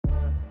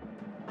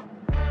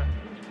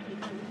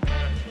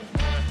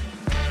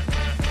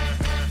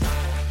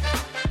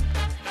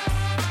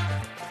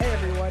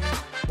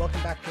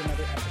back to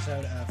another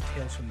episode of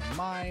Tales from the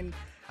Mine.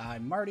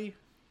 I'm Marty.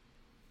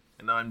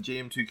 And I'm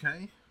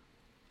GM2K.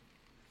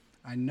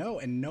 I know,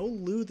 and no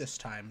Lou this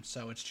time,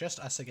 so it's just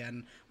us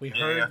again. We I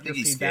heard think your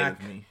he's feedback.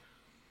 scared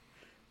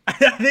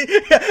of me.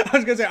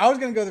 I was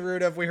gonna go the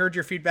route of we heard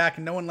your feedback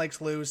and no one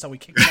likes Lou, so we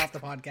kicked him off the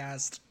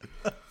podcast.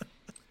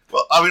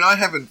 Well, I mean, I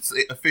haven't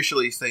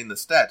officially seen the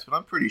stats, but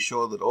I'm pretty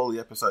sure that all the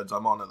episodes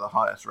I'm on are the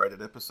highest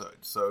rated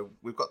episodes, so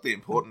we've got the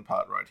important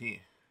part right here.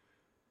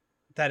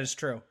 That is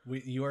true.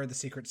 You are the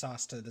secret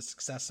sauce to the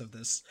success of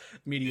this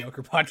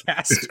mediocre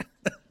podcast.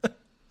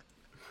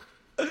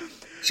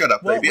 Shut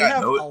up, baby,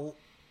 I know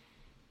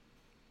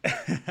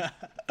it.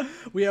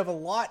 We have a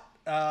lot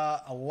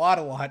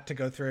to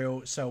go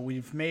through. So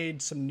we've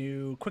made some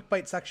new quick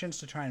bite sections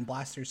to try and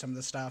blast through some of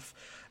the stuff.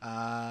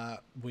 Not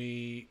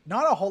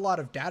a whole lot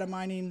of data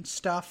mining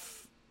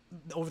stuff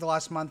over the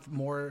last month,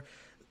 more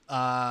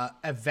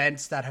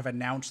events that have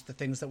announced the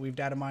things that we've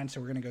data mined.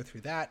 So we're going to go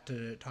through that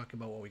to talk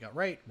about what we got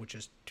right, which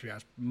is, to be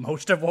honest,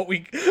 most of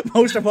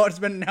what's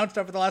been announced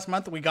over the last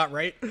month we got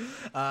right.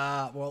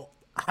 We'll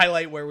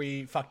highlight where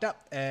we fucked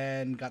up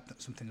and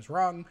got some things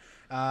wrong.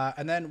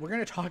 And then we're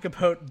going to talk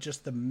about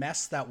just the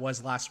mess that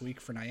was last week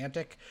for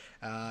Niantic.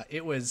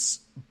 It was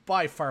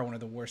by far one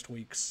of the worst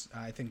weeks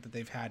I think that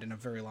they've had in a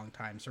very long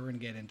time. So we're going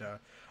to get into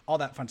all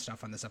that fun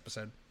stuff on this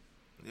episode.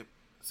 Yep,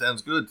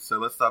 sounds good. So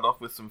let's start off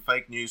with some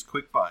fake news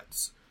quick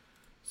bites.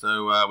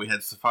 So we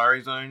had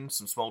Safari Zone,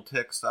 some small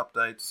text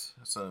updates,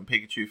 some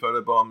Pikachu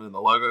photobomb and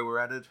the logo were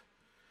added.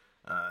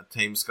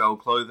 Team Skull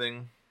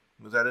clothing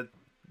was added.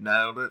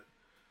 Nailed it.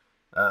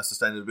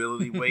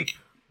 Sustainability Week.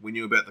 We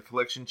knew about the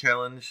collection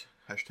challenge.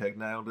 Hashtag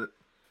nailed it.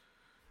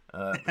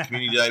 The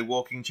Community Day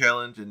walking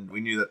challenge, and we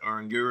knew that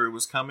Oranguru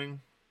was coming.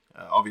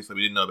 Obviously,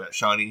 we didn't know about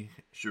Shiny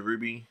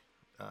Cherubi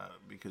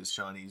because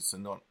shinies are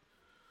not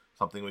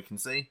something we can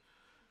see.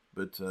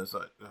 But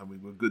so we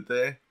were good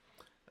there.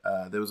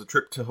 There was a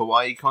trip to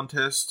Hawaii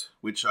contest,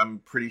 which I'm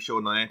pretty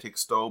sure Niantic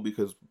stole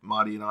because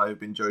Marty and I have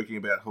been joking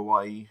about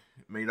Hawaii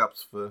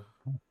meetups for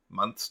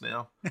months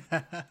now.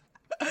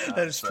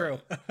 That is true.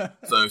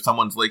 So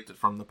someone's leaked it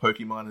from the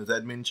Pokemoners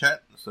admin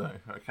chat. So,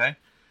 okay.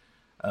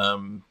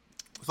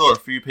 Saw a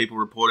few people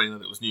reporting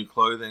that it was new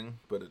clothing,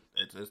 but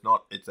it is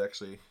not. It's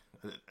actually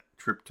a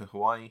trip to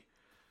Hawaii.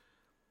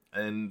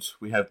 And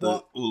we have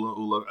the Ula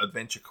Ula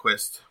Adventure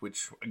Quest,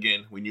 which,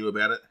 again, we knew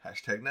about it.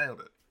 Hashtag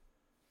nailed it.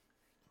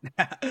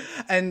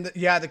 And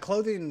yeah, the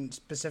clothing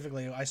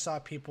specifically, I saw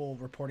people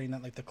reporting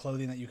that like the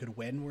clothing that you could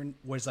win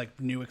was like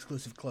new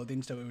exclusive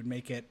clothing, so it would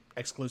make it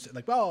exclusive.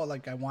 Like, oh,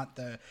 like I want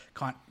to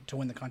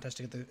win the contest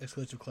to get the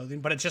exclusive clothing,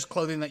 but it's just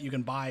clothing that you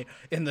can buy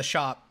in the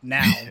shop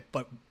now,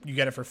 but you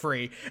get it for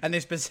free. And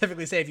they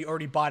specifically say if you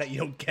already bought it, you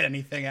don't get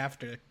anything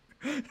after.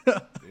 Yeah.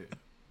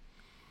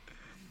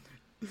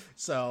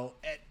 So,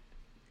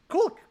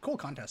 cool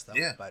contest though.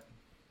 Yeah, but.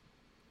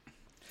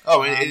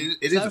 Oh, it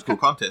is a cool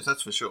contest,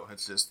 that's for sure.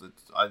 It's just that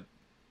I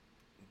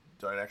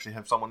don't actually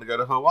have someone to go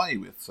to Hawaii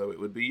with, so it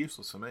would be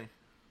useless for me.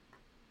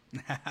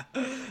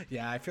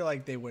 Yeah, I feel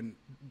like they wouldn't,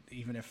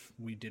 even if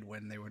we did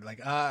win, they would like,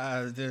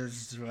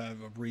 there's a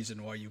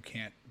reason why you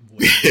can't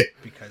win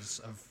because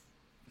of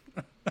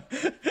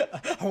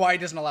Hawaii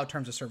doesn't allow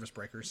terms of service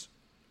breakers.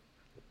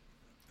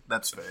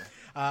 That's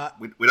fair.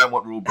 We don't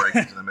want rule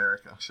breakers in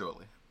America,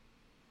 surely.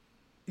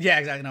 Yeah,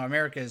 exactly. No,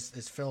 America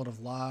is filled with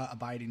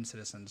law-abiding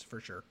citizens,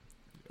 for sure.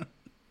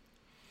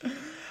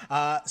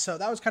 So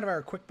that was kind of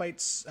our quick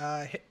bites,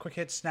 quick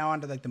hits. Now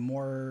onto like the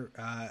more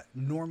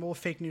normal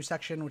fake news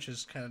section, which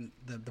is kind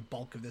of the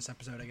bulk of this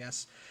episode, I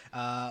guess.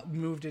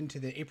 Moved into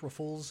the April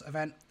Fool's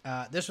event.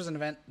 This was an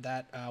event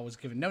that was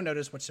given no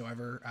notice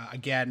whatsoever.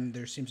 Again,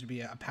 there seems to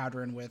be a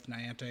pattern with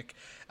Niantic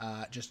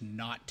just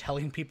not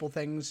telling people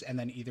things and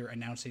then either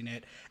announcing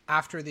it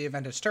after the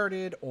event has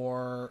started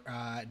or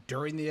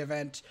during the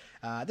event.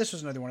 This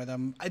was another one of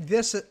them.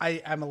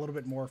 I'm a little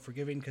bit more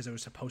forgiving because it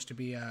was supposed to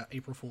be a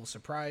April Fool's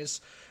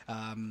surprise.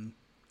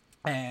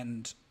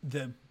 And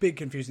the big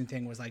confusing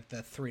thing was like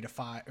the 3 to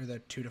 5 or the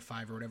 2 to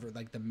 5 or whatever,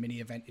 like the mini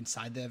event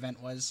inside the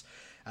event was.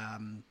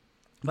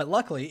 But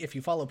luckily, if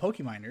you follow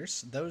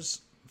Pokeminers,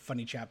 those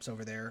funny chaps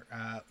over there,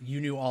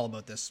 you knew all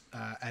about this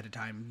at a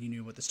time. You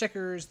knew about the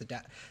stickers, the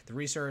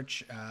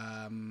research.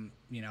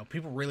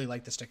 People really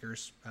like the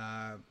stickers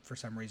for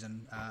some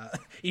reason,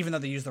 even though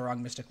they used the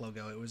wrong Mystic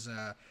logo. It was,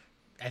 I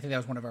think that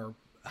was one of our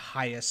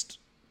highest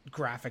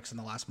graphics in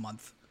the last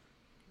month.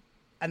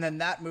 And then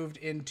that moved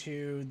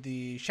into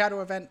the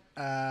Shadow event.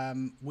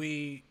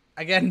 We,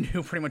 again,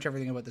 knew pretty much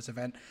everything about this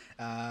event.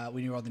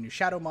 We knew all the new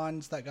Shadow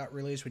Mons that got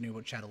released. We knew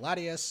about Shadow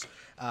Latias.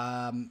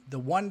 The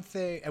one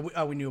thing...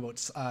 we knew about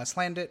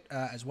Slandit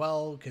as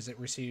well, because it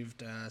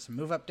received some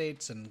move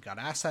updates and got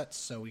assets.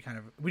 So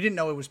we didn't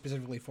know it was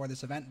specifically for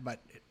this event, but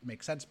it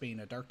makes sense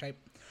being a dark type.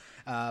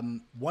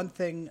 One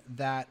thing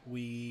that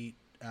we...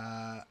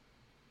 I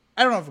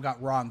don't know if it got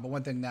wrong, but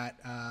one thing that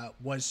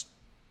was...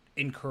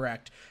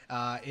 incorrect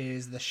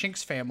is the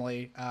Shinx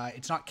family.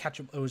 It's not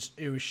catchable.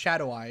 It was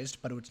shadowized,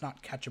 but it's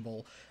not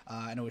catchable.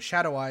 And it was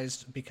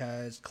shadowized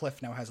because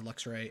Cliff now has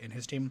Luxray in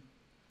his team.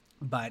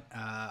 But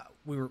a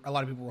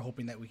lot of people were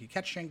hoping that we could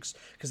catch Shinx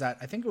because I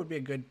think it would be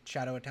a good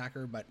shadow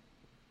attacker, but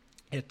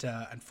it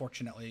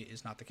unfortunately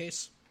is not the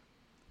case.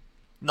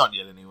 Not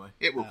yet, anyway.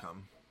 It will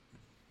come.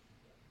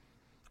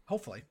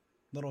 Hopefully,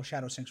 little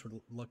Shadow Shinx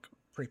would look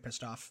pretty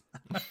pissed off.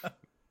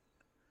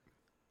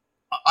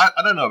 I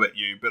don't know about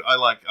you, but I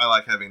like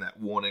having that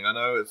warning. I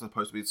know it's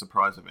supposed to be a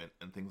surprise event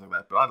and things like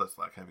that, but I just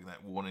like having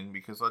that warning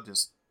because I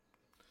just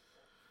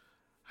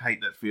hate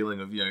that feeling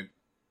of,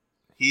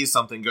 here's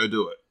something, go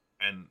do it.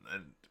 And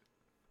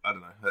I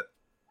don't know, that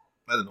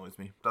annoys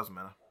me. Doesn't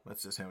matter.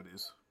 That's just how it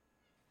is.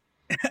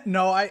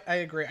 No, I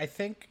agree. I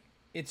think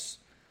it's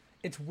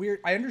weird.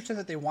 I understand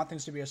that they want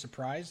things to be a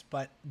surprise,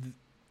 but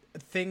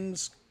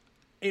things,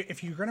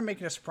 if you're going to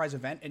make it a surprise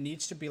event, it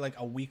needs to be like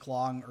a week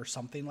long or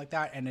something like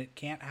that, and it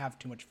can't have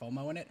too much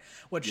FOMO in it,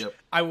 which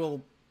I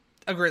will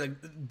agree.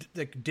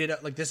 Like Ditto,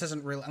 like this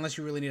isn't real unless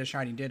you really need a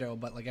shiny Ditto,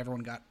 but like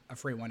everyone got a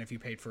free one if you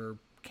paid for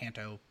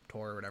Kanto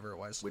Tour or whatever it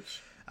was.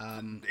 Which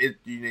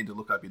you need to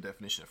look up your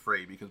definition of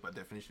free, because by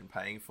definition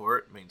paying for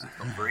it means it's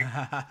not free.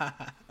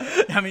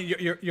 I mean,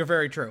 you're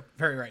very true,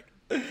 very right.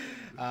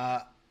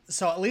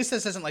 So at least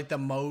this isn't like the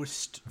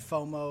most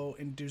FOMO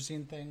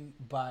inducing thing,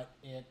 but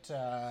it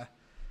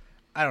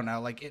I don't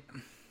know, like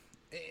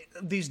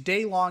these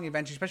day long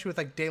events, especially with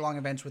like day long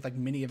events with like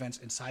mini events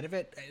inside of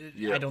it,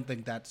 I don't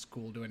think that's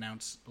cool to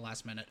announce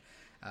last minute.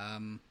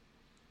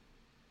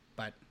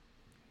 But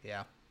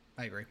yeah,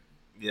 I agree.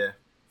 Yeah,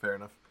 fair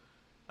enough.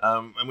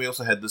 And we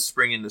also had the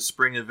Spring into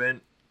Spring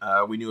event.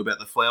 We knew about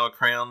the flower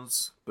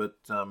crowns, but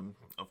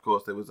of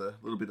course there was a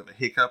little bit of a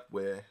hiccup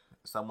where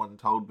someone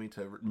told me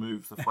to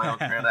remove the flower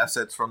crown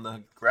assets from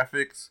the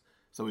graphics,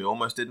 so we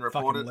almost didn't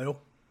report Fucking it. Lou.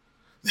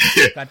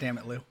 God damn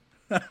it, Lou.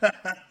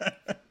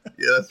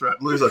 Yeah, that's right.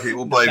 Lou's okay.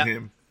 We'll blame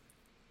him.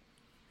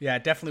 Yeah,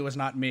 it definitely was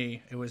not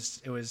me. It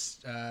was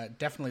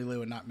definitely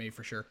Lou and not me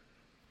for sure.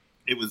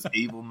 It was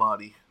Evil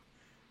Marty.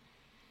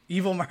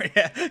 Evil Marty,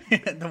 yeah,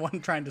 the one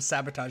trying to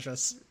sabotage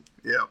us.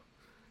 Yeah.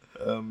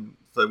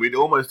 So we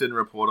almost didn't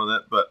report on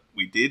that, but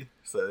we did,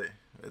 so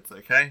it's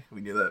okay.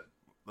 We knew that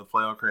the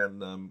Flower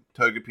Crown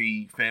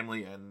Togepi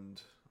family and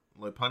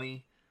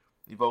Lopunny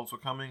evolves were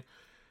coming.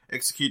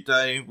 Execute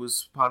Day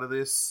was part of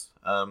this.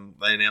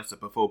 They announced it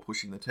before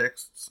pushing the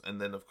texts, and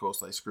then of course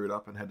they screwed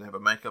up and had to have a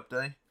makeup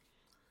day.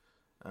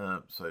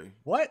 So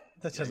what?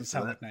 That doesn't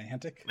sound like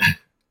Niantic.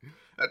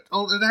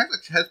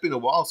 It has been a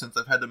while since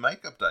they've had a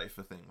makeup day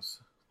for things.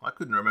 I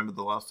couldn't remember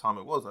the last time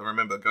it was. I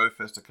remember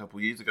GoFest a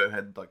couple years ago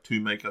had like 2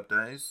 makeup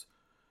days.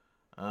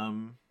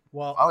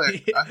 Well,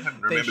 I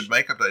haven't remembered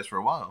makeup days for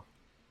a while.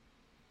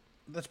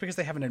 That's because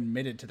they haven't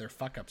admitted to their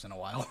fuck-ups in a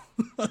while.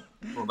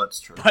 Well, that's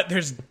true. But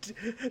there's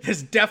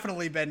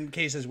definitely been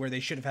cases where they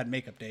should have had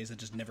makeup days that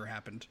just never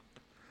happened.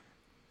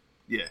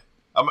 Yeah.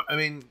 I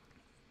mean,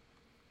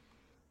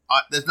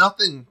 there's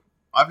nothing...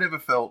 I've never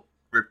felt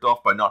ripped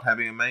off by not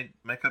having a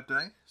makeup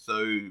day,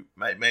 so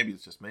maybe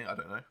it's just me, I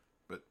don't know.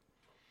 But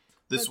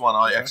this one,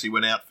 I actually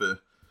went out for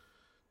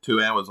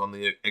 2 hours on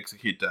the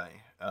Execute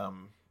Day,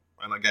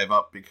 and I gave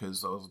up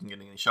because I wasn't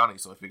getting any shiny,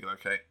 so I figured,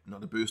 okay,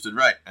 not a boosted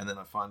rate. And then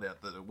I find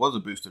out that it was a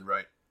boosted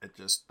rate. It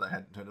just, they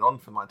hadn't turned it on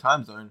for my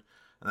time zone,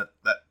 and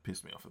that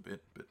pissed me off a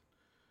bit. But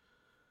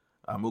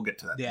we'll get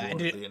to that more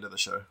at the end of the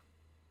show.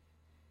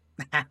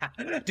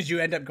 Did you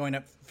end up going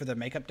up for the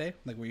makeup day?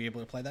 Like, were you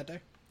able to play that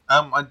day?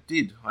 I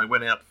did. I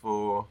went out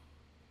for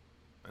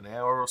an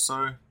hour or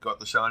so, got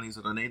the shinies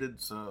that I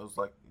needed, so I was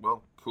like,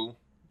 well, cool,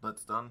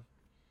 that's done.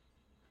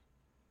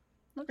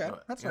 Okay,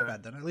 that's not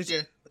bad then. At least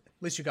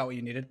you got what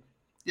you needed.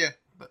 Yeah,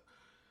 but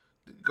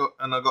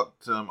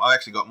I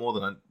actually got more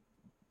than I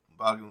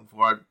bargained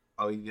for. I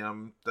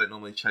don't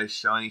normally chase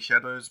shiny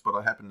shadows, but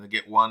I happened to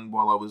get one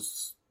while I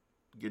was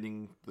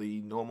getting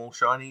the normal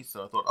shiny,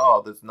 so I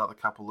thought, there's another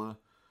couple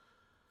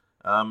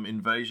of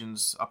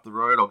invasions up the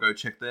road. I'll go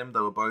check them.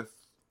 They were both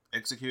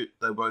Execute.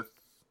 They were both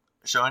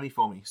shiny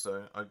for me,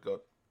 so I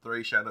got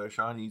 3 shadow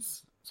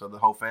shinies. So the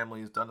whole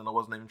family is done, and I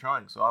wasn't even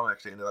trying. So I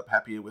actually ended up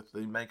happier with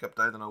the makeup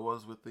day than I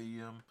was with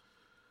the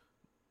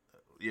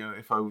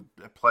if I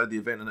played the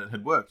event and it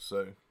had worked.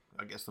 So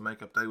I guess the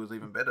makeup day was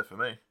even better for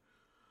me.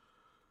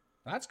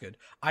 That's good.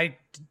 I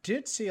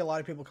did see a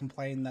lot of people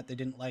complain that they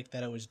didn't like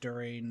that it was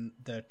during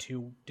the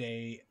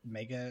 2-day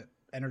Mega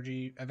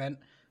Energy event,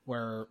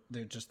 where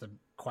the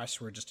quests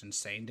were just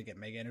insane to get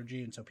Mega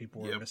Energy, and so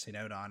people were missing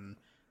out on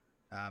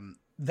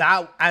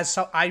that.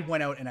 So I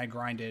went out and I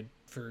grinded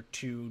for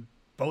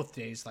both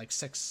days, like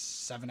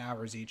 6-7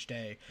 hours each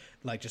day,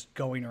 like just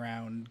going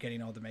around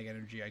getting all the Mega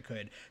Energy I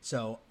could.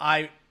 So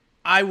I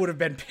would have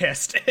been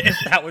pissed if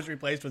that was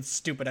replaced with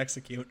stupid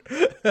Execute.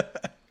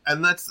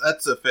 And that's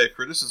a fair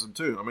criticism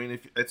too. I mean,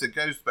 if it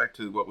goes back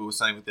to what we were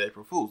saying with the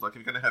April Fools, like if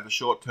you're going to have a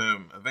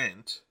short-term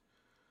event,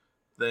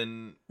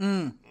 then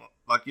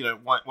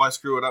why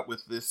screw it up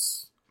with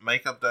this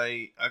makeup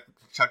day,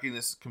 chucking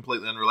this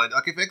completely unrelated?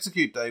 Like if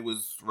Execute Day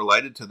was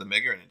related to the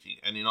Mega Energy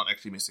and you're not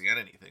actually missing out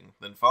anything,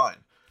 then fine.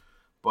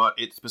 But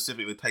it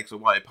specifically takes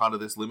away part of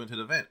this limited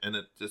event, and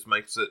it just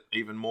makes it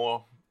even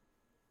more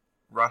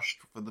rushed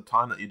for the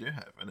time that you do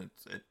have. And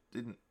it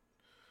didn't,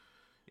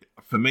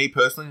 For me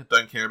personally, I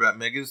don't care about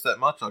megas that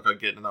much. Like, I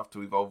get enough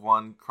to evolve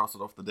one, cross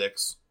it off the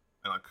decks,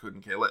 and I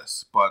couldn't care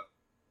less. But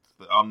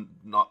I'm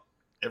not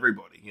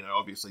everybody. You know,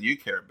 obviously you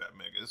care about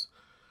megas,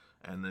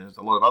 and there's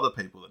a lot of other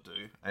people that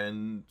do.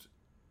 And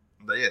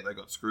they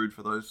got screwed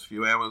for those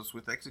few hours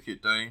with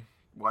Execute Day,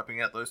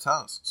 wiping out those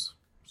tasks.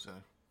 So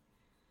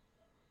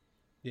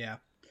yeah,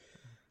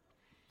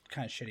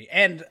 kind of shitty.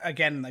 And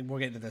again, like we'll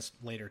get into this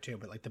later too,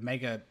 but like the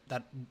mega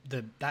that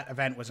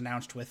event was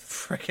announced with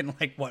freaking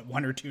like what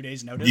 1 or 2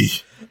 days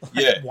notice. Like,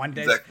 yeah, 1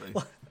 day. Exactly.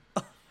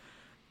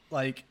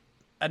 Like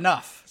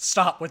enough.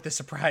 Stop with the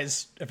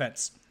surprise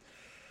events.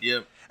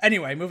 Yep.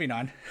 Anyway, moving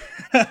on.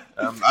 And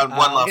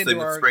one last thing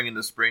with Spring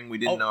into Spring, we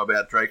didn't know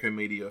about Draco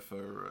Media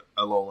for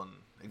Alolan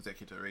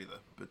Executor either,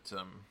 but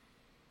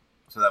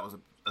so that was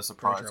a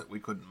surprise that we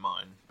couldn't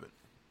mine. But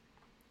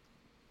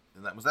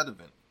and that was that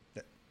event.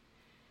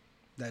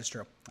 That is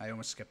true. I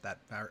almost skipped that.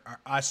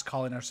 Us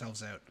calling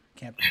ourselves out.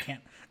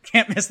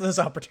 Can't miss those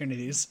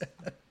opportunities.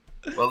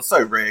 Well, it's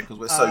so rare because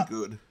we're so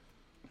good.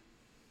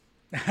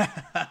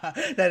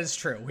 That is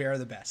true. We are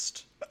the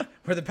best.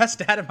 We're the best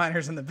data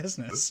miners in the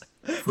business.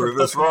 Prove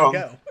us wrong.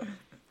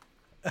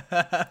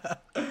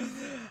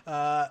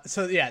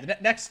 So yeah, the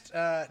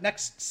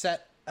next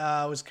set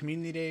was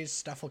Community Days,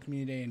 Stuffle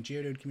Community Day, and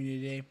Geodude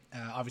Community Day.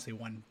 Obviously,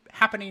 one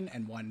happening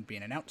and one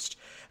being announced.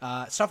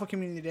 Stuffle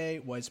Community Day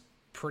was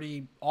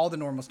pretty all the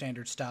normal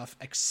standard stuff,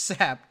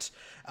 except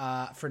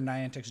for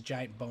Niantic's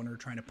giant boner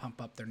trying to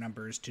pump up their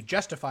numbers to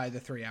justify the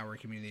 3-hour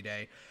Community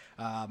Day.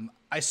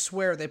 I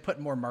swear they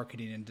put more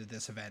marketing into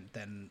this event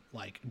than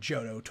like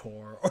Johto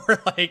Tour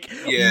or like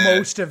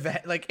most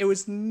event. Like it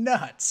was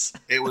nuts.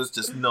 It was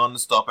just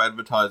non-stop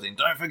advertising.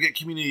 Don't forget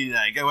Community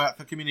Day. Go out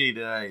for Community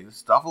Day.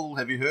 Stuffle,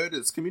 have you heard?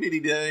 It's Community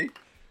Day.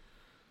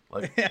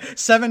 Like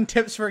 7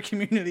 tips for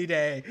Community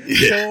Day.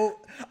 Yeah. So,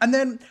 and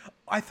then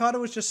I thought it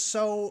was just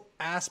so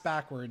ass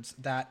backwards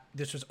that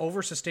this was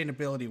over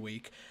Sustainability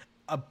Week,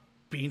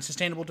 being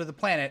sustainable to the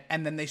planet,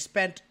 and then they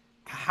spent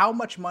how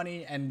much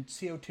money and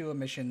CO2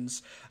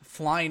 emissions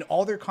flying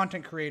all their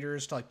content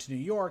creators to New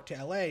York,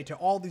 to LA, to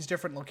all these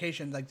different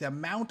locations. Like the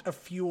amount of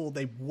fuel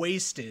they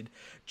wasted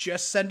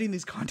just sending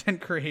these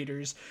content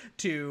creators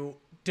to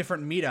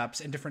different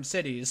meetups in different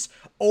cities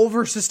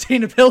over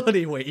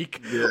Sustainability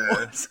Week.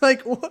 Yeah. It's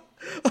like, what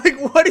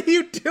are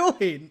you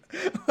doing?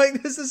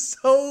 Like, this is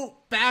so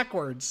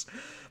backwards.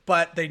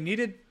 But they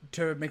needed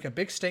to make a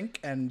big stink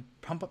and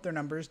pump up their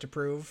numbers to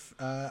prove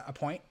a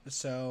point.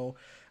 So,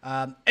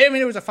 I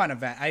mean, it was a fun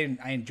event.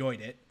 I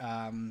enjoyed it.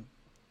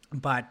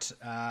 But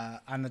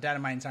on the data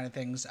mining side of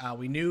things,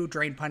 we knew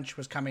Drain Punch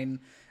was coming.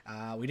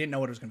 We didn't know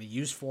what it was going to be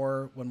used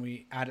for when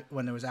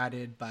it was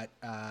added, but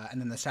and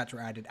then the stats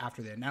were added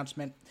after the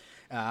announcement.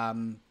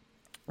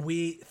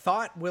 We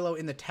thought Willow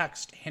in the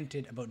text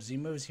hinted about Z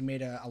moves. He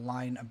made a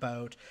line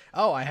about,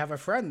 "Oh, I have a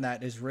friend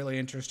that is really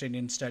interested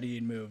in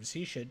studying moves.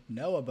 He should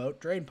know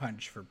about Drain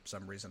Punch for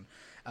some reason."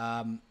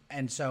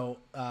 And so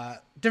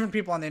different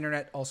people on the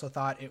internet also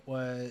thought it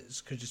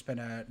could just been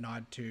a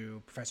nod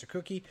to Professor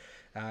Cookie,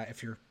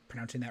 if you're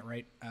pronouncing that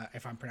right,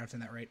 if I'm pronouncing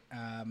that right,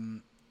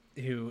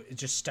 who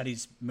just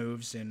studies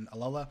moves in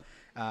Alola.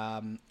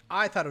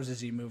 I thought it was a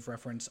Z move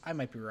reference. I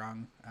might be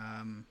wrong.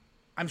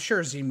 I'm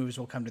sure Z moves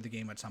will come to the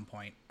game at some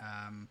point.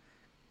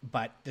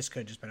 But this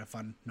could have just been a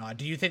fun nod.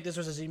 Do you think this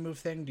was a Z move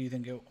thing?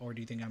 Or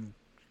do you think I'm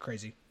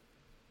crazy?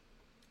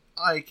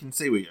 I can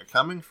see where you're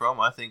coming from.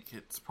 I think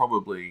it's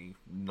probably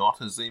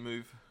not a Z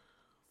move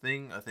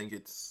thing. I think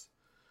it's...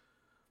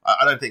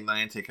 I don't think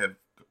Niantic have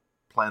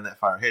planned that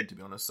far ahead, to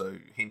be honest, so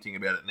hinting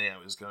about it now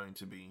is going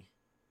to be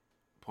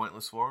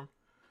pointless for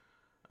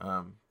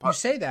them. You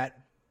say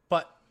that,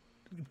 but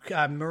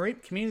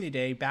Community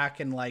Day back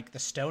in like the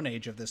Stone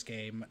Age of this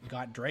game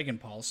got Dragon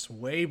Pulse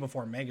way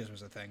before Megas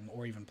was a thing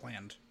or even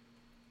planned.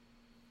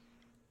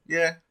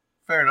 Yeah,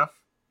 fair enough.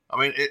 I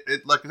mean,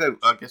 it like I said,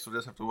 I guess we'll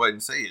just have to wait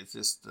and see. It's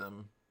just,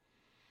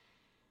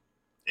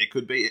 it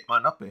could be, it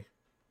might not be.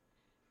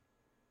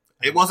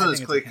 It wasn't as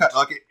clear cut.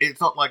 Like, it's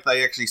not like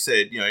they actually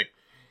said,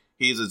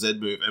 here's a Z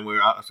move, and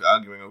we're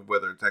arguing over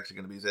whether it's actually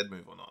going to be a Z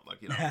move or not. Like,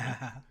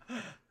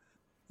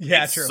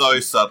 yeah, it's true. So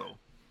subtle.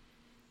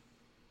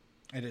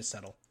 It is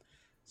subtle,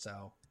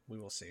 so we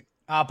will see.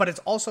 But it's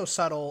also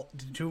subtle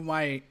to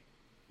my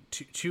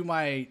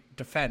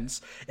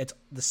defense. It's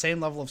the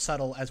same level of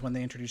subtle as when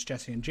they introduced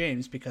Jesse and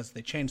James, because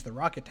they changed the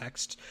rocket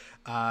text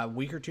a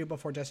week or two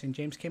before Jesse and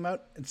James came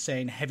out, and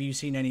saying, "Have you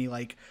seen any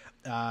it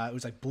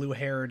was like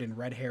blue-haired and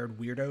red-haired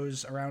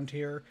weirdos around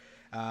here?"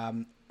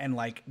 And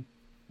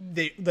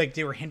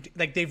they were hinting,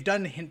 like they've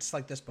done hints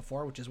like this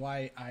before, which is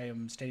why I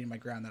am stating my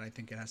ground that I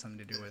think it has something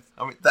to do with.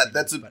 I mean,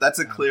 that's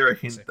a clearer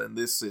hint than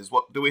this is.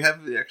 What do we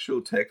have the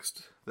actual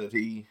text that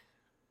he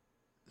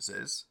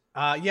says?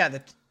 Yeah,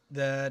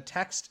 the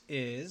text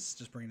is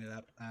just bringing it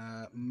up.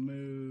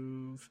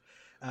 Move.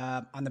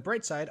 On the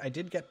bright side, I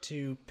did get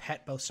to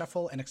pet both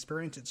Stuffle and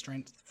experience its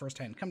strength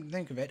firsthand. Come to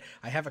think of it,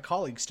 I have a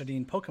colleague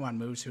studying Pokemon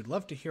moves who'd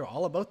love to hear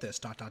all about this. ...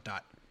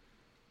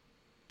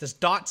 There's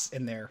dots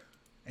in there.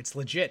 It's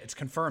legit. It's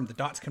confirmed. The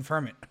dots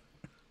confirm it.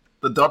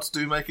 The dots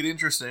do make it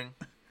interesting.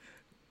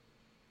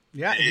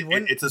 Yeah,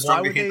 it's a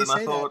stronger hint than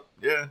I thought.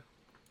 That? Yeah.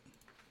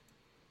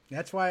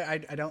 That's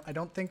why I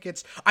don't think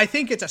it's. I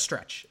think it's a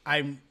stretch.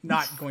 I'm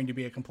not going to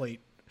be a complete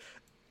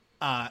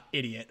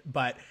idiot,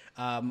 but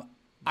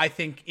I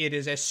think it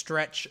is a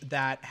stretch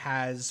that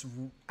has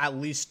at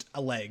least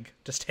a leg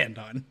to stand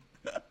on.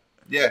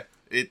 Yeah,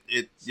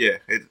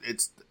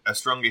 it's a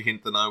stronger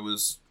hint than I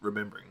was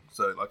remembering.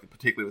 So, like,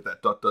 particularly with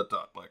that ...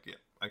 Like, yeah,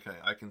 okay,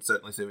 I can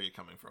certainly see where you're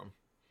coming from.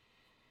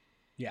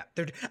 Yeah,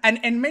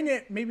 and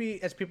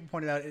maybe as people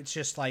pointed out, it's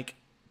just like,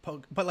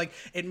 but like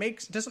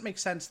doesn't make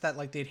sense that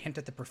like they'd hint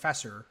at the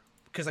professor,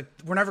 because like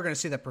we're never going to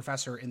see the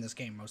professor in this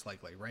game most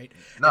likely, right?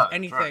 No, if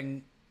anything,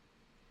 right.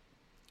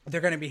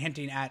 They're going to be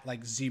hinting at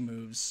like Z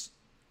moves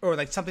or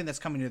like something that's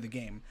coming to the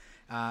game,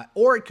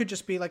 or it could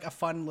just be like a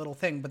fun little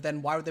thing. But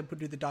then why would they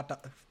do the ...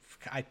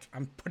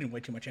 I'm putting way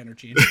too much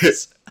energy into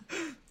this.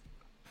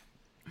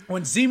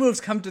 When Z moves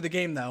come to the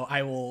game, though,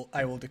 I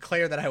will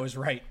declare that I was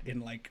right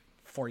in like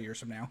 4 years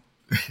from now.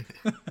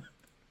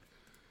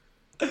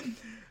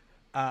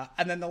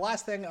 And then the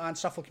last thing on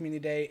Stuffle Community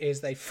Day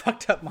is they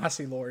fucked up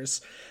Mossy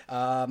Lures.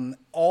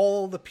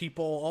 All the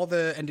people, all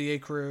the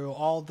NDA crew,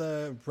 all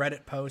the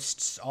Reddit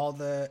posts,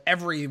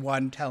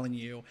 everyone telling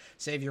you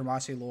save your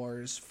Mossy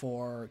Lures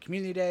for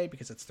Community Day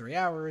because it's 3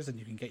 hours and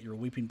you can get your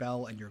Weeping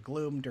Bell and your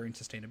Gloom during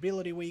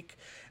Sustainability Week.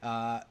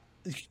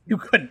 You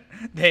couldn't.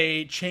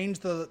 They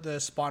changed the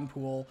spawn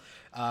pool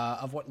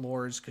of what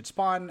lures could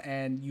spawn,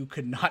 and you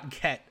could not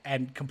get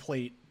and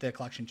complete the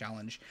collection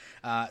challenge.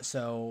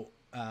 So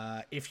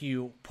if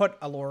you put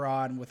a lure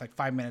on with like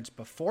 5 minutes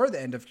before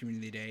the end of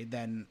Community Day,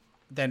 then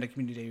the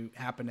Community Day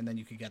happened, and then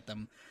you could get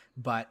them.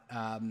 But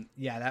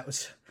yeah, that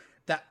was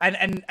that,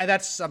 and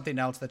that's something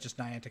else that just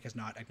Niantic has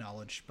not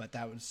acknowledged. But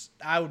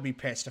I would be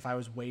pissed if I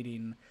was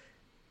waiting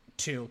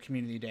till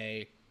Community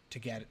Day to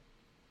get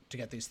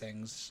these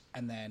things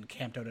and then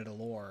camped out at a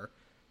lure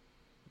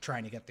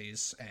trying to get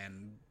these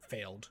and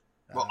failed.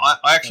 Well,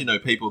 I actually know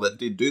people that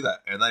did do that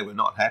and they were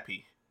not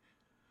happy.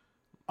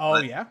 Oh,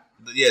 yeah?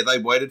 Yeah, they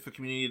waited for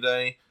Community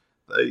Day.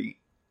 They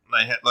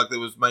had, like, there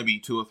was maybe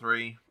 2 or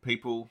 3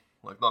 people,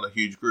 like, not a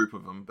huge group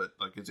of them, but,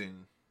 like, as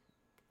in,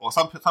 or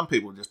some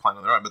people were just playing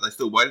on their own, but they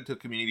still waited till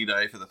Community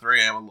Day for the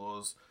 3-hour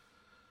lures.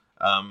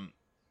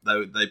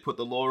 They put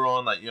the lure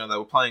on, they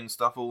were playing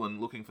Stuffle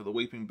and looking for the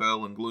Weeping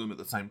Bell and Gloom at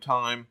the same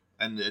time.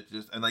 And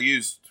they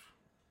used,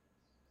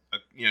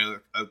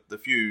 the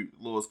few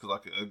lures because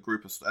like a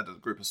group of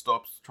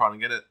stops trying to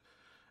get it,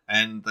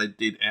 and they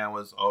did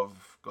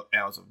got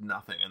hours of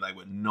nothing, and they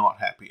were not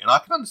happy. And I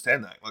can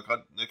understand that. Like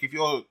if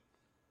you're,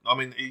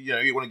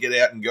 you want to get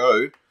out and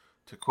go,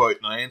 to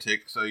quote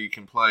Niantic, so you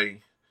can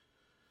play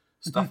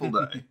Stuffle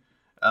Day,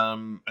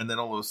 and then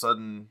all of a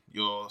sudden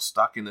you're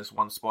stuck in this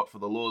one spot for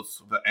the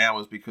lures for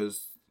hours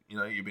because.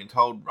 You've been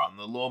told run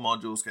the lore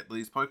modules, get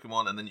these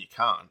Pokemon, and then you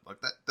can't.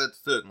 Like that. That's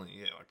certainly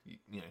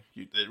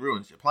it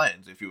ruins your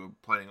plans if you were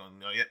planning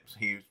on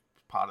here's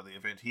part of the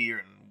event here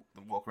and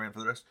walk around for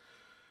the rest.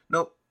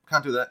 Nope,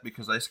 can't do that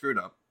because they screwed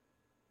up.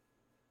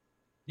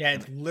 Yeah,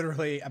 it's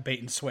literally a bait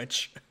and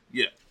switch.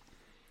 Yeah,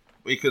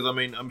 because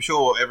I'm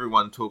sure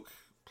everyone took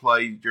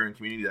play during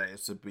Community Day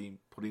as to be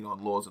putting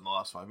on lures in the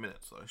last 5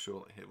 minutes. So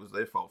surely it was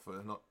their fault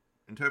for not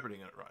interpreting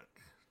it right.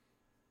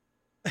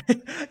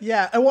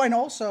 Yeah, well, and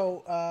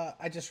also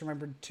I just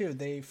remembered too,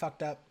 they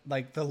fucked up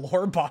like the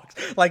lore box.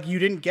 Like you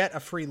didn't get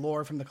a free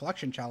lore from the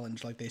collection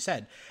challenge like they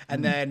said,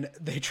 and then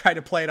they try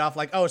to play it off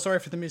like, oh, sorry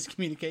for the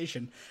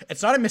miscommunication.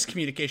 It's not a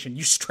miscommunication,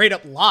 you straight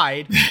up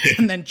lied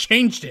and then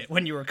changed it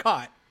when you were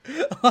caught.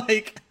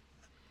 Like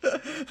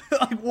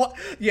what?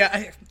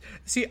 Yeah,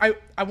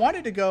 I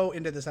wanted to go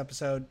into this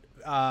episode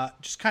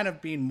just kind of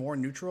being more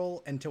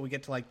neutral until we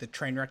get to like the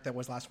train wreck that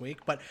was last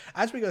week. But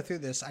as we go through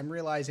this, I'm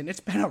realizing it's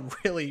been a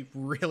really,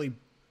 really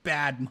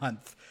bad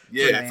month.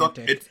 Yeah,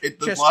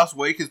 the last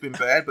week has been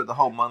bad, but the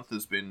whole month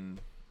has been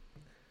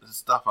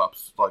stuff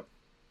ups like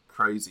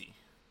crazy.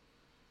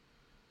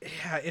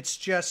 Yeah, it's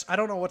just I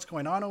don't know what's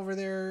going on over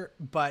there,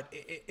 but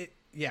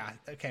yeah,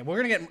 okay, we're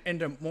gonna get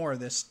into more of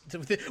this.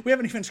 We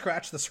haven't even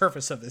scratched the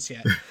surface of this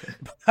yet,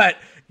 but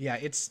yeah,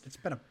 it's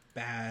been a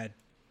bad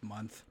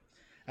month.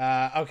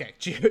 Okay,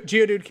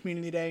 Geodude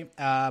Community Day.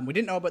 We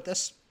didn't know about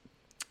this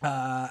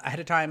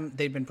ahead of time.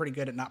 They've been pretty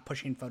good at not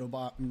pushing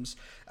photobombs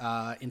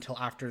until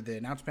after the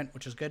announcement,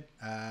 which is good.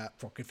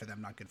 Well, good for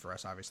them, not good for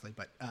us, obviously,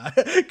 but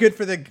good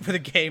for the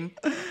game.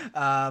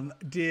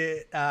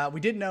 We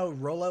did know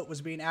Rollout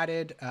was being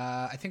added.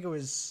 I think it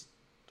was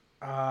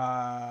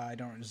I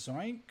don't know,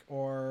 Zoink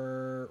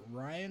or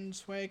Ryan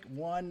Swag,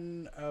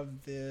 one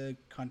of the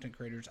content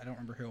creators, I don't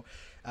remember who,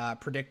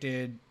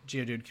 predicted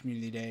Geodude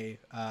Community Day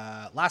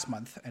last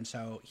month, and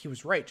so he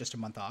was right, just a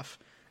month off.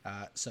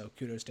 So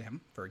kudos to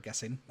him for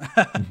guessing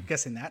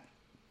that.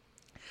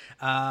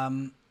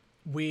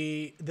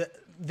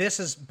 This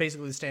is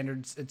basically the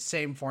standard. It's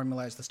same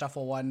formula as the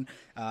Stuffle one.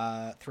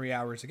 3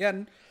 hours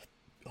again.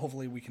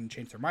 Hopefully we can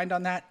change their mind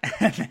on that.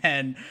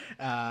 And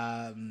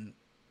then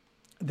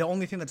the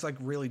only thing that's like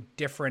really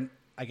different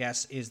I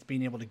guess, is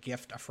being able to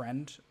gift a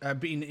friend,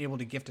 being able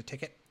to gift a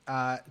ticket,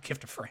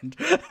 gift a friend,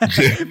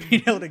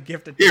 being able to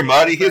gift a ticket. Here,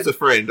 Marty, here's a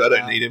friend. I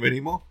don't need him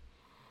anymore.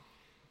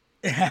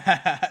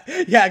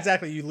 Yeah,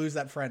 exactly. You lose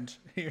that friend.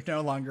 You're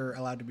no longer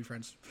allowed to be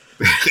friends.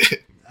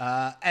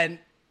 And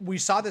we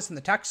saw this in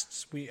the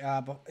texts.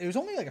 It was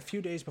only like a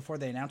few days before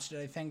they announced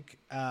it, I think.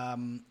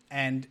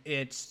 And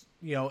it's,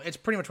 it's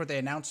pretty much what they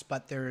announced,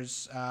 but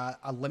there's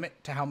a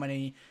limit to how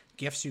many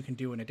gifts you can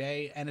do in a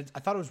day. And I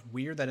thought it was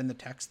weird that in the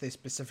text they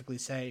specifically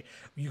say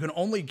you can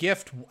only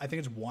gift, I think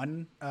it's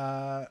one,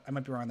 I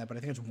might be wrong on that, but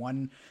I think it's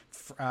one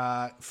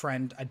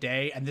friend a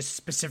day, and this is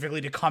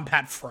specifically to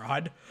combat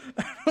fraud.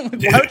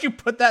 Why would you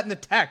put that in the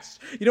text?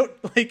 You don't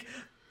like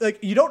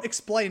you don't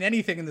explain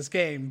anything in this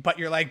game, but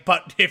you're like,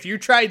 but if you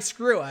tried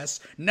screw us,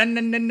 no,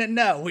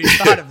 we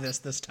thought of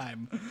this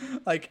time.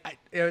 I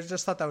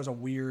just thought that was a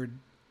weird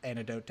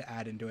anecdote to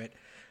add into it.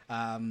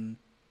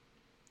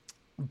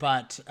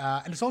 But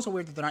and it's also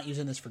weird that they're not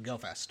using this for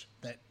GoFest.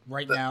 That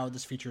now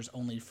this feature is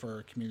only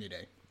for Community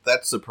Day.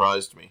 That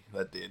surprised me.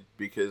 That did,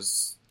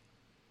 because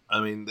I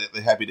mean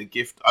they're happy to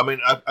gift. I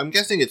mean I'm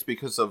guessing it's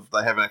because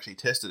they haven't actually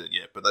tested it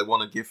yet, but they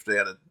want to gift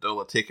out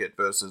 $1 ticket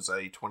versus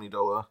a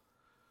 $20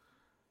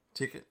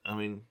 ticket. I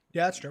mean,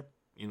 yeah, that's true.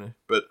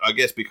 But I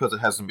guess because it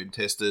hasn't been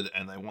tested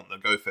and they want the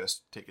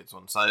GoFest tickets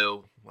on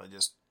sale, they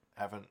just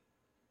haven't.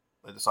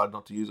 They decided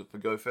not to use it for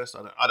GoFest. I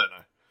don't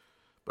know,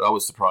 but I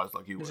was surprised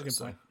like you were. That's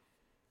a good point.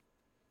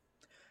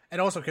 It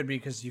also could be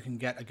because you can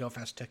get a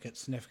GoFest ticket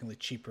significantly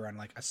cheaper on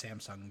like a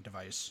Samsung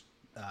device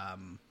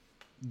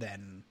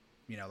than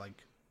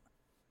like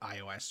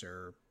iOS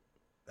or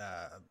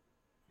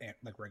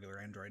like regular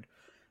Android.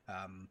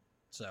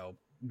 So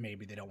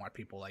maybe they don't want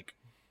people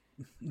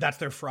that's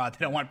their fraud.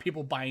 They don't want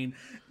people buying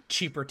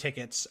cheaper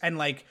tickets. And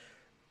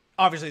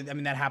obviously, I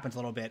mean, that happens a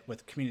little bit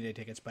with Community Day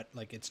tickets, but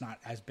it's not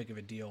as big of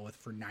a deal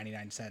for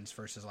 99 cents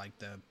versus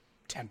the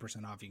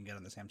 10% off you can get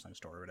on the Samsung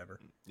store or whatever.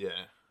 Yeah.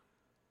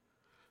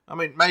 I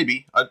mean,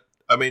 maybe.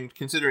 I mean,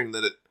 considering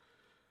that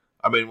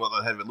they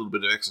have a little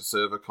bit of extra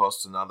server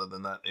costs, and other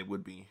than that, it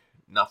would be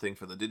nothing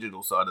for the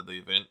digital side of the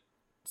event.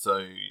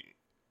 So,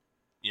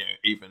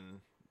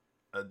 even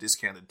a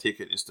discounted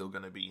ticket is still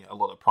going to be a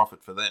lot of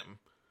profit for them.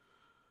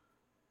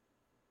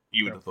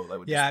 You would have thought they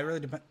would. Yeah, it really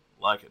depends.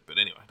 Like it, but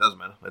anyway, it doesn't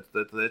matter.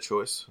 That's their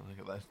choice.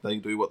 They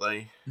do what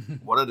they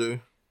want to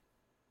do.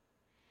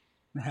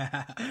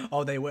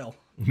 Oh, they will.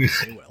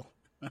 They will.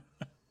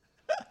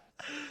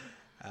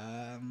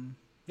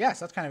 Yeah,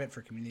 so that's kind of it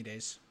for Community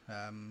Days.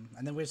 And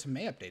then we have some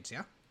May updates,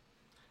 yeah?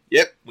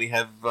 Yep, we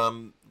have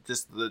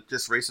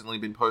just recently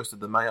been posted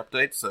the May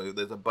update. So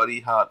there's a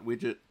Buddy Heart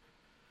widget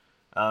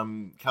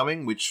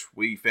coming, which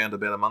we found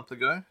about a month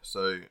ago.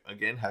 So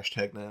again, #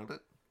 nailed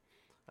it.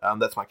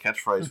 That's my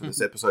catchphrase for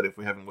this episode if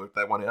we haven't worked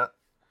that one out.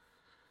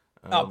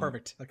 Oh,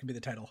 perfect. That could be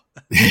the title.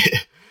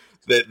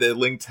 Their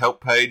linked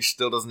help page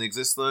still doesn't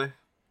exist, though.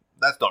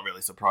 That's not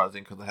really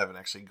surprising because they haven't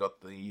actually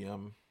got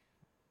the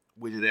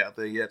widget out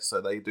there yet, so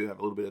they do have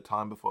a little bit of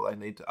time before they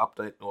need to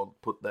update or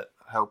put that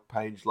help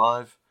page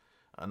live.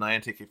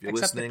 Niantic, if you're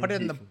listening,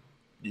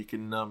 you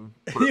can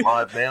put it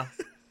live now.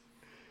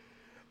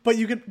 But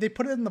they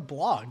put it in the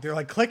blog. They're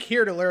like, click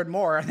here to learn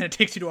more, and then it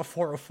takes you to a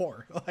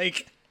 404.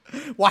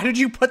 Why did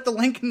you put the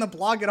link in the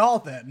blog at all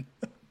then?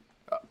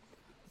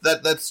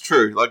 That's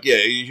true.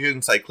 You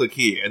shouldn't say click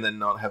here and then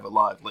not have a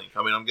live link.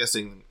 I mean, I'm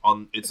guessing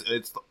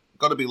it's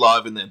got to be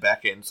live in their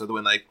back end, so that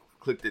when they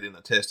clicked it in the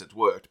test, it's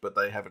worked, but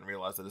they haven't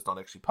realized that it's not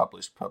actually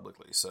published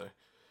publicly. So,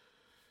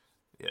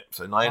 yeah.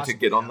 So Niantic,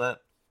 get on that.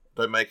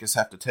 Don't make us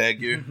have to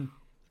tag you.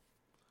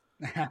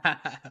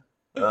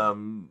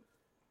 The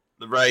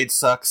raids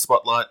suck.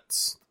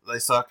 Spotlights, they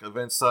suck.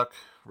 Events suck.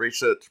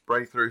 Research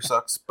Breakthrough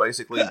sucks.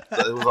 Basically,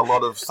 there was a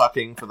lot of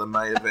sucking for the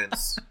May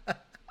events.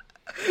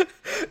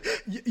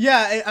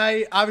 Yeah,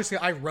 I obviously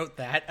wrote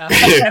that.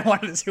 I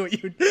wanted to see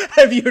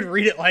if you would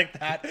read it like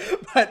that.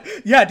 But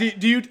yeah,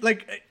 do you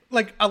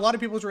like a lot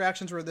of people's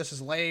reactions were this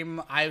is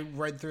lame. I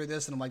read through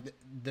this and I'm like,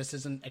 this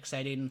isn't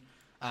exciting.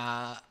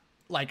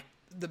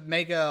 The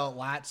Mega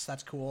Lats,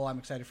 that's cool. I'm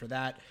excited for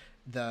that.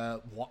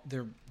 The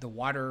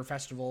water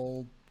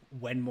festival,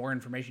 when more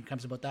information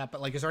comes about that.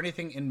 But is there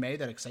anything in May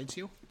that excites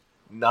you?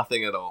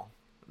 Nothing at all.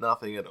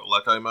 Nothing at all.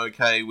 I'm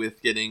okay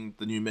with getting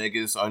the new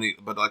Megas,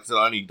 but like I said,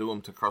 I only do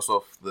them to cross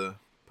off the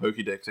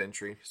Pokédex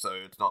entry, so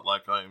it's not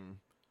like I'm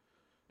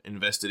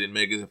invested in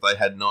Megas. If they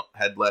had not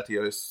had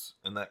Latios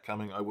and that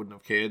coming, I wouldn't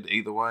have cared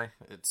either way.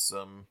 It's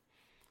the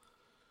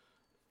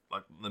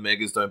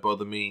Megas don't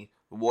bother me.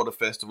 The Water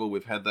Festival,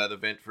 we've had that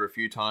event for a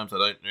few times. I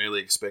don't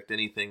really expect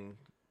anything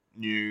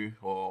new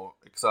or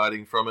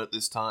exciting from it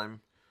this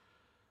time.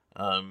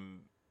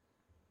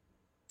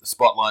 The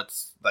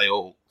spotlights, they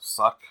all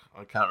suck.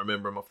 I can't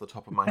remember them off the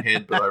top of my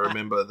head, but I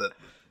remember that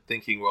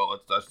thinking, well,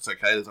 it's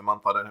okay. There's a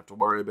month. I don't have to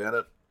worry about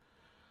it.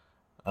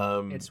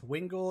 It's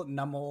Wingull,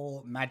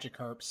 Numel,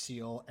 Magikarp,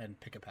 Seal, and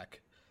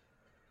Pick-a-Peck.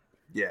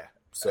 Yeah,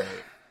 so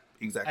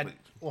exactly.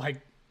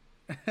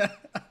 And,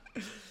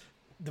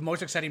 the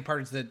most exciting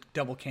part is the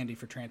double candy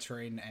for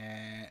transferring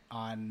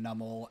on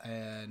Numel,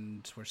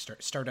 and where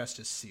Stardust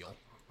is Seal.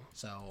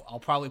 So I'll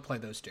probably play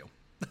those two.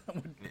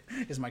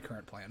 Is my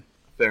current plan.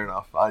 Fair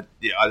enough. I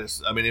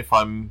mean, if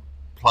I'm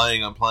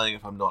playing, I'm playing.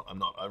 If I'm not, I'm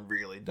not. I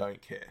really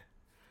don't care.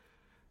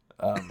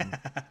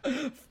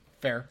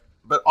 Fair.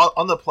 But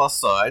on the plus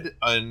side,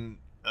 and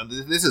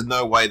this is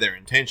no way their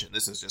intention,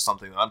 this is just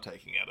something that I'm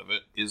taking out of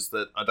it, is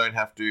that I don't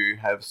have to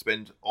have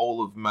spent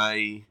all of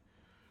May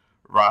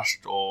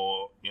rushed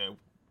or,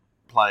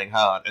 playing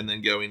hard and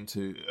then go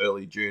into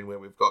early June where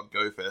we've got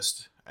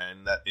GoFest,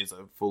 and that is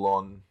a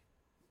full-on,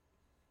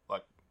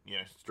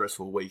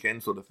 stressful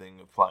weekend sort of thing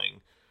of playing.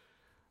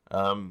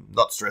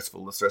 Not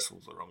stressful, the stressful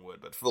is the wrong word,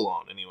 but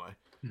full-on anyway.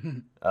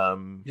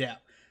 Yeah.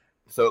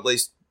 So at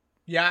least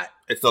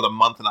it's not a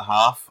month and a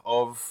half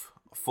of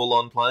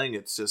full-on playing.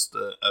 It's just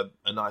a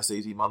nice,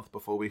 easy month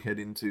before we head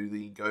into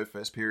the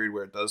GoFest period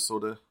where it does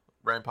sort of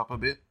ramp up a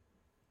bit.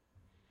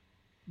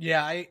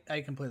 Yeah,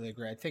 I completely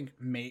agree. I think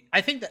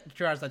that,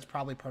 Gerard, that's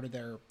probably part of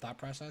their thought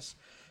process,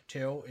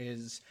 too,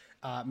 is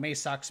May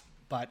sucks,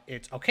 but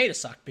it's okay to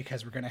suck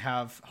because we're going to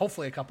have,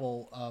 hopefully, a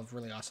couple of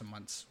really awesome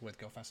months with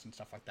GoFest and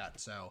stuff like that.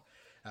 So,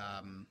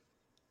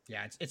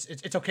 yeah,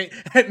 it's okay.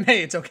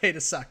 May, it's okay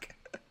to suck.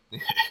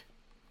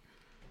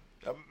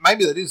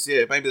 Maybe that is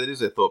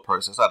their thought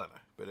process. I don't know,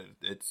 but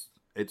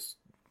it's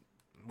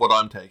what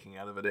I'm taking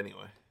out of it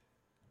anyway.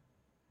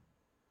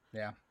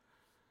 Yeah,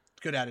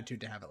 good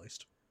attitude to have at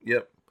least.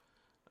 Yep.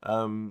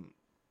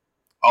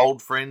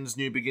 Old Friends,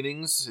 New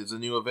Beginnings is a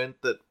new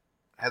event that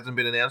hasn't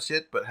been announced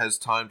yet, but has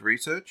timed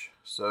research,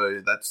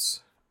 so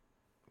that's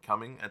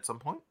coming at some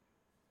point.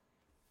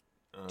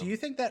 Do you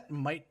think that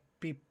might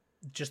be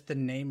just the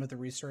name of the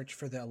research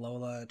for the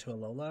Alola to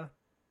Alola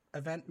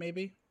event?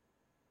 Maybe.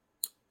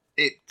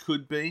 It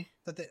could be.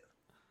 That's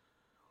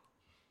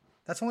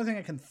the only thing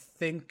I can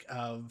think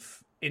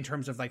of in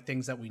terms of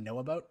things that we know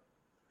about.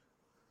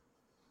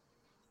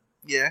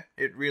 Yeah,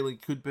 it really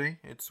could be.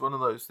 It's one of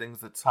those things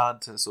that's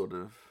hard to sort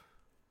of...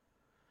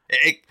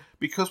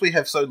 because we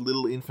have so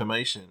little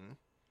information,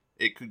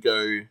 it could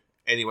go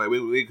anyway.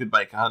 We could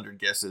make 100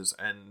 guesses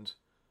and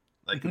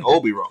they could all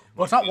be wrong.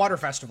 Well, it's not Water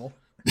Festival.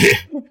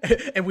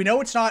 And we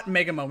know it's not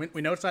Mega Moment.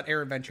 We know it's not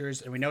Air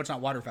Adventures. And we know it's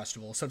not Water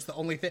Festival. So it's the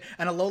only thing...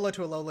 And Alola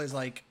to Alola is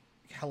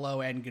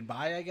hello and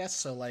goodbye, I guess.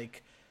 So I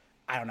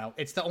don't know.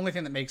 It's the only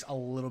thing that makes a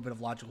little bit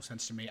of logical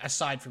sense to me,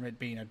 aside from it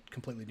being a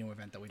completely new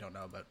event that we don't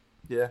know about.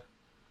 Yeah.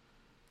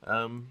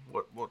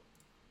 What?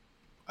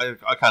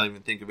 I can't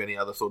even think of any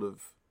other sort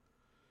of,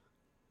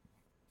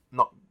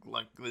 not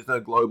there's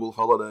no global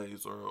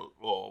holidays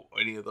or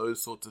any of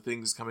those sorts of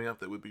things coming up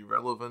that would be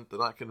relevant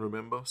that I can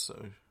remember.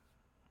 So,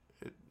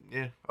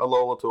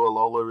 Alola to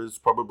Alola is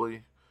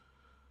probably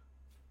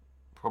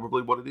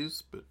what it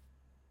is, but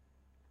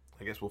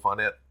I guess we'll find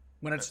out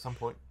at some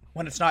point.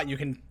 When it's not, you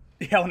can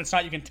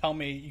tell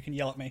me, you can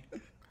yell at me.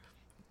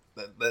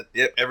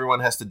 Yep,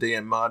 everyone has to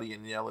DM Marty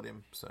and yell at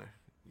him, so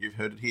you've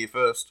heard it here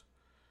first.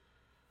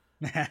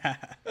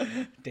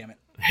 Damn it.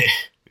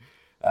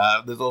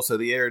 There's also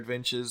the Air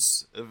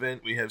Adventures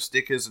event. We have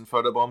stickers and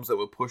photobombs that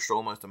were pushed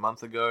almost a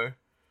month ago.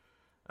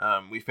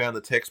 We found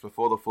the text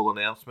before the full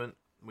announcement.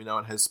 We know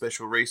it has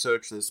special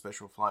research. There's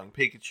special flying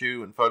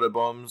Pikachu and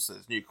photobombs.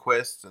 There's new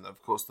quests and,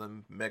 of course,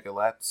 the Mega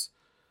Lats.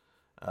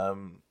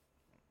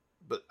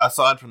 But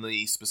aside from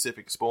the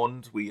specific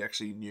spawns, we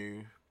actually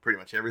knew pretty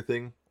much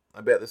everything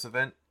about this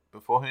event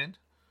beforehand.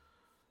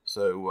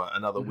 So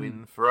another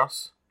win for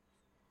us.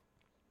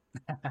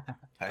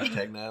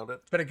 Hashtag nailed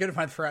it. It's been a good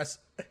month for us.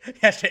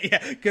 Hashtag,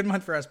 yeah, good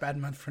month for us, bad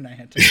month for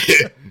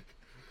Niantic.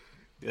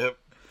 Yep.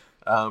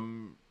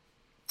 An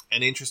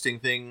interesting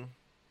thing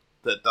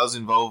that does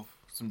involve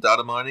some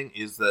data mining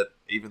is that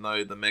even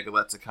though the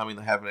Megalats are coming,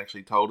 they haven't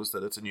actually told us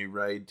that it's a new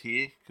raid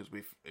tier, because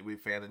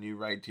we've found a new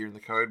raid tier in the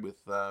code with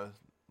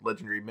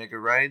legendary Mega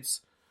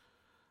Raids.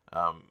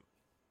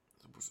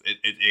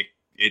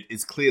 It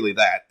is clearly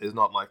that. It's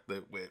not like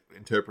we're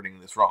interpreting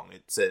this wrong.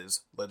 It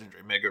says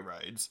legendary Mega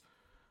Raids.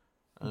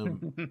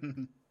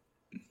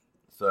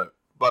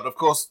 But of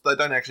course, they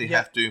don't actually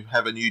have to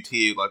have a new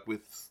tier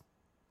with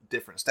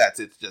different stats.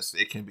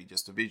 It can be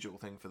just a visual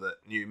thing for that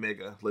new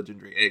Mega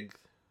Legendary Egg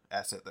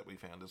asset that we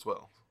found as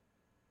well.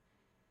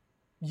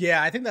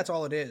 Yeah, I think that's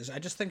all it is. I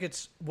just think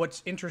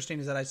what's interesting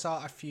is that I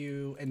saw a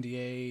few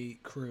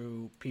NDA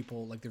crew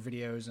people, their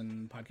videos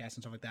and podcasts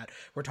and stuff like that,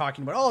 were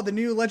talking about, the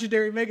new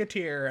Legendary Mega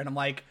tier. And I'm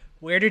like,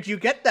 where did you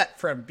get that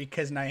from?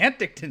 Because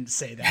Niantic didn't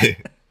say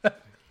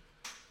that.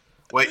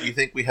 Wait, you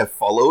think we have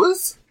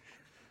followers?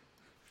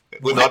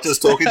 We're not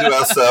just talking to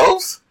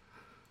ourselves?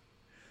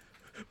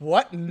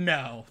 What?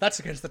 No. That's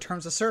against the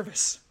terms of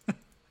service.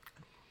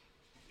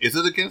 Is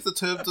it against the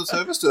terms of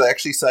service? Do they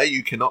actually say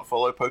you cannot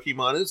follow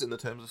Pokemoners in the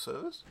terms of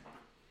service?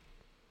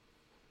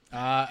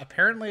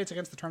 Apparently it's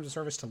against the terms of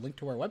service to link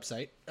to our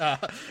website,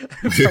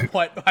 from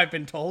what I've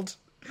been told.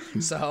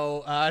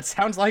 So, it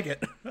sounds like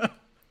it.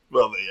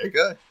 Well, there you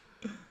go.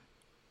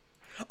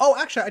 Oh,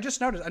 actually, I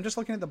just noticed. I'm just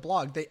looking at the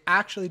blog. They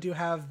actually do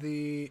have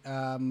the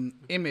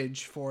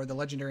image for the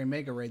Legendary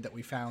Mega Raid that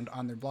we found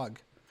on their blog.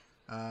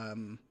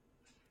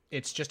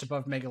 It's just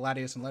above Mega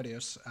Latios and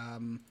Latios.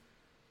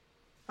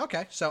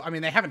 Okay, so I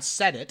mean, they haven't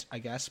said it, I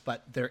guess,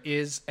 but there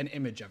is an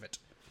image of it.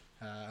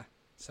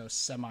 So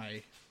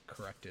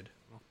semi-corrected.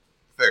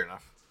 Fair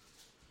enough.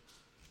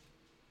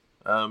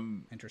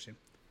 Interesting.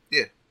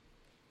 Yeah.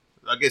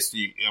 I guess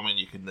you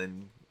can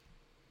then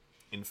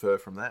infer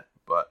from that,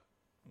 but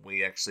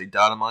we actually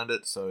data mined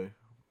it, so,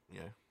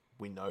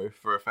 we know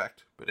for a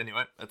fact. But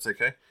anyway, that's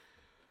okay.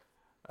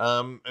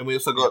 And we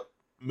also got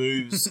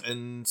moves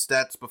and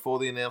stats before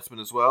the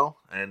announcement as well,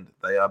 and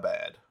they are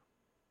bad.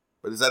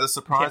 But is that a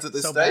surprise at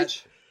this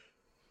stage?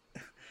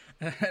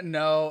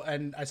 No,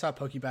 and I saw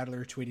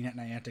PokeBattler tweeting at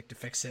Niantic to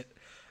fix it,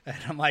 and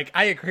I'm like,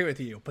 I agree with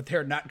you, but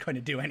they're not going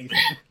to do anything.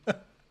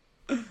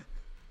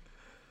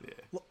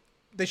 Well,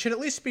 they should at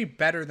least be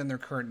better than their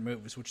current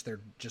moves, which they're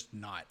just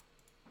not.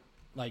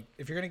 Like,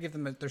 if you're going to give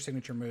them their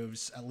signature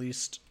moves, at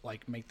least,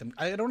 like, make them...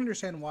 I don't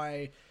understand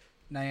why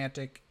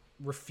Niantic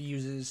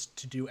refuses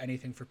to do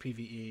anything for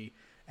PvE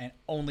and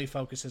only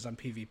focuses on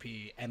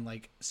PvP and,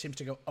 like, seems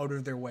to go out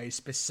of their way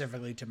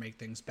specifically to make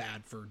things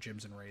bad for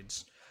gyms and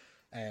raids.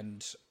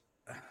 And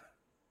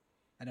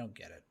I don't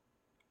get it.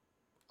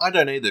 I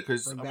don't either,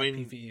 because,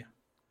 PvE.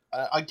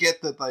 I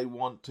get that they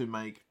want to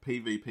make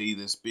PvP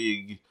this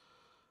big...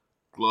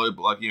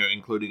 global, like,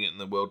 including it in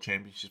the World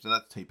Championships, and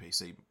that's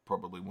TPC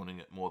probably wanting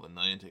it more than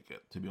Niantic,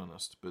 to be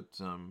honest. But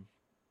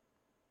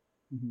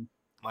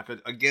like,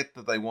 I get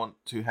that they want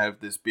to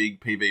have this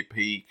big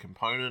PvP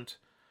component,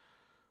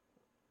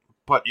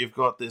 but you've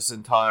got this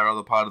entire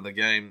other part of the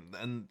game,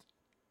 and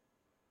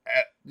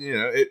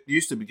it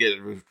used to be get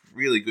a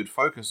really good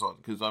focus on,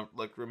 because I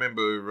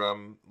remember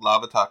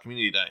Larvitar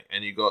Community Day,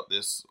 and you got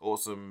this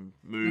awesome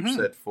move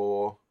set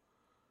for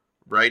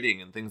raiding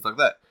and things like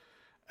that.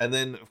 And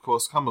then, of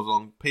course, comes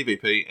along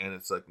PvP, and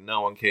it's like,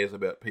 no one cares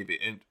about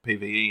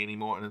PvE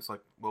anymore. And it's like,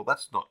 well,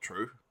 that's not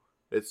true.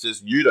 It's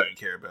just you don't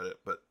care about it,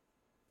 but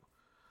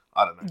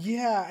I don't know.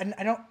 Yeah, and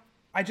I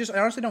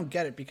honestly don't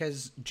get it,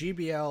 because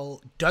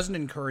GBL doesn't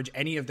encourage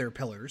any of their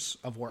pillars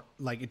of work.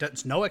 Like,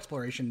 it's no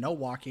exploration, no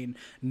walking,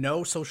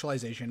 no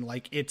socialization.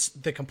 Like, it's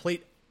the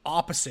complete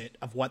opposite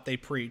of what they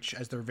preach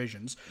as their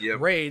visions.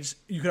 Yep. Raids,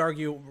 you could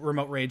argue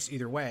remote raids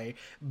either way,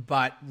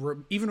 but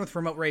even with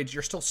remote raids,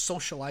 you're still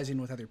socializing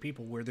with other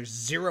people, where there's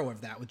zero of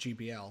that with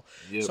GBL.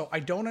 Yep. So I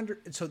don't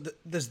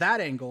there's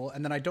that angle,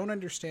 and then I don't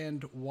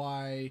understand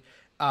why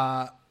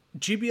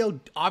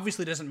GBL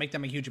obviously doesn't make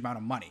them a huge amount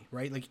of money,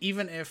 right? Like,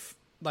 even if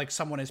like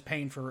someone is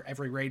paying for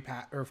every raid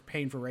pass or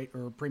paying for raid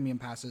or premium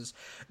passes,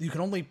 you can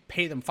only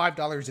pay them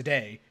 $5 a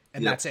day.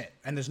 And that's it.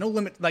 And there's no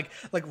limit. Like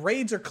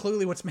raids are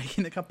clearly what's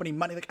making the company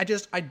money. Like,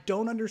 I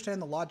don't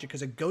understand the logic,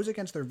 because it goes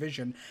against their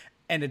vision,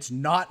 and it's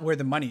not where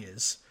the money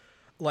is.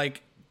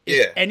 Like,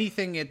 if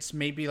anything, it's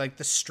maybe like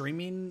the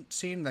streaming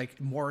scene,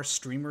 like more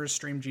streamers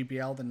stream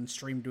GBL than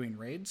stream doing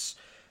raids.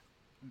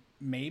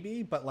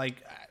 Maybe, but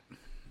like,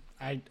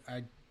 I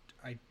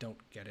don't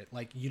get it.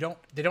 Like, they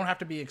don't have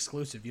to be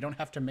exclusive. You don't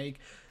have to make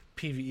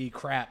PvE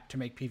crap to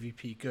make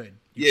PvP good.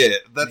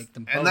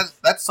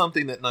 That's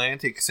something that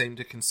Niantic seem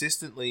to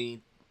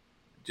consistently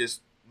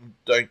just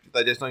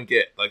don't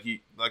get.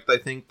 Like they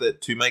think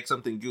that to make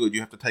something good,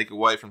 you have to take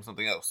away from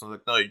something else. So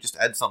like, no, you just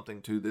add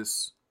something to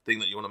this thing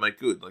that you want to make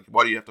good. Like,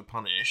 why do you have to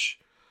punish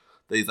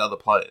these other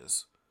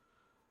players?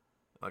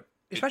 Like,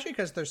 especially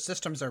because their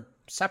systems are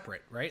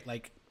separate, right?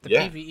 Like, the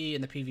PvE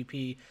and the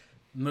PvP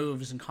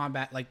moves and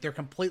combat, like, they're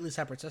completely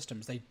separate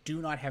systems. They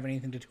do not have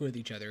anything to do with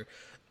each other.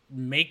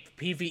 Make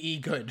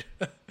PvE good.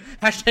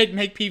 Hashtag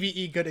make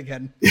PvE good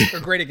again. Or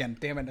great again.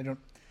 Damn it,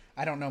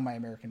 I don't know my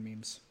American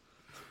memes.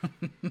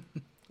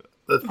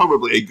 That's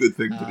probably a good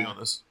thing, to be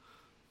honest.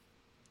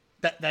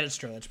 That is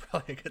true. That's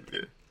probably a good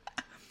thing.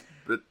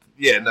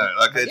 Yeah.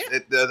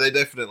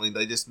 But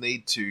they just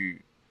need to.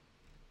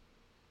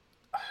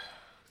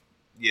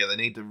 Yeah, they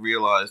need to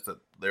realize that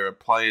there are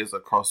players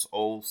across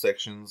all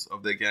sections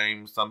of their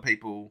game. Some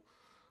people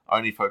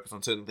only focus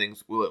on certain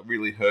things. Will it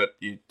really hurt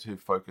you to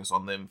focus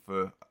on them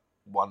for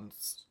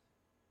once?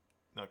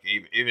 Like,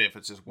 even if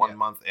it's just 1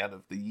 month out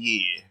of the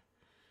year,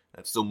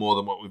 that's still more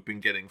than what we've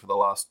been getting for the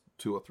last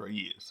 2 or 3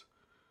 years.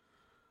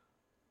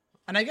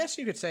 And I guess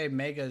you could say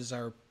megas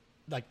are,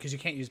 like, because you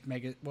can't use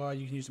mega. Well,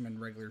 you can use them in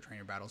regular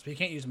trainer battles, but you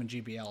can't use them in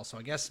GBL. So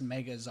I guess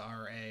megas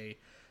are a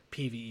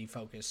PvE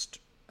focused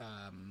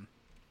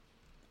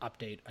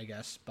update, I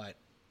guess. But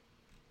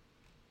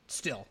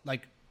still,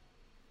 like,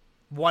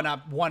 one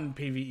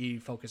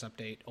PvE focus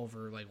update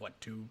over, like, what,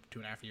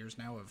 2.5 years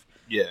now of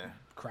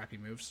crappy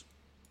moves.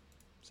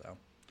 So,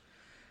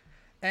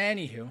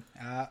 anywho,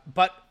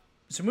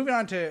 so moving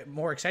on to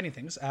more exciting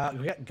things,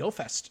 we got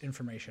GoFest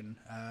information.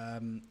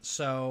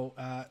 So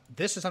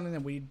this is something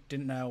that we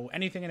didn't know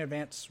anything in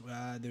advance.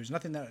 There's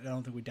nothing that I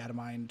don't think we data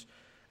mined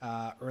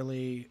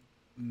early.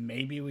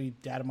 Maybe we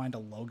data mined a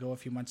logo a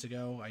few months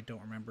ago. I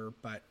don't remember,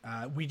 but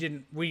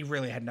we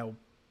really had no.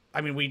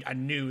 I mean, I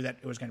knew that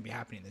it was going to be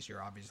happening this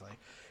year, obviously,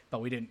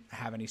 but we didn't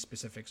have any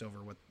specifics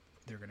over what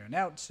they're going to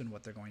announce and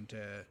what they're going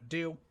to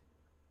do.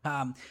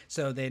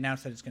 So they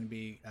announced that it's going to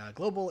be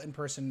global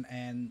in-person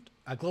and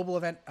a global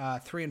event,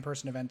 3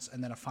 in-person events,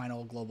 and then a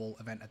final global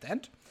event at the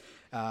end.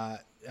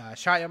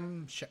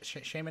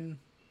 Shaman,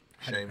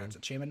 how do you pronounce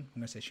it? Shaman?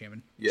 I'm gonna say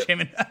Shaman. Yep.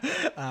 Shaman.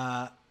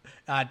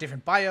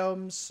 Different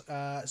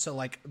biomes. So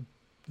like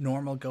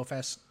normal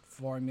GoFest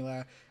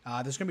formula.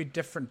 There's gonna be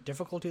different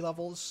difficulty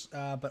levels,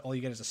 but all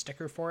you get is a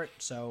sticker for it.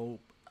 So,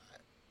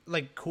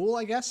 like, cool,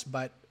 I guess.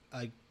 But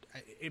like,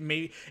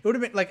 it would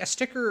have been like a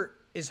sticker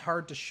is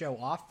hard to show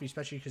off,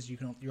 especially because you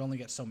only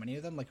get so many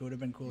of them. Like, it would have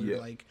been cooler to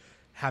like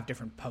have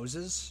different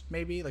poses,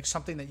 maybe like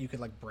something that you could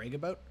like brag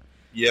about.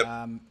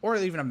 Yep. Or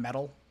even a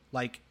medal.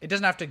 Like, it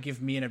doesn't have to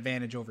give me an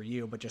advantage over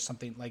you, but just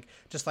something like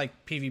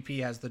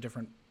PvP has the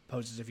different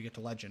poses if you get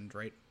to legend,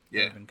 right?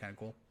 Yeah. That would have been kind of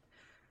cool.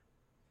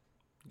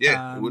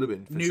 Yeah, it would have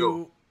been for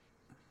sure.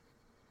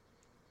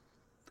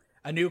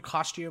 A new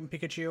costume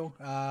Pikachu.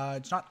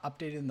 It's not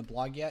updated in the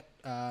blog yet,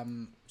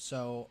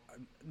 so I'm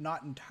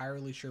not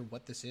entirely sure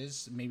what this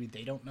is. Maybe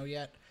they don't know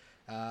yet.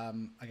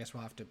 I guess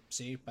we'll have to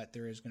see, but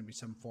there is going to be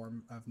some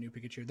form of new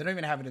Pikachu. They don't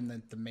even have it in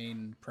the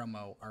main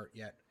promo art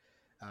yet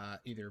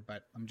either,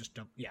 but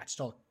it's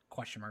still a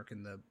question mark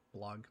in the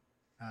blog.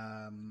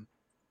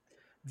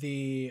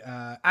 The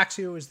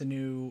Axio is the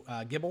new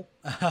Gibble.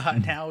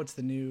 Now it's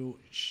the new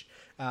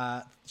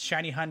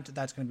Shiny Hunt.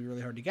 That's going to be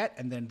really hard to get,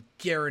 and then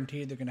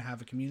guaranteed they're going to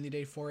have a community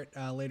day for it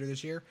later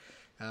this year.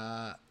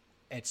 And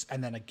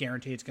then a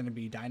guarantee it's going to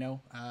be Dino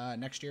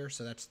next year.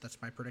 So that's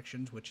my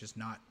predictions, which is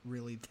not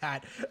really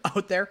that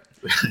out there.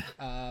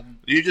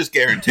 You just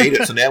guaranteed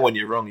it, so now when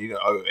you're wrong, you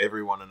owe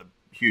everyone a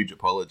huge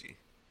apology.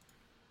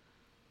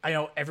 I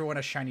owe everyone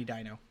a shiny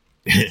Dino.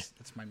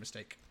 That's my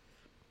mistake.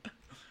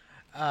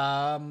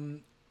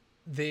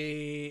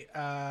 The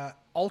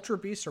Ultra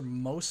Beasts are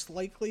most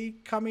likely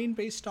coming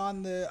based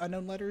on the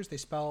unknown letters. They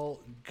spell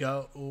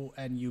Go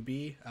and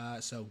UB,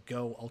 so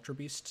Go Ultra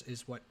Beasts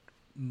is what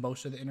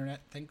most of the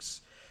internet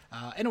thinks.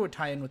 And it would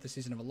tie in with the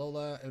Season of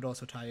Alola. It would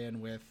also tie in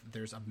with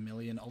there's 1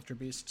 million Ultra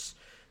Beasts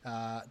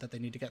that they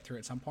need to get through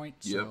at some point.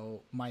 Yep.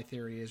 So my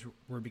theory is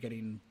we're be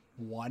getting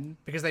one,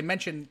 because they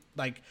mentioned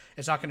like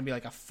it's not going to be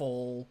like a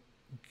full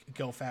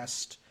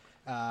GoFest.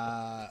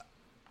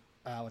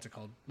 What's it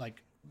called?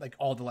 Like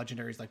all the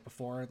legendaries like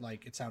before.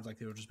 Like it sounds like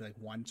they will just be like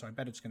one. So I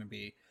bet it's going to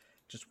be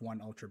just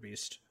one Ultra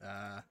Beast.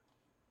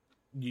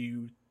 Do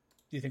you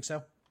think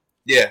so?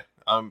 Yeah.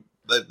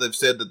 They've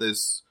said that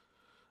there's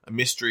a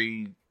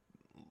mystery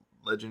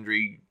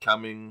legendary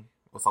coming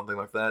or something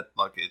like that.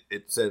 Like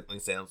it certainly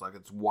sounds like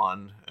it's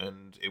one,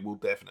 and it will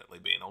definitely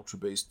be an Ultra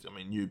Beast. I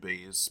mean, UB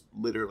is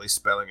literally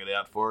spelling it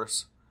out for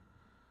us.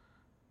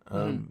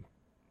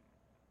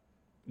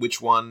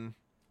 Which one?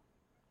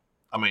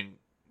 I mean,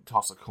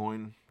 toss a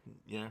coin.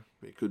 Yeah,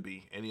 it could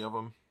be any of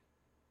them.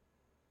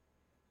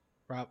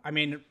 I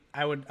mean,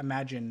 I would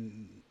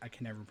imagine I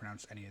can never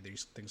pronounce any of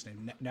these things'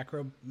 names.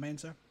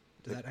 Necromancer?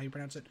 Is that how you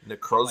pronounce it?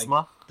 Necrozma?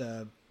 Like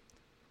the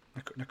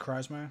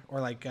Necrozma?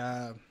 Or like,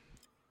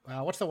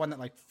 what's the one that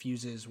like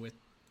fuses with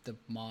the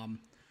mom?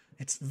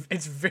 It's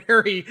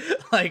very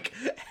like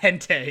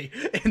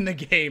hentai in the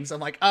games. I'm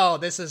like, oh,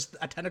 this is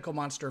a tentacle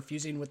monster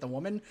fusing with a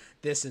woman.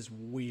 This is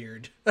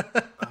weird.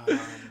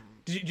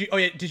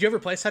 Did you ever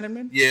play Sun and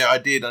Moon? Yeah, I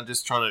did. I'm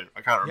just trying to.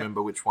 I can't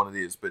remember which one it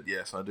is, but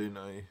yes, I do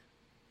know.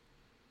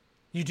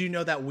 You do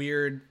know that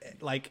weird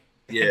like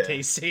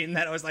hentai scene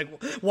that I was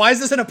like, why is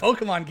this in a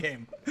Pokemon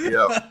game?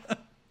 Yeah.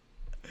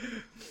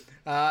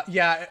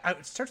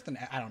 It starts with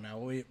I don't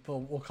know.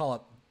 We'll call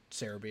it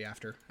Cerebi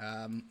after.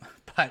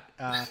 But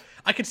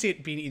I could see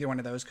it being either one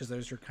of those because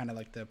those are kind of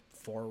like the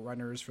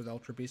forerunners for the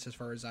Ultra Beasts as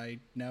far as I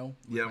know.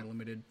 With my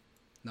limited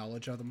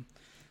knowledge of them.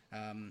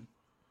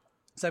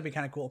 So that'd be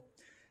kind of cool.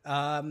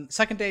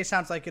 Second day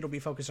sounds like it'll be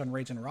focused on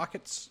raids and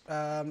rockets,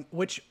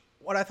 which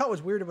what I thought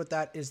was weird about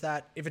that is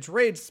that if it's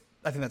raids,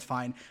 I think that's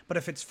fine. But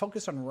if it's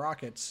focused on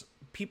rockets,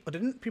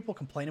 didn't people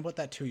complain about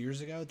that 2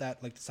 years ago,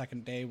 that like the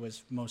second day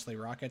was mostly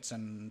rockets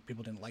and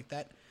people didn't like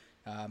that?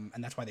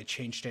 And that's why they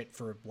changed it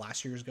for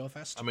last year's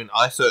GoFest. I mean,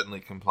 I certainly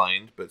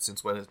complained, but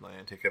since when has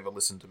Niantic ever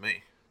listened to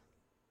me?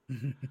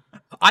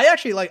 I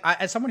actually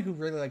as someone who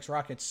really likes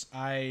rockets,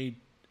 I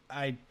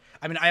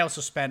mean, I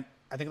also spent,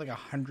 I think, like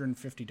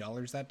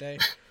 $150 that day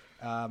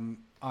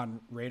on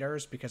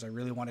radars because I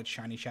really wanted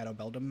Shiny Shadow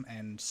Beldum,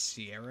 and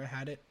Sierra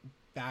had it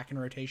back in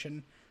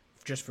rotation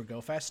just for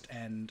GoFest,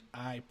 and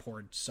I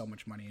poured so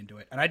much money into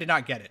it. And I did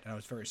not get it, and I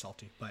was very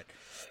salty. But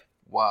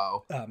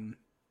wow.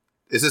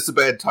 Is this a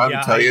bad time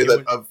to tell you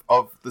that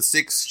of the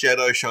 6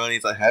 Shadow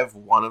Shinies I have,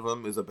 one of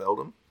them is a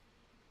Beldum?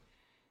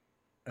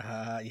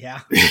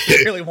 Yeah.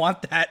 I really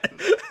want that.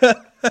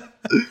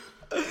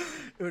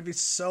 It would be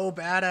so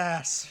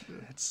badass.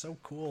 It's so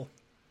cool.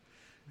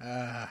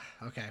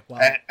 Okay.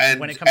 Well,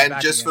 when it comes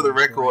back just again, for the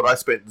record, I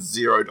spent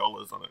 $0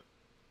 on it.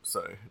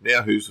 So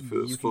now who's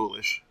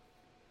foolish?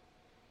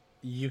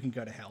 You can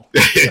go to hell.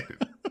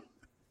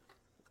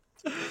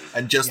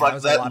 And just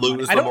like that,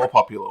 Luna's the more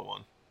popular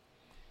one.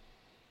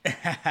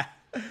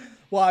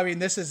 Well, I mean,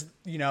 this is,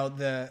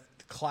 the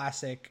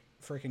classic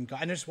freaking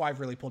and this is why I've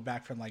really pulled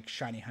back from like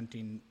shiny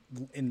hunting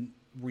in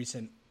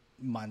recent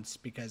months,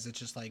 because it's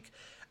just like,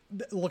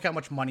 look how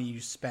much money you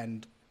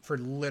spend for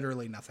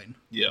literally nothing.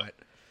 Yeah.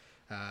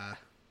 But,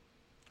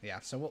 Yeah,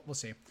 so we'll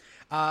see.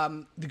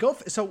 The Go.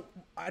 So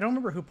I don't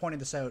remember who pointed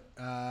this out,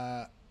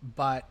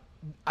 but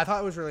I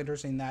thought it was really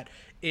interesting that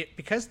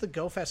because the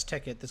GoFest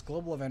ticket, this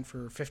global event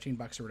for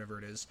 $15 or whatever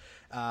it is,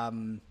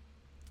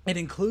 it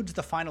includes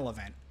the final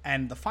event,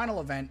 and the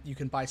final event you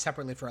can buy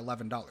separately for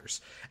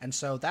 $11. And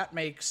so that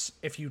makes,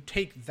 if you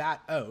take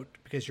that out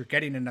because you're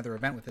getting another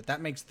event with it,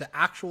 that makes the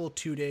actual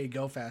 2-day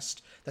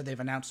GoFest that they've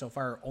announced so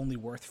far only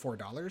worth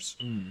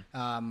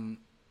 $4.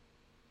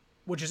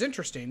 Which is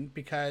interesting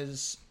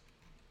because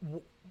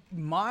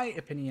my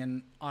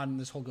opinion on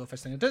this whole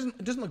GoFest thing, it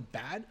doesn't look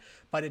bad,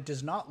 but it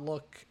does not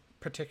look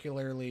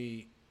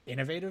particularly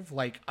innovative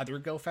like other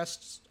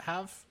GoFests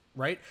have,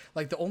 right?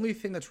 Like the only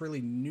thing that's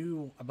really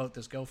new about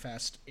this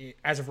GoFest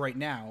as of right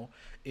now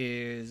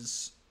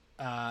is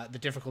the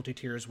difficulty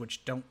tiers,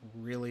 which don't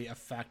really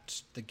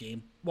affect the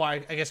game. Well, I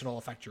guess it'll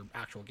affect your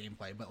actual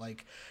gameplay, but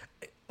like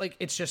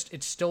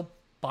it's still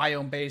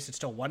biome based. It's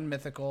still one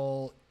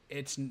mythical.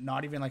 It's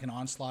not even like an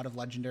onslaught of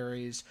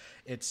legendaries.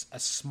 It's a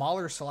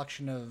smaller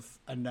selection of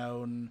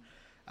unknown.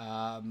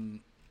 I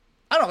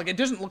don't know. Like, it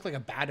doesn't look like a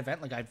bad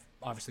event. Like, I've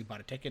obviously bought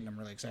a ticket and I'm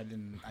really excited,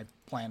 and I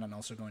plan on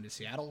also going to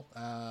Seattle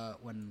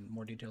when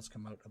more details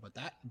come out about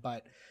that.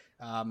 But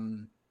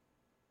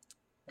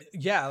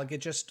yeah, like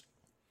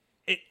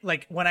it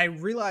like when I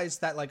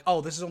realized that, like,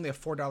 oh, this is only a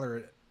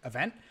 $4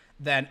 event,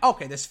 then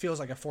okay, this feels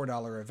like a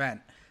 $4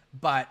 event.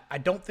 But I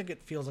don't think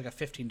it feels like a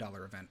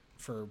 $15 event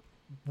for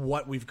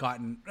what we've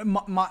gotten,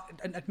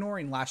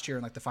 ignoring last year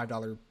and like the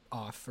 $5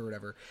 off or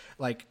whatever.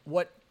 Like,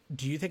 what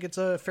do you think? It's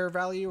a fair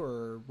value,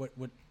 or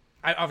what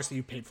obviously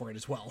you paid for it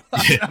as well.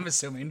 I'm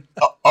assuming.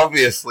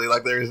 Obviously,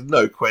 like, there is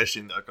no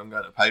question that I'm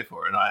going to pay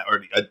for it, and I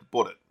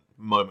bought it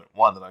moment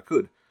one that I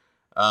could.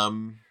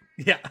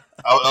 Yeah,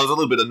 I was a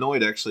little bit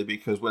annoyed actually,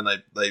 because when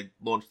they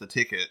launched the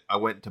ticket, I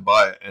went to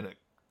buy it and it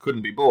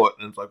couldn't be bought,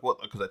 and it's like,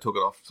 what? Because they took it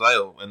off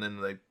sale, and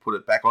then they put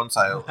it back on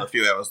sale a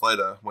few hours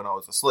later when I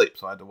was asleep,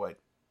 so I had to wait.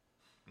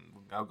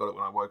 I got it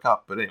when I woke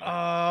up, but anyway.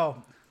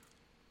 Oh,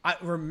 I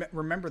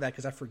remember that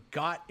because I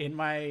forgot in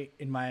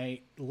my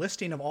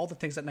listing of all the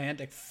things that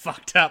Niantic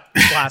fucked up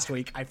last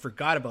week. I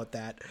forgot about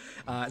that,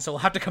 so we'll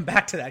have to come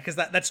back to that because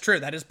that's true.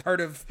 That is part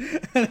of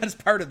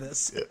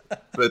this. Yeah.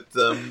 But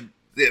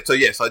yeah, so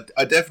yes,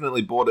 I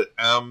definitely bought it.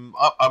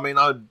 I mean,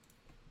 I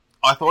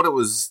thought it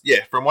was,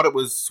 from what it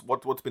was,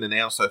 what's been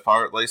announced so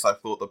far, at least, I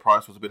thought the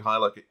price was a bit high.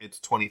 Like, it's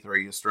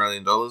 $23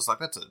 Australian. Like,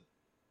 that's a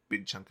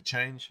big chunk of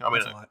change. I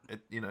mean,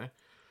 you know.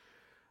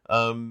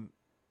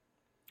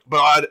 But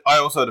I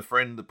also had a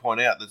friend to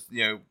point out that,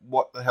 you know,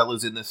 what the hell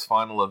is in this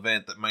final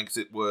event that makes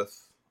it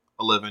worth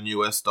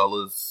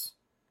 $11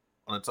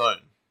 on its own?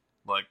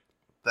 Like,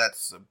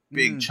 that's a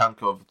big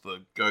chunk of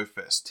the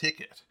GoFest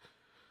ticket.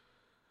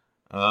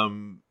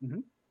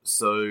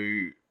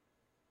 So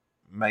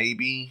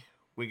maybe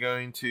we're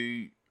going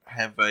to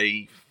have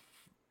a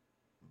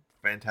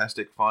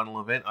fantastic final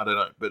event. I don't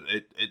know, but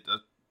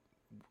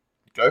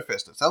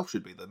GoFest itself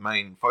should be the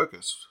main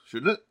focus,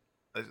 shouldn't it?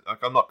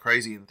 Like, I'm not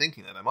crazy in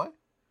thinking that, am I?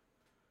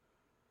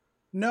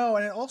 No,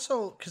 and it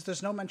also, because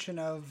there's no mention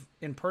of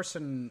in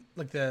person,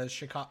 like the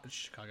Chicago,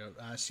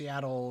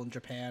 Seattle, and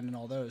Japan, and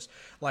all those.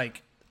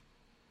 Like,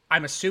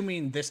 I'm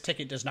assuming this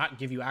ticket does not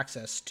give you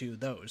access to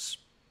those,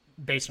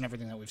 based on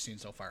everything that we've seen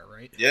so far,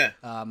 right? Yeah.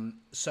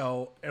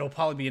 So it'll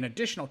probably be an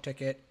additional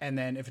ticket, and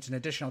then if it's an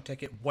additional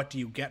ticket, what do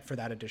you get for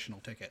that additional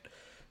ticket?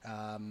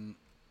 I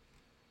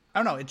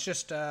don't know. It's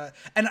just,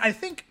 and I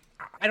think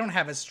I don't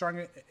have as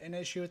strong an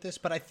issue with this,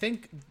 but I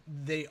think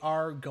they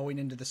are going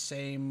into the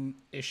same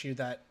issue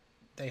that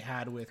they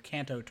had with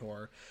Kanto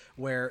Tour,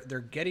 where they're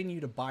getting you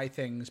to buy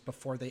things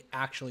before they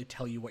actually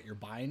tell you what you're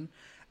buying.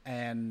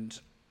 And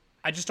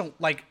I just don't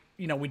like,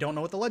 you know, we don't know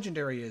what the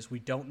legendary is. We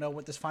don't know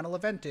what this final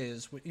event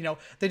is. You know,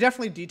 they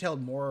definitely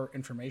detailed more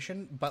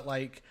information, but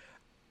like,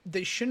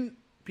 they shouldn't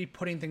be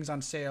putting things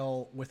on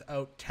sale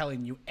without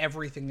telling you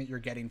everything that you're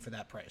getting for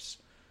that price.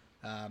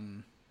 I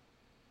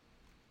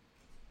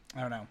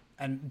don't know.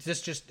 And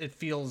this it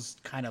feels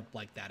kind of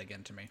like that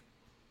again to me.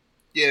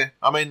 Yeah,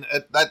 I mean,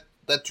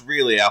 that's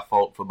really our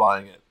fault for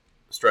buying it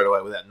straight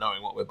away without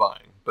knowing what we're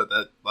buying. But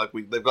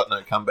they've got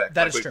no comeback.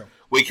 That is true.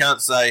 We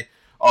can't say,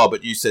 oh,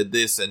 but you said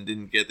this and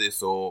didn't get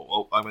this,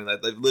 or I mean,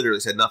 they've literally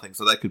said nothing,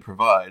 so they could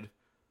provide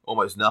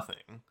almost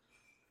nothing,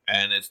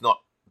 and it's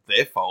not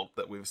their fault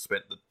that we've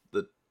spent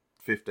the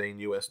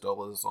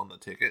 $15 on the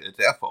ticket. It's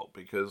our fault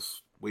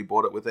because we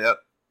bought it without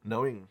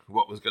knowing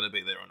what was going to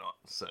be there or not.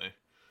 So.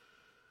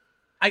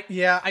 I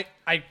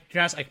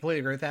completely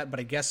agree with that,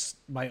 but I guess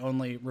my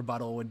only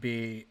rebuttal would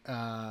be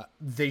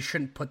they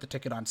shouldn't put the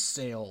ticket on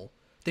sale.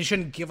 They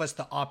shouldn't give us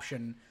the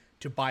option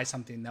to buy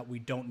something that we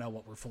don't know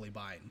what we're fully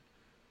buying,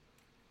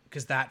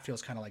 because that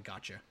feels kind of like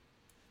gotcha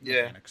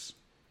mechanics.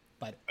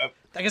 But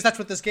I guess that's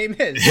what this game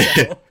is.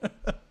 So.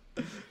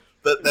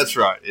 That's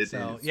right. It is.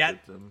 Yeah.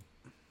 But,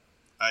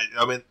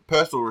 I mean,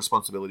 personal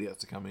responsibility has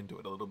to come into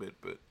it a little bit,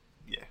 but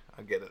yeah,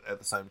 I get it. At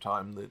the same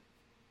time, that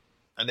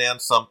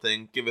announce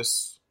something, give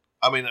us.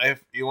 I mean,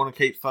 if you want to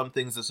keep some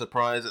things a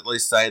surprise, at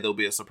least say there'll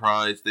be a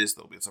surprise this,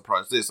 there'll be a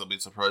surprise this, there'll be a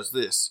surprise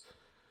this.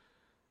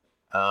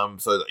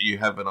 so that you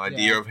have an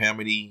idea Yeah. of how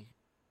many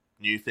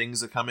new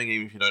things are coming,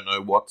 even if you don't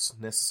know what's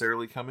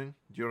necessarily coming.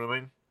 Do you know what I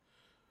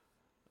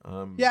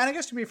mean? Yeah, and I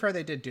guess to be fair,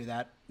 they did do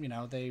that.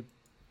 They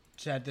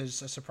said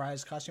there's a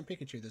surprise costume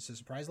Pikachu, there's a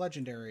surprise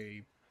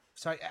legendary.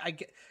 So I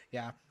get,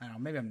 yeah, I don't know.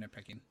 Maybe I'm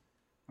nitpicking.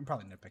 I'm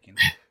probably nitpicking.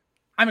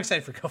 I'm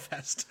excited for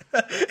GoFest.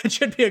 It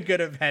should be a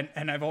good event,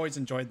 and I've always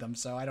enjoyed them.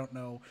 So I don't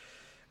know.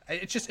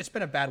 It's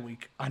been a bad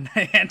week on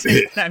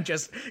Niantic, and I'm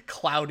just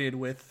clouded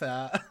with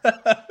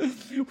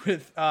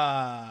with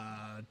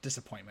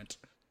disappointment.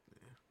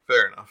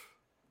 Fair enough.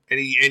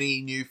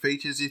 Any new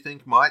features you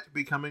think might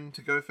be coming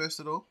to GoFest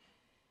at all?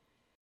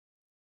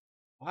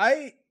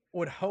 I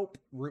would hope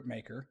Root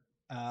Maker.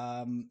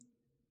 I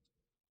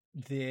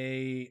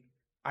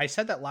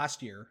said that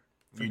last year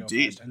for You GoFest,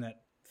 did. and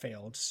that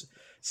failed.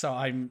 So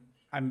I'm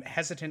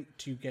hesitant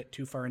to get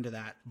too far into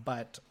that,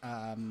 but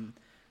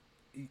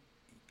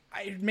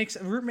it makes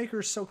Root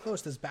Maker so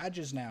close. There's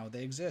badges now;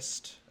 they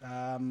exist.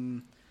 I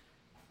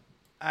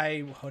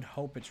would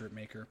hope it's Root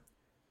Maker.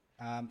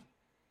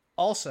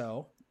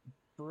 Also,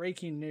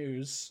 breaking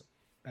news: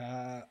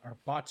 our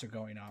bots are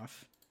going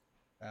off.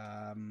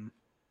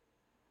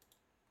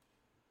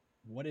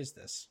 What is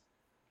this?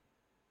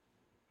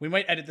 We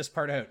might edit this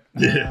part out.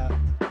 Yeah.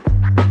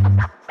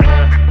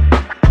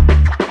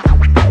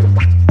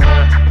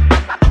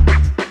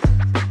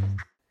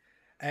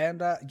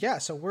 And yeah,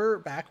 so we're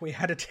back. We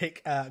had to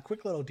take a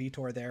quick little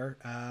detour there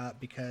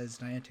because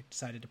Niantic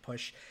decided to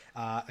push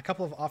a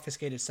couple of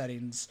obfuscated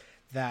settings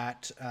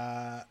that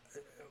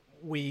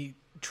we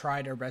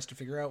tried our best to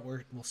figure out.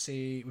 We'll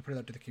see. We put it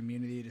out to the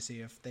community to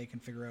see if they can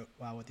figure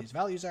out what these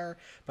values are.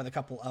 But a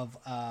couple of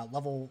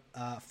level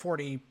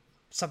 40,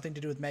 something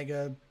to do with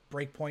mega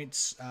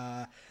breakpoints,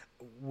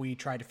 we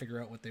tried to figure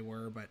out what they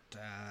were, but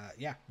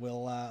yeah,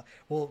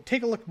 we'll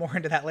take a look more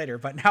into that later.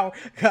 But now,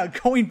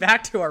 going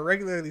back to our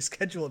regularly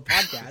scheduled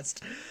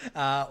podcast,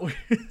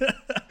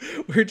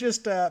 we're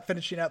just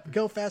finishing up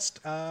GoFest.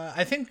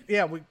 I think,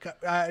 yeah,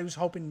 I was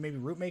hoping maybe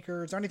Root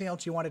Maker. Is there anything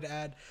else you wanted to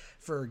add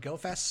for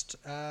GoFest?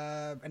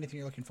 Anything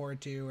you're looking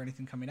forward to, or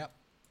anything coming up?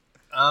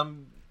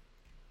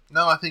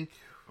 No, I think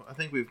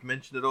we've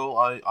mentioned it all.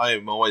 I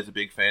am always a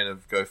big fan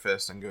of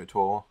GoFest and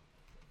GoTour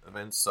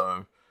events,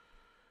 so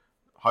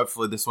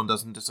hopefully this one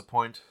doesn't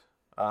disappoint.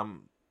 I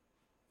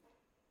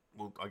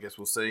guess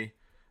we'll see.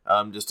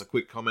 Just a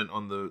quick comment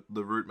on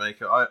the Root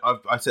Maker.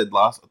 I said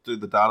through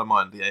the data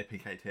mine, the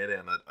APK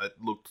teardown, it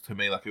looked to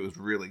me like it was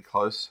really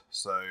close.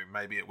 So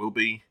maybe it will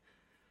be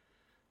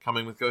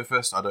coming with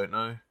GoFest. I don't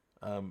know.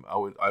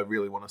 I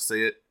really want to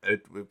see it.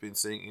 We've been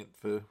seeing it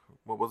for,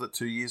 what was it,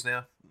 2 years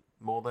now?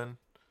 More than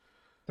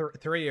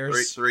 3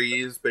 years. 3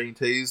 years being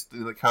teased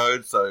in the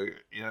code. So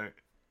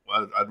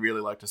I'd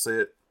really like to see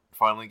it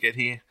finally get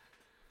here.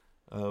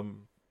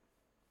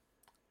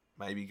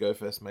 Maybe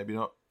GoFest, maybe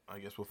not. I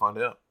guess we'll find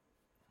out.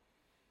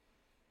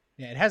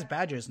 Yeah, it has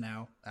badges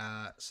now,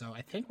 so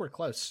I think we're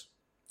close.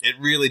 It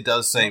really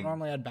does seem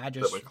normally add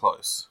badges that we're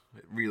close.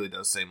 It really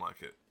does seem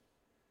like it.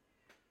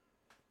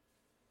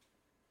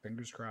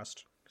 Fingers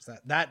crossed, because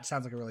that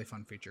sounds like a really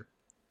fun feature.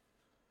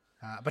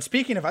 But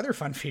speaking of other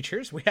fun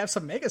features, we have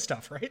some mega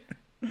stuff, right?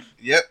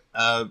 Yep.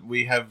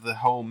 We have the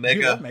whole mega.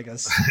 You love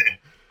megas.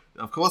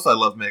 Of course I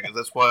love megas.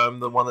 That's why I'm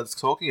the one that's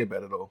talking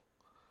about it all.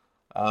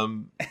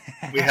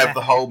 We have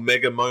the whole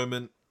Mega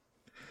Moment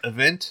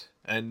event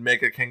and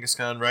Mega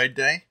Kangaskhan Raid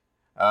Day.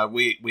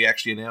 We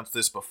actually announced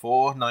this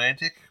before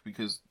Niantic,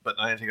 but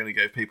Niantic only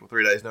gave people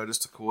 3 days notice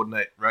to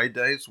coordinate raid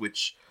days,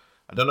 which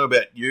I don't know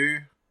about you.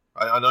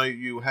 I know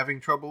you were having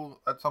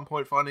trouble at some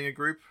point finding a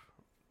group.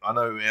 I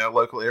know in our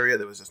local area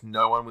there was just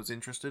no one was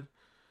interested.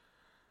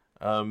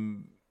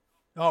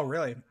 Oh,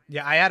 really?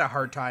 Yeah, I had a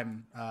hard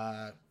time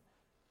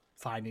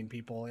finding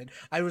people.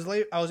 I was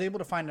able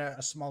to find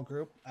a small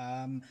group.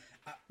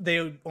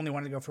 They only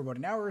wanted to go for about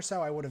an hour or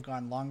so. I would have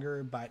gone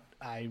longer, but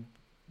I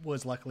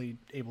was luckily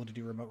able to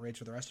do remote raids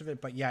for the rest of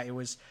it. But yeah, it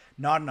was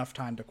not enough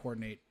time to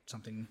coordinate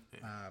something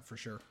for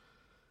sure.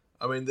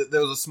 I mean,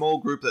 there was a small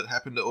group that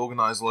happened to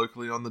organize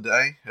locally on the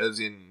day, as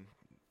in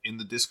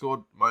the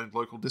Discord, my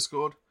local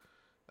Discord.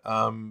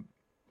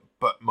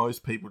 But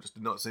most people just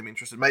did not seem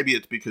interested. Maybe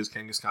it's because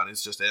Kangaskhan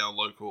is just our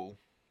local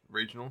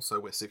regional, so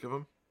we're sick of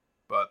them.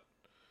 But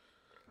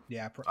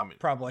yeah,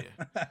 probably.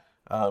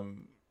 Yeah.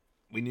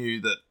 We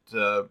knew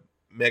that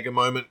Mega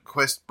Moment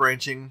quest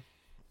branching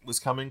was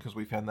coming because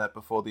we found that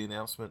before the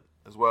announcement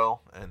as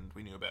well, and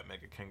we knew about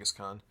Mega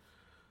Kangaskhan.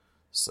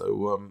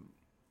 So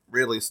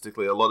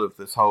realistically, a lot of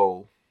this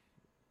whole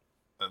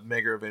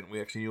Mega event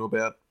we actually knew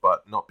about,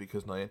 but not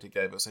because Niantic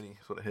gave us any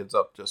sort of heads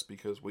up, just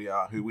because we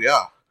are who we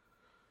are.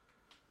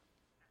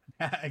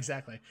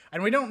 Exactly.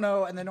 And we don't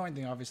know, and the annoying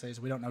thing obviously is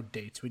we don't know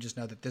dates. We just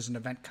know that there's an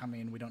event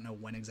coming. We don't know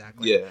when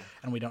exactly. Yeah.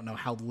 And we don't know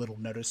how little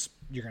notice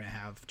you're going to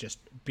have. Just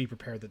be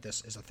prepared that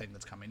this is a thing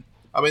that's coming.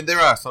 I mean, there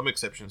are some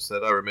exceptions to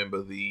that. I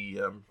remember the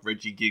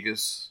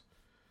Regigigas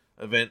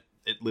event.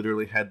 It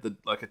literally had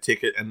a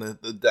ticket and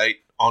the date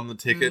on the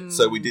ticket,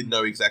 so we did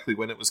know exactly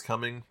when it was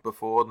coming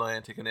before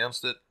Niantic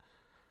announced it.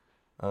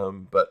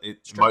 But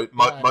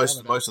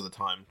most of the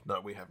time,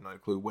 no, we have no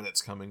clue when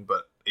it's coming.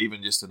 But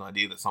even just an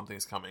idea that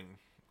something's coming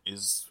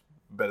is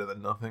better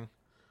than nothing.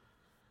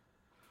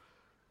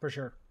 For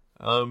sure.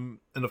 And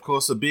of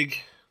course, the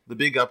big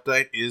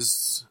update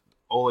is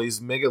all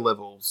these mega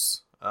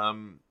levels.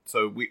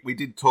 So we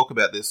did talk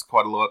about this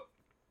quite a lot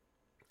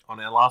on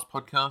our last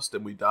podcast,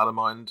 and we data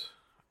mined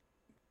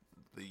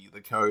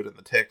the code and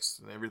the text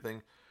and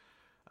everything,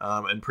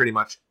 and pretty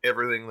much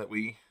everything that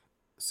we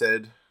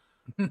said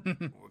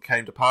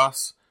came to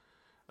pass.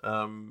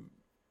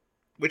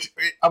 Which,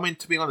 I mean,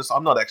 to be honest,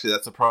 I'm not actually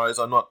that surprised.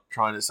 I'm not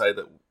trying to say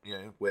that, you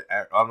know,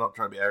 I'm not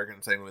trying to be arrogant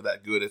and saying we're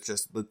that good. It's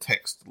just the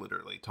text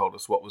literally told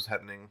us what was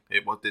happening.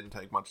 It didn't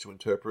take much to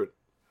interpret.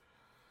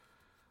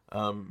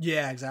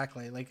 Yeah,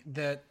 exactly. Like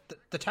the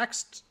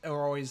text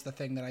are always the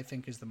thing that I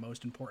think is the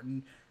most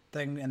important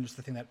thing, and it's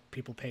the thing that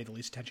people pay the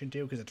least attention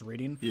to because it's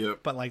reading. Yeah.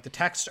 But like the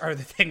text are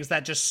the things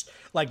that just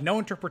like no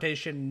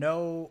interpretation,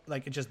 no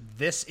like it just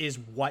this is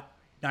what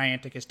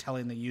Niantic is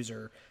telling the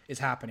user is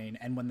happening,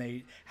 and when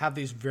they have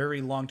these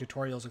very long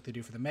tutorials like they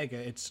do for the Mega,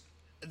 it's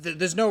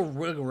there's no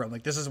wiggle room.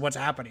 Like this is what's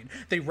happening.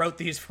 They wrote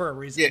these for a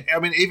reason. Yeah, I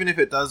mean, even if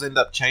it does end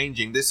up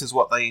changing, this is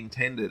what they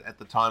intended at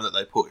the time that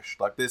they pushed.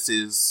 Like this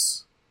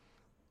is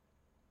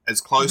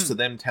as close to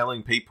them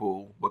telling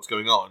people what's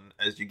going on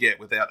as you get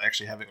without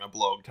actually having a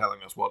blog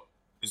telling us what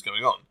is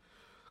going on.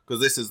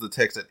 Because this is the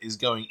text that is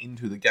going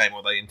into the game,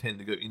 or they intend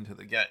to go into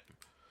the game.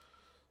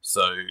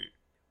 So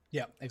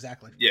yeah,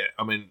 exactly. Yeah,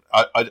 I mean,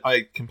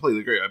 I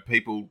completely agree.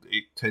 People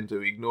tend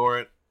to ignore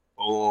it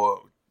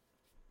or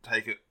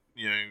take it,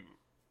 you know,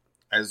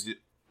 as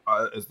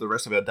the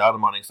rest of our data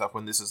mining stuff,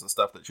 when this is the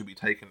stuff that should be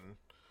taken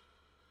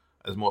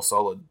as more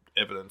solid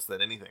evidence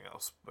than anything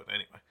else. But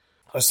anyway,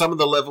 some of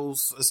the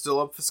levels are still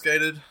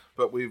obfuscated,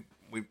 but we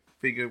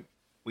think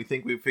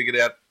we've figured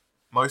out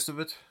most of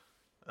it.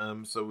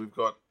 So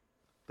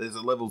there's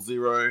a level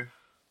 0,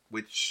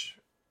 which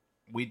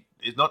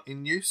is not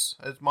in use,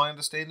 as my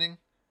understanding.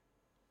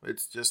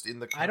 It's just in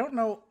the... I don't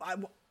know.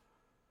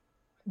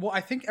 Well,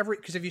 I think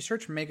because if you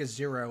search Mega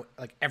 0,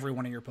 like every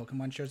one of your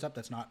Pokemon shows up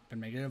that's not been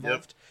Mega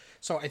evolved. Yep.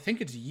 So I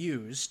think it's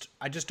used.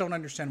 I just don't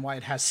understand why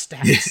it has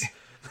stats.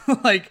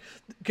 Like,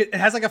 it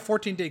has like a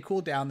 14-day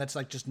cooldown that's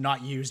like just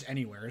not used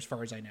anywhere as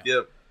far as I know.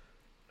 Yep.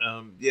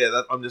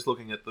 I'm just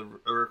looking at the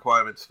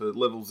requirements for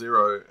level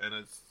 0, and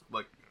it's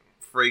like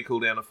free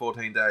cooldown of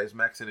 14 days,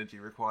 max energy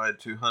required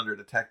 200,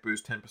 attack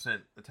boost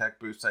 10%, attack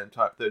boost same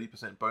type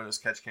 30%, bonus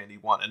catch candy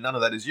 1, and none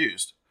of that is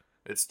used.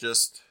 It's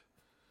just...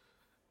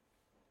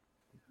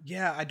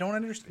 Yeah, I don't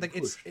understand.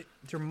 Like,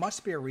 there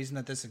must be a reason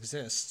that this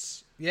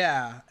exists.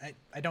 Yeah,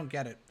 I don't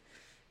get it.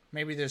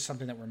 Maybe there's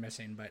something that we're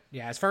missing, but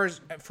yeah, for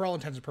all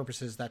intents and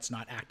purposes, that's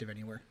not active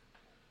anywhere.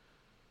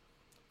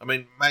 I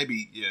mean,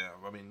 maybe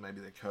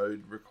the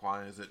code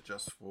requires it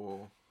just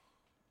for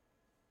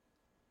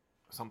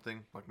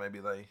something. Like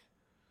maybe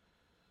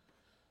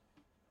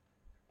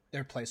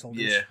they're placeholders.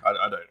 Yeah,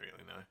 I don't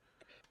really know.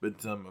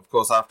 But of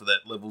course, after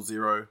that level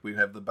 0, we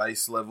have the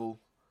base level,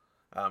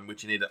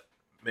 which you need to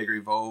Mega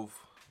Evolve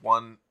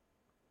one.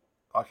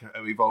 I can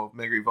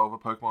Mega Evolve a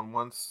Pokemon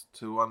once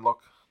to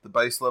unlock the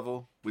base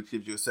level, which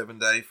gives you a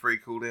 7-day free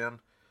cooldown.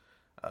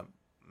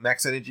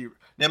 Max energy.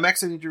 Now,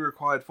 max energy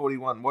required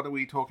 41. What are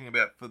we talking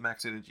about for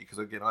max energy? Because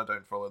again, I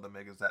don't follow the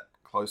megas that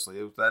closely.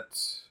 Is that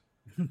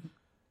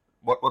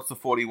what's the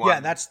 41? Yeah,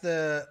 that's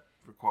the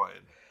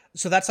required.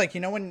 So that's like, you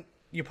know, when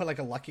you put like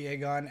a lucky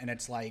egg on and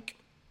it's like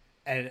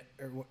at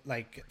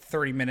like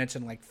 30 minutes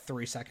and like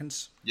 3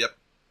 seconds. Yep.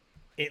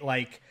 It's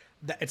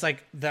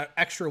like the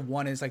extra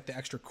 1 is like the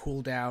extra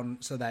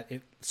cooldown so that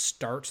it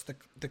starts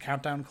the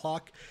countdown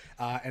clock.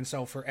 And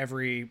so for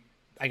every,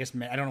 I guess,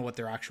 I don't know what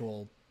their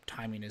actual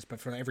timing is, but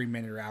for every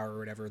minute or hour or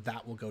whatever,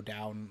 that will go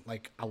down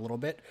like a little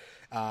bit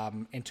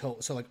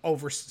until, so like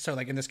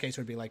in this case,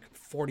 it would be like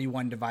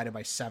 41 divided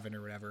by 7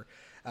 or whatever.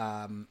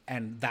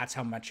 And that's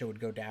how much it would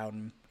go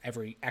down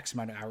every X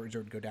amount of hours. It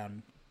would go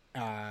down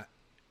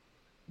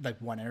like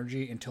 1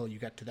 energy until you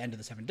get to the end of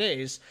the 7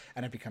 days,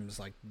 and it becomes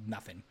like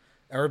nothing,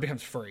 or it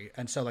becomes free.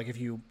 And so like if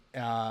you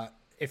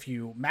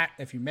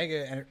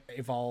Mega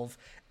Evolve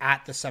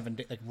at the 7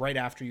 day, like right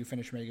after you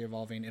finish Mega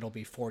Evolving, it'll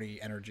be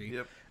 40 energy.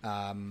 Yep.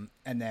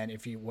 And then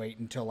if you wait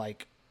until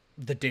like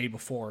the day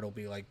before, it'll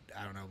be like,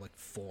 I don't know, like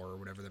 4 or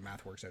whatever the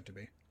math works out to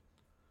be.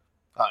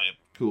 Oh yeah,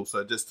 cool.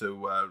 So just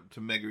to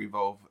Mega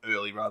Evolve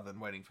early rather than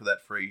waiting for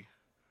that free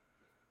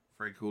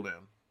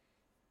cooldown.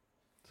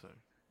 So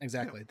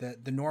exactly,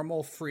 the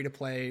normal free to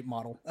play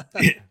model.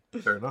 Yeah,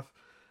 fair enough.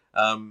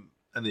 And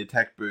the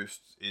attack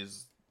boost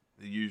is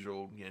the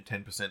usual,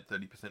 10%, 30%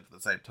 for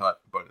the same type,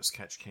 bonus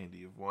catch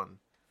candy of 1.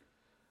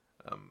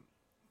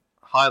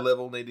 High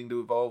level needing to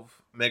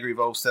evolve, Mega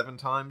Evolve 7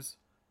 times.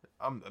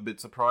 I'm a bit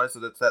surprised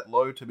that it's that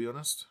low, to be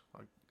honest.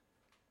 Like,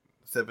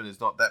 7 is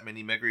not that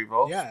many Mega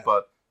Evolves, yeah.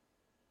 But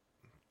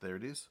there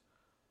it is.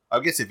 I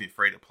guess if you're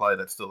free to play,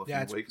 that's still a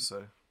few weeks,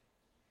 so...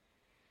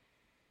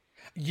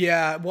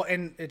 Yeah, well,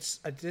 and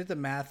I did the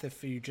math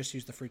if you just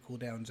use the free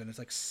cooldowns, and it's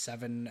like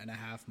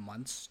 7.5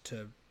 months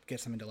to get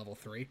something to level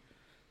 3.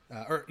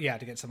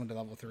 to get someone to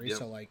level 3. Yep.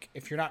 So like,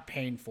 if you're not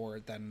paying for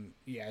it, then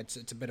yeah,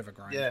 it's a bit of a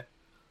grind. Yeah,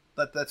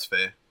 that's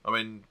fair. I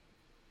mean,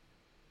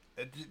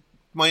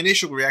 my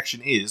initial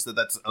reaction is that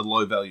that's a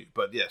low value,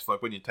 but yes,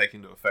 like when you take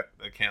into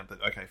account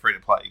that okay, free to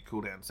play,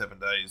 cooldown 7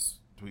 days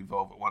to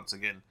evolve it once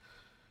again,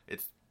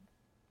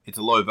 it's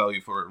a low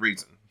value for a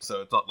reason.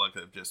 So it's not like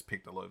they've just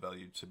picked a low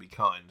value to be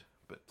kind,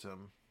 but so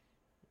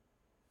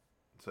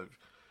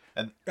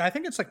and I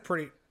think it's like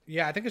pretty.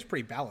 Yeah, I think it's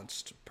pretty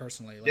balanced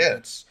personally. Like, yeah,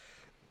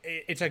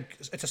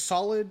 it's a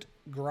solid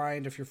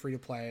grind if you're free to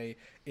play.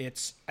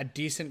 It's a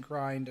decent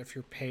grind if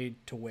you're paid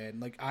to win.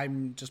 Like,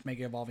 I'm just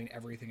Mega Evolving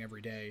everything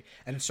every day,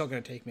 and it's still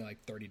going to take me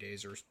like 30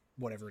 days or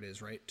whatever it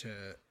is, right,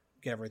 to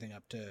get everything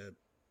up to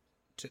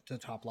the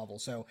top level.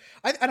 So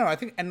I don't know. I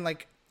think, and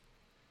like,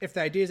 if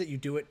the idea is that you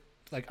do it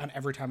like on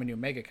every time a new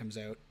Mega comes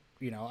out,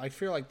 I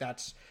feel like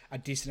that's a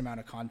decent amount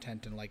of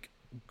content and like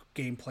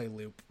gameplay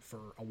loop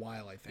for a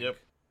while. I think. Yep.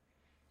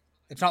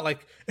 It's not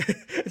like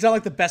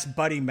the best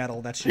buddy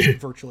medal. That's just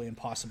virtually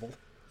impossible.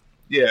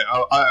 Yeah,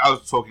 I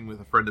was talking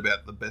with a friend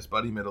about the best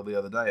buddy medal the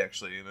other day,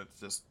 actually, and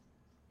it's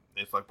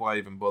like, why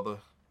even bother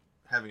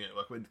having it?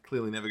 Like, we're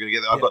clearly never going to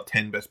get it. I've got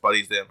 10 best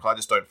buddies there. I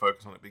just don't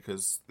focus on it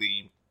because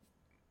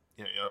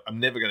I'm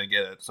never going to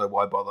get it, so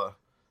why bother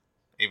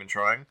even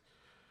trying?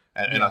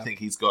 And I think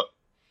he's got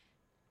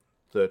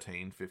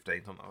 13,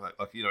 15, something like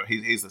that. Like,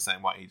 he's the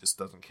same way. He just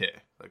doesn't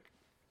care. Like,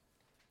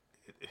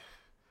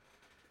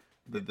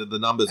 the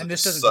numbers and are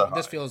this just doesn't. so high.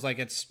 This feels like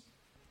it's,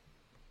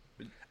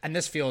 and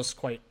this feels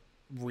quite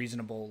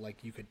reasonable.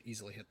 Like you could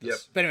easily hit this. Yep.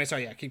 But anyway,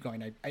 sorry. Yeah, keep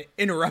going. I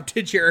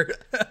interrupted your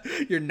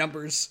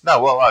numbers.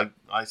 No, well,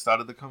 I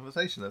started the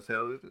conversation. That's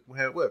how it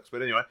works.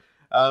 But anyway,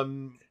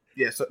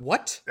 yeah. So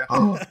what?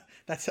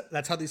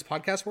 That's how these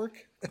podcasts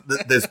work.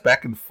 There's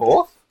back and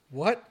forth.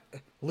 What?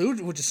 Lou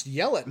would just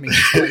yell at me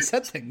when I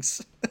said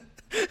things.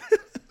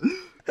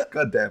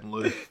 Goddamn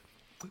Lou.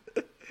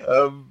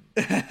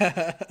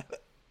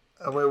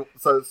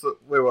 So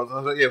where was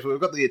I? Yeah, so we've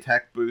got the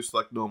attack boost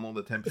like normal,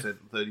 the 10%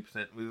 and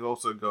 30%. We've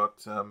also got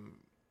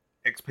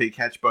XP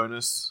catch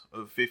bonus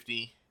of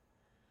 50.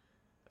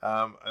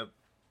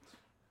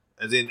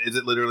 As in, is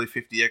it literally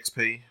 50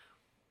 XP?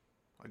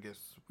 I guess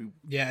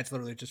Yeah, it's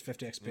literally just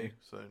 50 XP. Yeah,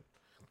 so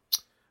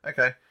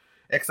okay,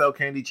 XL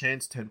candy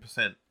chance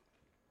 10%,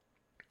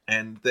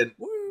 and then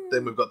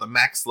we've got the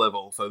max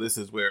level. So this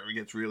is where it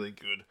gets really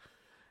good.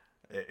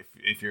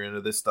 If you're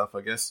into this stuff,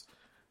 I guess.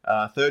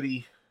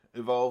 30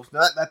 evolves.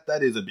 Now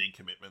that is a big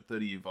commitment.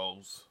 30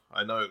 evolves.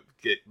 I know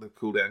the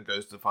cooldown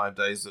goes to 5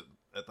 days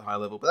at the high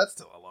level, but that's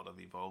still a lot of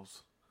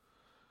evolves.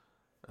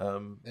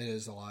 It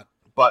is a lot.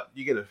 But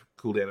you get a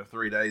cooldown of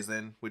 3 days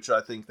then, which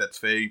I think that's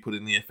fair. You put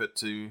in the effort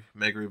to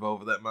Mega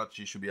Evolve it that much,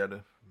 you should be able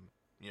to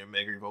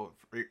Mega Evolve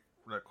it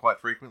quite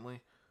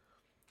frequently.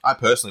 I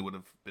personally would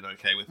have been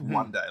okay with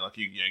 1 day. Like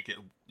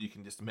you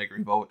can just Mega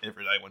Evolve it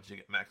every day once you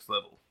get max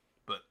level.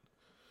 But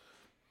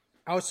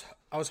I was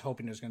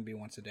hoping it was going to be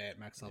once a day at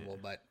max level,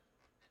 but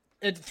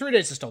 3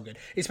 days is still good,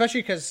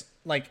 especially because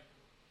like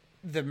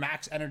the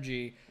max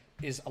energy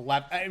is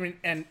 11. I mean,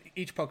 and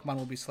each Pokemon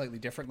will be slightly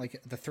different. Like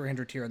the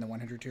 300 tier and the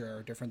 100 tier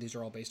are different. These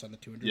are all based on the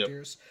 200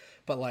 tiers.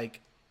 But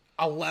like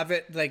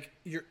 11, like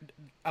you're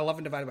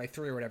 11 divided by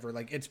 3 or whatever.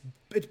 Like it's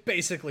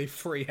basically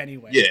free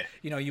anyway.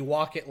 Yeah. You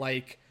walk it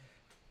like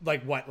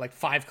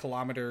 5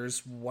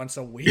 kilometers once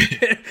a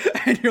week,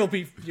 and you'll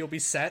be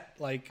set.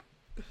 Like.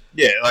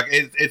 Yeah, like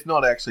it's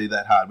not actually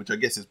that hard, which I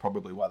guess is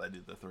probably why they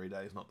did the 3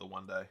 days, not the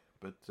 1 day.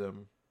 But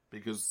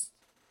because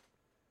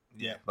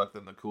like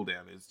then the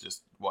cooldown is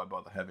just why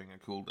bother having a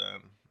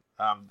cooldown?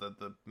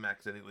 The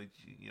max energy,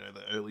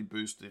 the early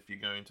boost if you're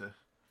going to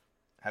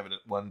have it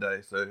at 1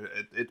 day. So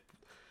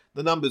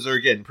the numbers are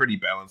again pretty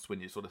balanced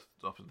when you sort of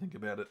stop and think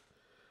about it.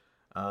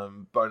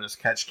 Bonus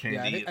catch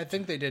candy. Yeah, I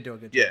think they did do a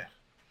good job. Yeah,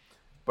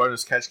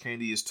 bonus catch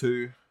candy is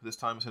 2 this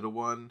time instead of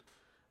 1.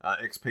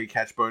 XP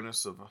catch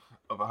bonus of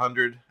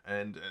 100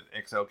 and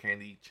an XL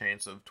candy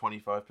chance of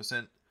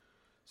 25%.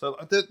 So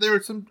there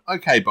are some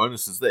okay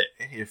bonuses there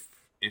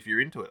if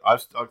you're into it.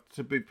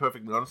 To be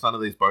perfectly honest, none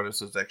of these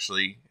bonuses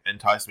actually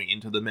entice me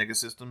into the Mega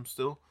system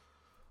still.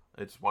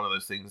 It's one of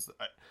those things.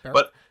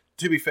 But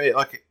to be fair,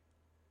 like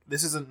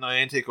this isn't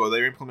Niantic or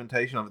their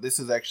implementation of it. This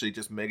is actually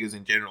just Megas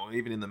in general.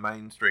 Even in the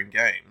mainstream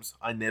games,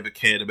 I never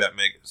cared about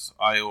Megas.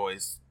 I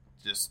always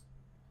just...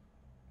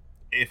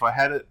 If I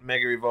had it,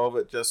 Mega Evolve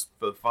it just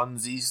for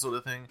funsies sort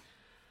of thing.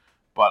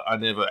 But I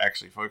never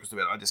actually focused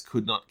about it. I just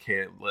could not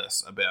care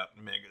less about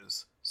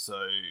Megas.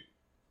 So,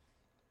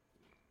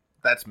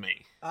 that's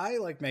me. I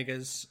like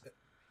Megas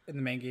in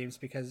the main games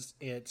because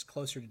it's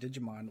closer to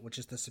Digimon, which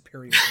is the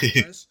superior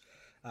franchise.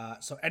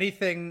 So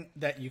anything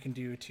that you can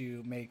do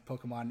to make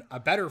Pokemon a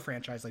better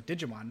franchise like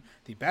Digimon,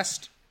 the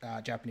best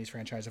Japanese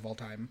franchise of all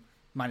time,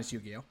 minus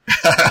Yu-Gi-Oh,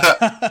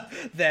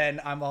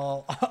 then I'm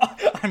all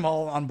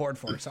on board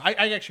for it. So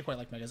I actually quite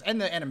like Megas,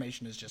 and the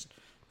animation is just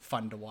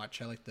fun to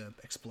watch. I like the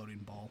exploding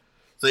ball.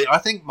 So I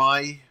think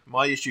my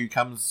issue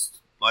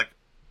comes like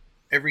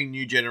every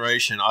new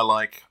generation. I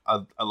like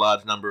a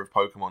large number of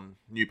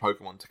new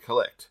Pokemon to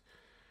collect,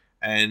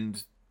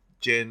 and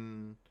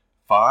Gen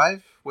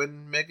 5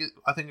 when Mega.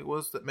 I think it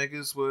was that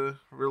Megas were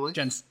released.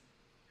 Gen 6.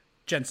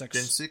 Gen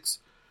 6.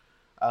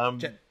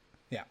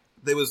 Yeah.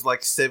 There was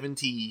like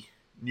 70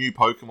 new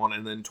Pokemon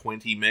and then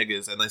 20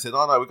 Megas, and they said,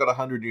 "Oh no, we've got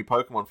 100 new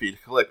Pokemon for you to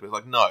collect." It was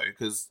like, no,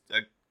 because a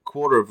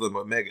quarter of them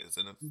are Megas,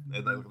 and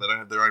they don't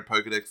have their own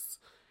Pokedex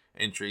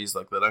entries.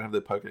 Like, they don't have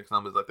their Pokedex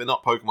numbers. Like, they're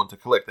not Pokemon to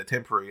collect. They're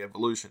temporary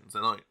evolutions.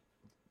 They're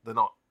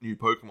not new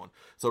Pokemon.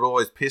 So it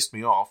always pissed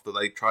me off that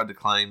they tried to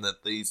claim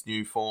that these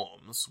new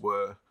forms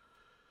were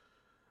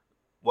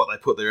what they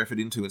put their effort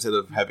into instead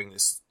of having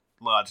this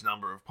large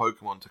number of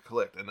Pokemon to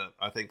collect. And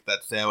I think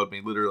that soured me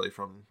literally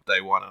from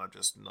day one. And I'm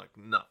just like,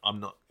 no, I'm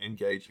not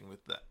engaging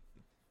with that.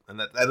 And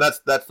that's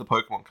the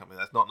Pokemon company.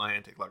 That's not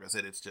Niantic. Like I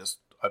said, it's just,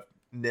 I've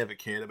never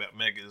cared about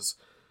Megas.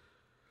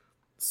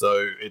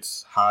 So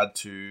it's hard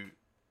to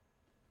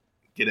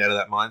get out of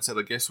that mindset,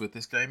 I guess, with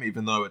this game,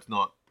 even though it's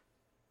not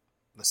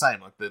the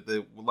same. Like,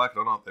 they're like it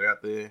or not, they're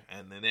out there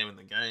and they're there in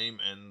the game,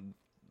 and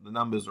the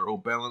numbers are all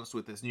balanced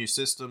with this new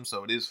system,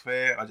 so it is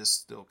fair. I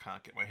just still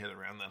can't get my head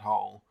around that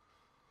whole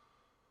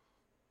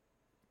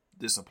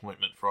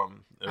disappointment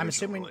from the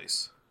original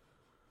release.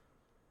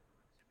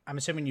 I'm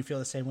assuming you feel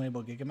the same way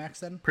about Gigamax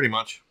then? Pretty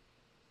much.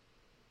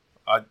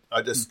 I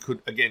just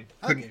couldn't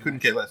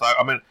care less.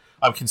 I mean,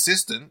 I'm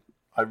consistent.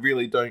 I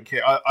really don't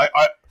care.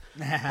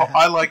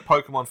 I like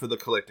Pokemon for the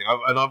collecting,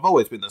 and I've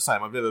always been the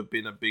same. I've never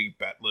been a big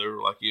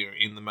battler, like, you know,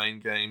 in the main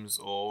games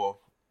or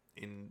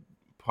in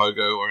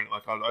Pogo, or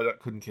like, I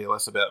couldn't care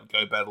less about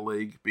Go Battle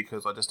League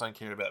because I just don't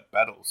care about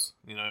battles.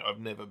 You know, I've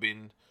never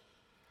been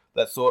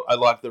that sort. I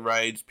like the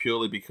raids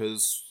purely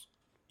because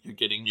you're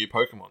getting new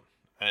Pokemon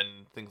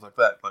and things like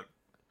that. Like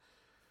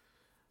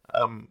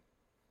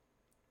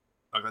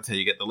that's how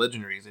you get the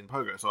legendaries in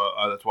Pogo. So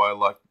that's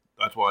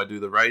why I do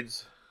the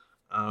raids.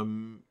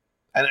 And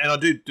I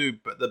do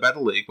the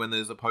Battle League when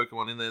there's a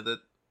Pokemon in there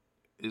that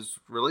is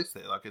released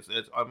there. Like,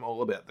 I'm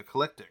all about the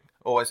collecting.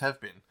 Always have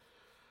been.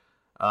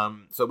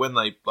 So when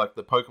they, like,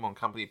 the Pokemon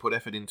company put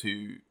effort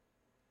into,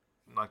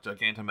 like,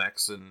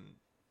 Gigantamax and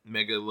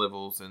Mega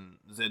levels and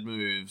Z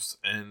moves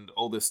and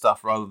all this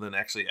stuff, rather than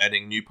actually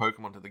adding new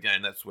Pokemon to the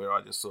game, that's where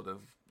I just sort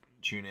of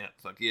tune out.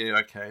 It's like, yeah,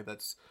 okay,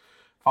 that's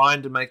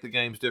fine to make the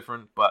games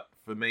different, but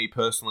for me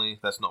personally,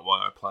 that's not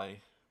why I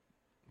play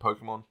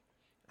Pokemon.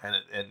 And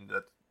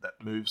that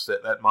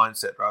moveset, that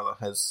mindset rather,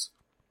 has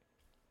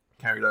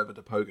carried over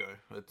to Pogo.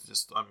 It's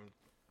just, I'm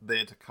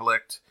there to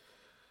collect.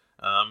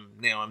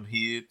 Now I'm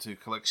here to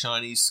collect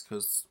shinies,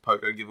 because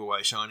Pogo give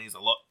away shinies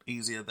a lot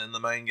easier than the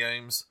main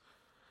games.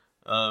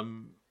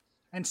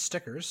 And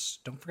stickers.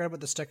 Don't forget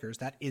about the stickers.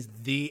 That is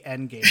the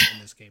end game in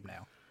this game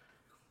now.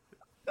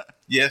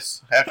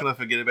 Yes, how can I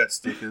forget about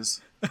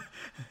stickers?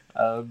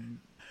 I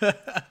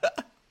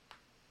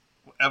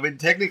mean,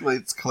 technically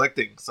it's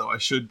collecting, so I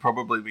should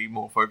probably be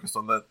more focused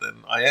on that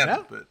than I am.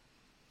 Yeah.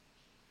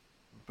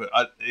 But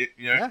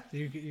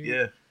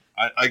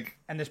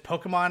and there's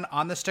Pokemon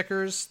on the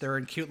stickers. They're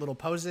in cute little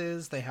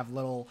poses. They have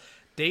little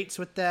dates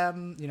with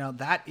them. You know,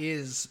 that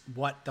is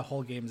what the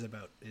whole game's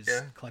about, is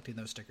collecting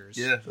those stickers.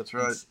 Yeah, that's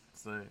right.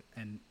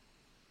 And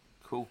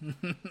cool.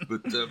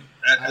 But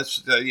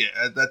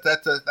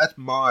that's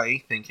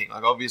my thinking.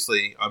 Like,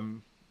 obviously,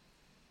 I'm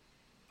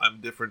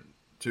different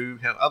to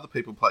how other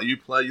people play. You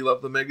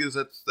love the Megas.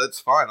 That's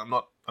fine. I'm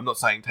not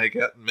saying take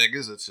out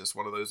Megas. It's just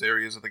one of those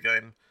areas of the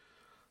game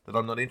that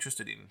I'm not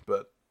interested in.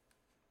 But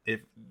if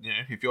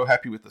you're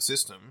happy with the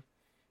system,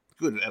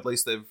 good. At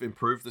least they've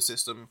improved the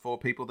system for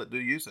people that do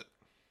use it.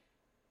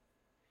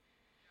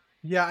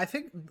 Yeah, I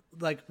think,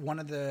 like, one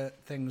of the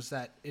things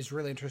that is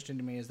really interesting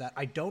to me is that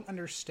I don't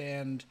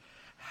understand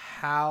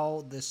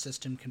how this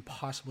system can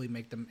possibly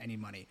make them any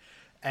money.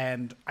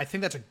 And I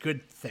think that's a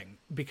good thing,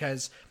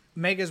 because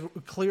Mega's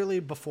clearly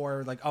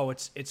before, like, oh,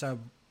 it's a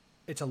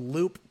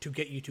loop to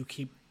get you to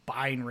keep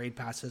buying raid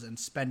passes and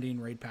spending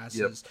raid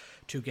passes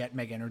to get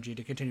Mega Energy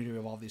to continue to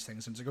evolve these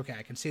things. And it's like, okay,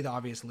 I can see the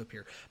obvious loop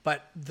here.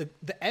 But the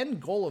end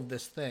goal of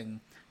this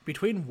thing,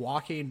 between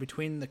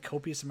the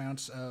copious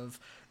amounts of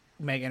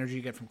Mega Energy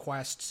you get from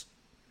quests,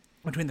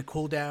 between the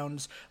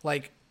cooldowns,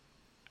 like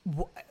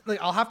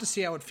I'll have to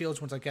see how it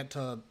feels once I get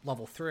to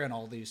level 3 on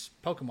all these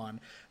Pokemon,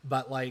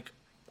 but, like,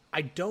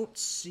 I don't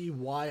see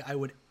why I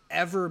would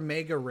ever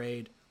Mega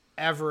Raid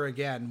ever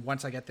again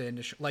once I get the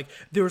initial, like,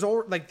 there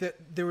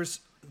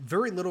was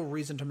very little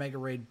reason to Mega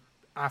Raid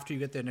after you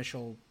get the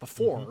initial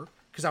before,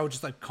 because I would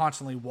just, like,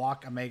 constantly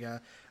walk a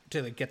Mega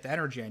to, like, get the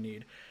energy I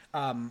need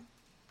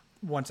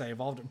once I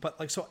evolved it. But,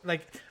 like, so,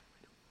 like,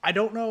 I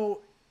don't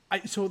know. I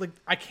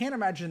can't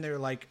imagine they're,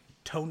 like,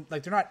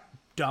 they're not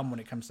dumb when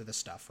it comes to this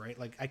stuff, right?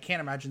 Like, I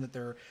can't imagine that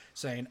they're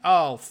saying,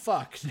 "Oh,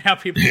 fuck, now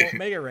people won't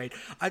Mega Raid."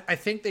 I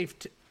think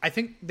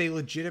they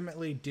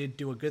legitimately did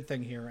do a good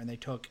thing here, and they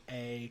took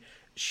a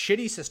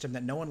shitty system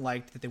that no one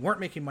liked, that they weren't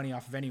making money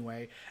off of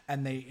anyway,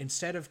 and they,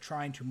 instead of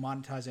trying to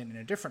monetize it in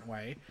a different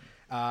way,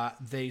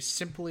 they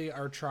simply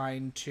are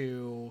trying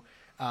to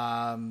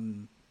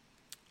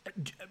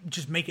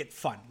just make it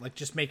fun. Like,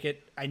 just make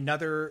it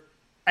another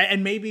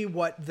And maybe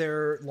what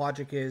their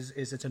logic is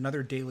it's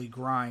another daily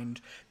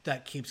grind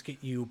that keeps get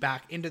you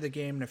back into the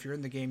game. And if you're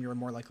in the game, you're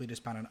more likely to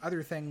spawn on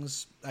other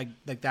things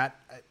like that.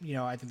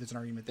 I think there's an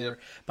argument there.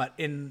 But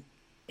in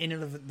and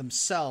of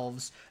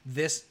themselves,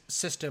 this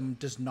system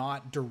does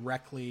not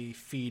directly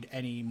feed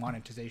any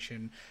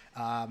monetization,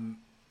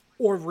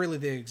 or really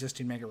the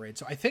existing mega raid.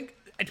 So I think,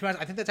 to be honest,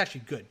 I think that's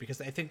actually good,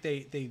 because I think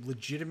they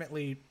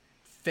legitimately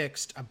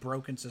fixed a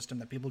broken system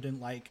that people didn't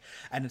like,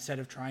 and instead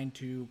of trying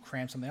to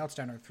cram something else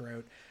down our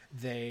throat,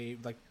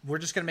 we're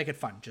just going to make it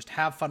fun. Just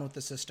have fun with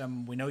the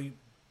system. We know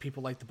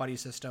people like the buddy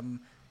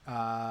system.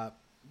 Yeah.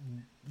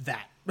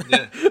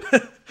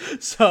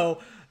 So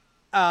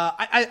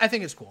I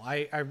think it's cool.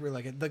 I really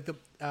like it.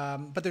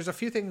 But there's a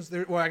few things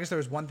there. Well, I guess there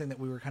was one thing that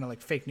we were kind of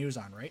like fake news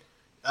on, right?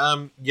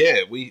 Yeah,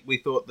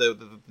 we thought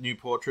the new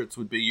portraits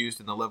would be used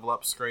in the level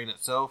up screen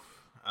itself.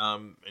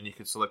 And you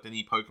could select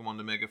any Pokemon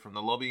to Mega from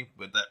the lobby,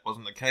 but that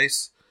wasn't the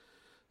case.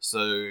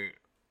 So,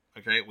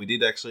 okay, we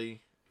did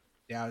actually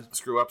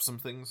screw up some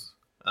things,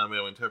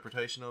 our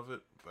interpretation of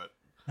it. But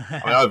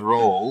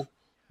overall,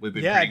 we've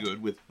been pretty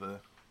good with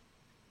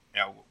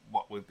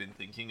what we've been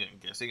thinking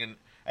and guessing.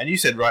 And you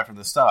said right from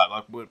the start,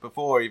 like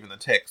before even the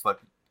text, like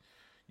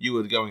you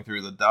were going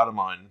through the data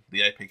mine,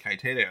 the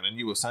APK teardown, and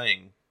you were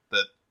saying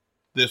that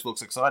this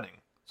looks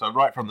exciting. So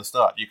right from the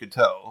start, you could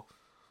tell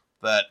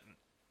that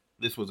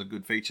this was a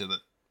good feature,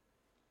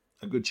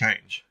 a good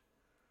change.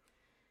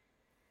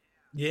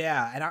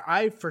 Yeah, and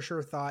I for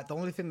sure thought the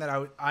only thing that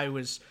I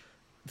was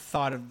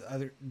thought of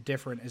other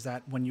different is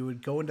that when you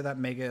would go into that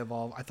Mega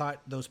Evolve, I thought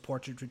those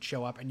portraits would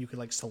show up and you could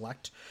like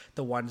select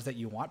the ones that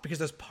you want, because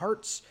there's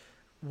parts.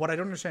 What I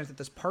don't understand is that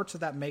there's parts of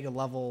that Mega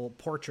level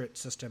portrait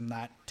system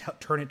that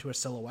turn into a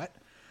silhouette.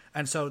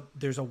 And so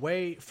there's a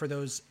way for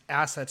those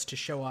assets to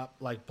show up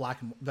like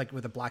black and like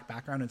with a black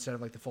background instead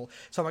of like the full.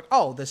 So I'm like,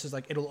 oh, this is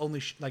like, it'll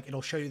only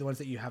it'll show you the ones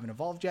that you haven't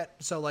evolved yet.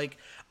 So like,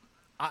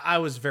 I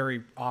was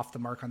very off the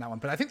mark on that one,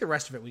 but I think the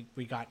rest of it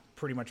we got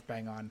pretty much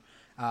bang on.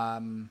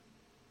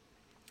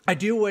 I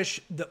do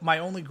wish that my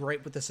only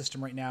gripe with the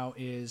system right now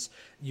is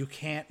you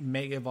can't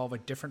Mega Evolve a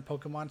different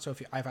Pokemon. So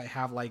if I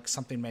have like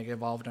something Mega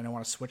Evolved and I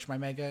want to switch my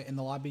Mega in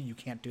the lobby, you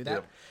can't do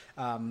that.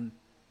 Yep.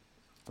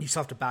 You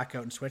still have to back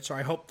out and switch. So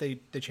I hope they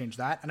change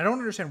that. And I don't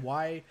understand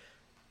why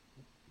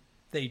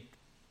they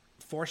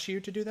force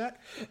you to do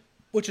that,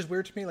 which is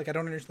weird to me. Like, I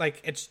don't understand.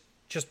 Like, it's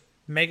just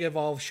Mega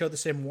Evolve, show the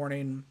same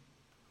warning.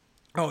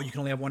 Oh, you can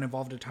only have one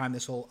evolved at a time.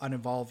 This will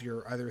unevolve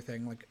your other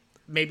thing. Like,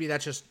 maybe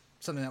that's just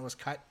something that was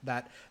cut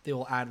that they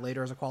will add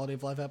later as a quality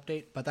of life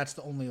update. But that's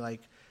the only,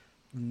 like,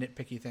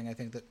 nitpicky thing I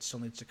think that still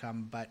needs to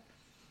come. But,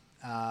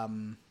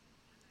 and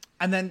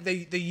then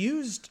they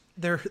used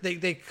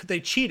they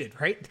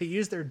cheated, right? They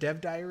used their dev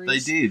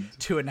diaries. They did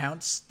to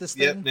announce this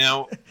thing. Yep.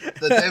 Now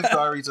the dev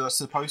diaries are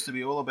supposed to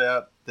be all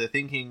about their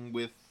thinking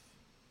with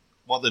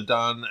what they've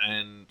done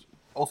and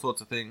all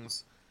sorts of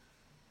things,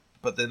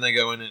 but then they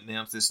go in and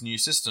announce this new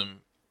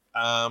system.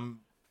 So I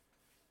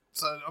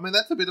mean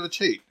that's a bit of a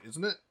cheat,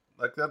 isn't it?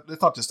 Like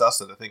it's not just us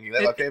that are thinking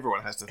that. Like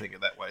everyone has to think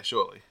it that way,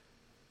 surely.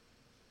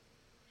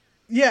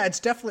 Yeah, it's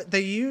definitely they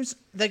use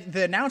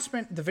the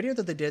announcement, the video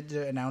that they did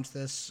to announce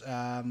this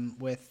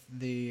with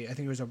I think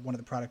it was one of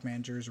the product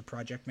managers or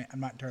I'm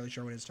not entirely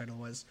sure what his title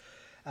was,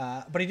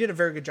 but he did a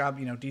very good job,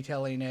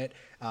 detailing it,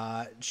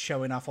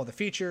 showing off all the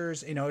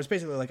features. It was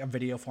basically like a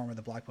video form of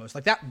the blog post.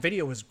 Like that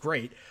video was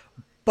great,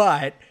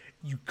 but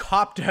you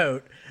copped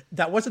out.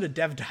 That wasn't a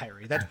dev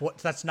diary.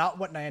 That's not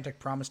what Niantic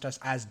promised us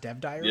as dev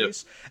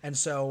diaries. Yep. And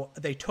so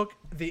they took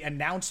the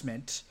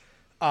announcement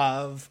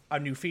of a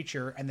new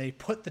feature and they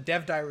put the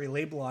dev diary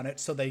label on it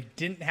so they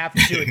didn't have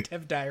to do a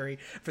dev diary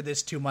for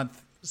this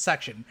 2-month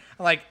section.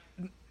 I'm like,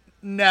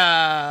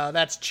 no,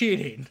 that's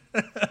cheating.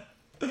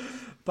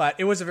 But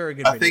it was a very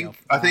good video.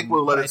 I think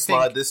we'll let it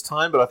slide this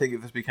time, but I think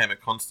if this became a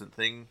constant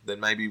thing,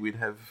 then maybe we'd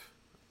have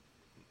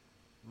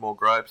more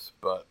gripes.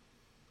 But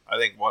I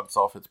think once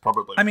off, it's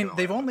probably...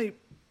 they've only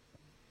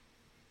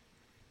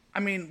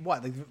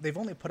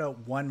put out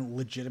one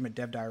legitimate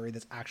dev diary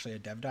that's actually a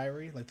dev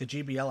diary. Like the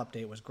GBL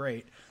update was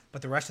great,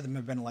 but the rest of them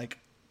have been like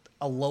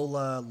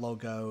Alola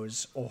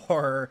logos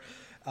or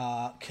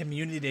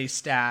community day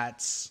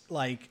stats.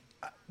 Like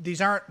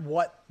these aren't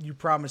what you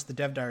promised the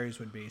dev diaries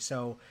would be.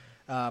 So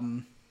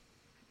I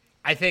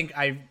think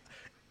I'm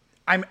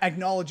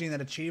acknowledging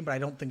that it's cheating, but I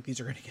don't think these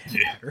are going to get any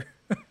better.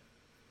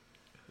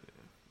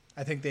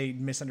 I think they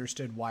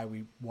misunderstood why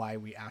we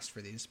asked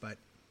for these, but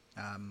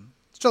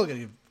still good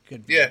video.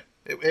 Yeah,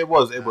 it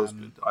was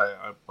good.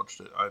 I watched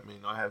it. I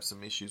mean, I have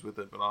some issues with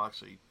it, but I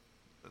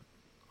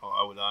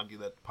would argue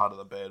that part of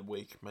the bad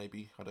week,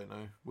 maybe. I don't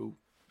know.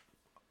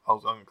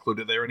 I'll include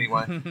it there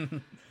anyway.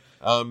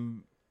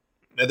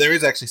 Now there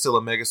is actually still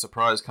a mega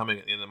surprise coming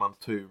at the end of the month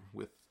too,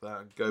 with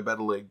Go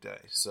Battle League Day.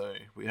 So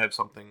we have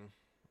something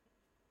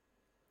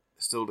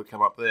still to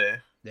come up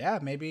there. Yeah,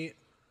 maybe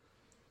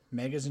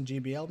Megas and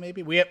GBL.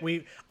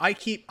 Maybe I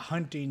keep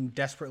hunting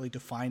desperately to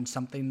find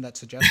something that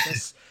suggests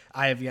this.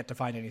 I have yet to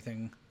find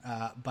anything,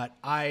 but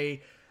I've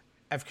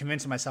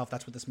convinced myself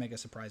that's what this mega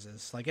surprise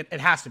is. Like it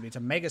has to be. It's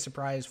a mega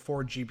surprise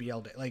for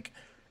GBL Day. Like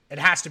It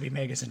has to be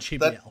Megas and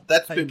GBL.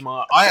 That's been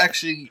my... I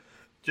actually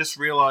just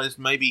realized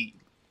maybe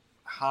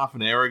half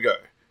an hour ago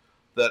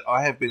that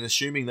I have been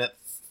assuming that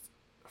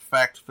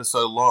fact for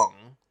so long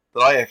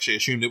that I actually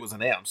assumed it was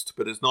announced,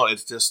 but it's not.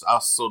 It's just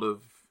us sort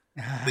of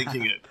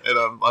thinking it.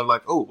 And I'm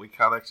like, oh, we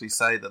can't actually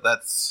say that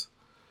that's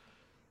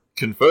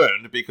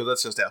confirmed because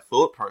that's just our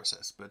thought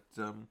process. But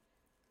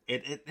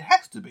it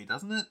has to be,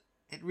 doesn't it?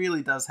 It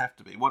really does have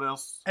to be. What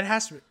else? It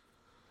has to be.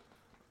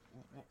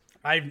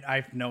 I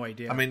have no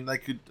idea. I mean, they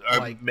could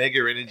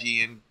Mega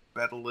Energy in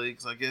Battle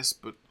Leagues, I guess,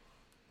 but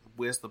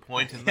where's the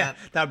point in that?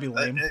 That would be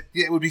lame.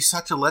 It would be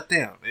such a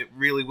letdown. It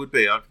really would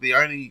be. The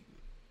only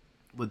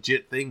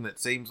legit thing that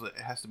seems that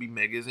it has to be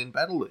Megas in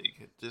Battle League.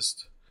 It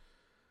just...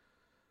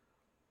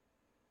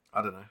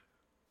 I don't know.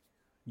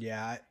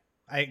 Yeah,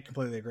 I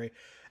completely agree.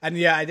 And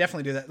yeah, I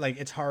definitely do that. Like,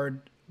 it's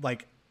hard,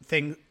 like...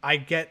 I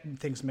get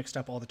things mixed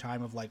up all the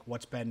time of like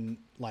what's been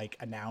like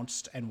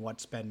announced and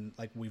what's been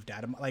like we've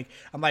data. Like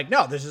I'm like,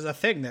 no, this is a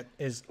thing that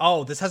is.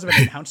 Oh, this hasn't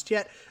been announced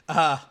yet.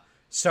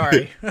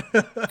 Sorry.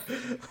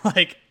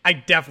 Like I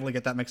definitely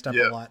get that mixed up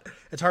a lot.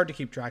 It's hard to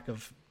keep track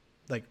of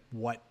like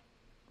what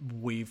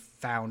we've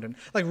found and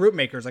like Root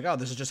Maker's like, oh,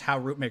 this is just how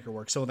Root Maker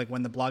works. So like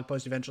when the blog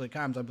post eventually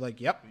comes, I'll be like,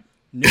 yep,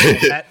 knew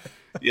that.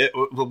 Yeah.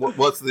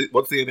 What's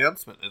the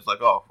announcement? It's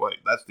like, oh wait,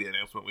 that's the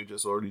announcement. We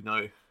just already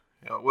know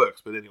how it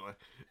works, but anyway.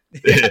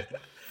 Exactly.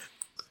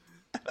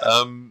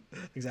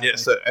 Yeah.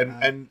 So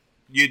and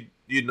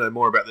you'd know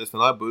more about this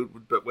than I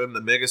would, but when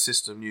the Mega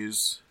System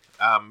news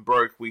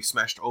broke, we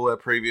smashed all our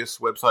previous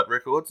website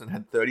records and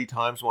had 30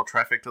 times more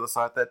traffic to the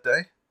site that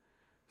day.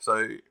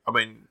 So I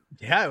mean,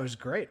 yeah, it was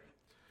great.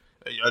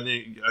 I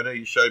know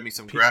you showed me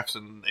some graphs,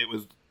 and it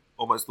was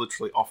almost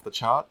literally off the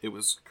chart. It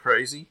was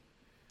crazy.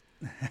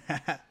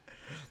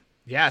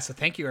 Yeah, so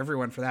thank you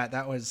everyone for that.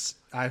 I was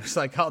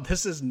like, oh,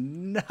 this is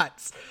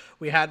nuts.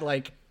 We had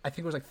like, I think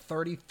it was like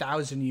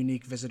 30,000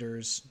 unique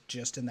visitors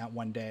just in that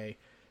one day.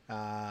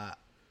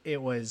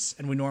 It was,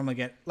 and we normally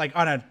get like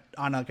on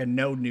like a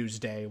no news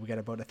day, we get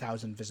about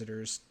 1,000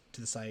 visitors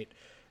to the site.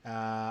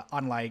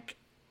 On like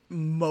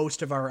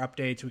most of our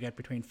updates, we get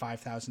between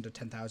 5,000 to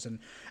 10,000.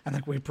 And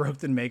like we broke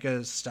the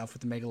Mega stuff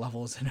with the Mega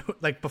levels, and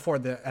like before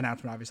the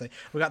announcement, obviously,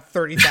 we got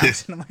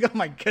 30,000. I'm like, oh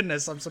my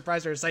goodness, I'm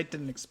surprised our site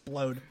didn't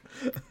explode.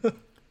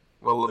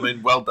 Well, I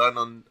mean, well done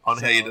on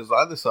how you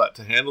designed the site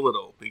to handle it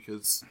all,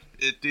 because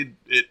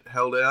it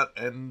held out,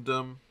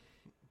 and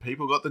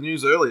people got the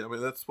news early. I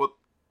mean, that's what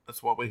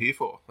we're here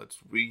for.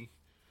 We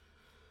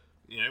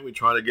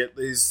try to get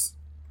these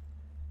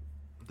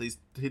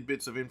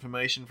tidbits of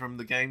information from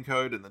the game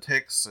code and the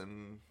text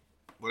and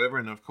whatever,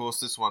 and of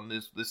course this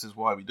is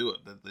why we do it.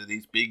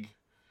 These big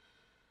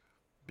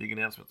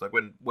announcements, like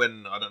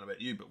when I don't know about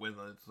you, but when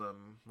those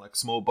like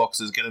small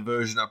boxes get a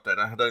version update,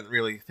 I don't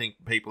really think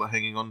people are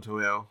hanging on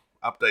to our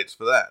updates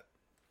for that.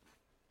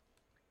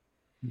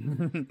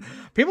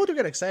 People do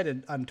get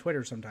excited on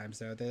Twitter sometimes,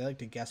 though. They like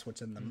to guess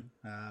what's in them.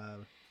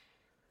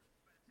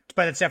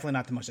 But it's definitely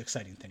not the most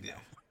exciting thing,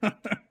 though.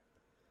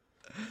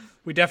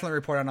 We definitely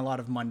report on a lot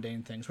of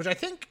mundane things, which I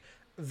think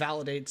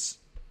validates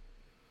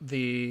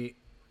the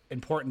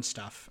important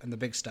stuff and the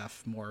big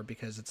stuff more,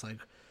 because it's like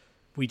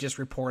we just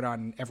report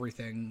on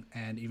everything,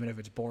 and even if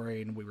it's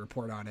boring, we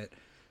report on it.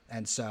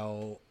 And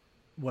so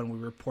when we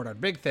report on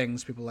big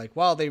things, people are like,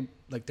 well, they're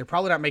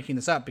probably not making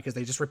this up because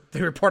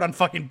they report on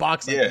fucking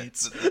box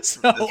updates.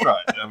 That's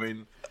right. I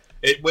mean,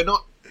 we're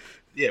not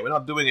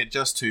doing it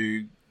just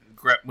to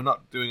we're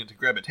not doing it to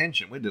grab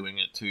attention. We're doing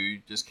it to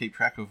just keep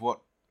track of what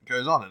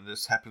goes on. And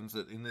this happens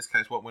that in this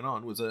case, what went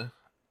on was a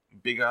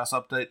big ass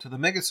update to the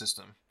Mega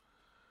System.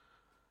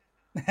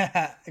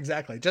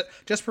 Exactly.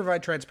 Just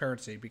provide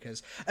transparency,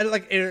 because and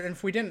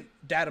if we didn't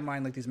data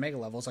mine like these Mega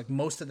levels, like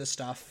most of this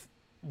stuff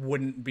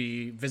wouldn't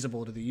be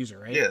visible to the user,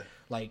 right? Yeah.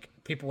 Like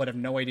people would have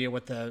no idea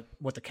what the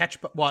catch.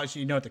 Well,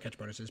 you know what the catch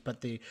bonus is,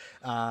 but the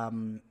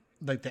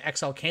like the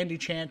XL candy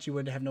chance, you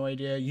would have no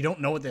idea. You don't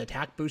know what the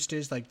attack boost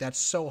is. Like that's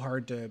so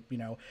hard to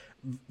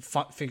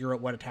figure out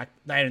what attack.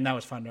 And that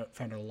was found out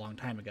a long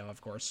time ago, of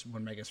course,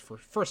 when Megas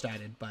first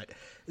added. But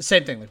the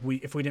same thing. Like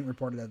if we didn't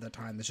report it at that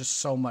time, there's just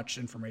so much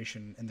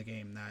information in the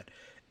game that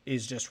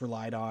is just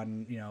relied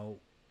on.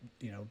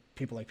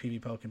 People like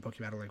PvPoke and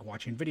Pokemon are like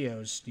watching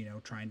videos.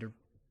 Trying to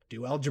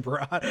do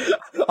algebra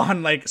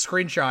on like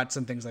screenshots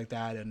and things like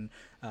that, and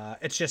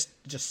it's just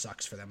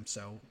sucks for them.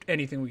 So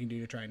anything we can do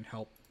to try and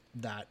help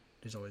that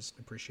is always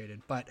appreciated.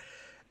 But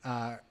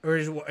I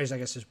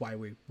guess is why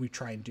we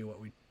try and do what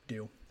we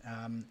do.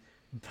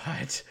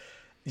 But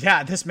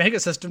yeah, this Mega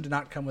System did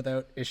not come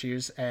without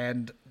issues,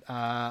 and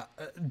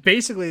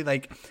basically,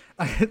 like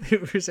we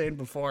were saying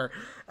before,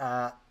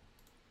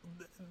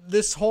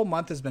 this whole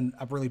month has been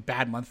a really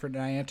bad month for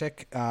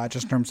Niantic,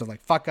 just in terms of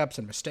like fuck ups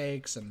and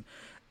mistakes and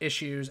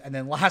issues. And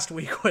then last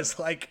week was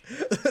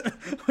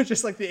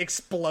just like the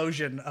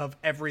explosion of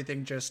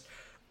everything just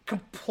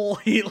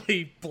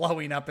completely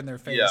blowing up in their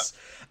face.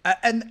 Yeah.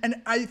 And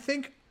I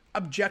think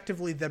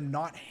objectively them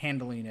not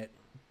handling it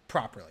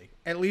properly,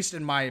 at least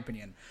in my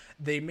opinion.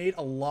 They made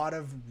a lot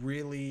of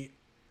really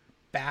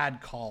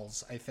bad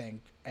calls, I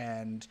think.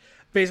 And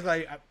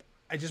basically,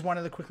 I just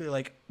wanted to quickly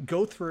like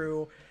go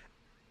through,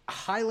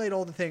 highlight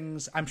all the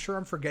things. I'm sure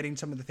I'm forgetting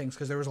some of the things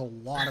because there was a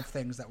lot of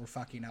things that were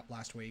fucking up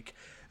last week,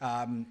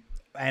 and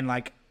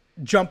like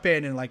jump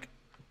in and like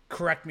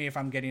correct me if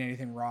I'm getting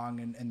anything wrong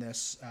in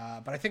this.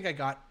 But I think I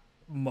got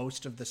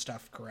most of the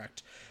stuff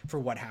correct for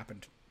what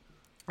happened.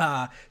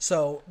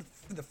 So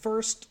the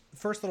first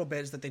little bit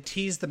is that they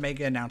teased the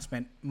Mega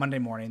announcement Monday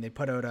morning. They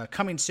put out a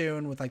coming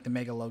soon with like the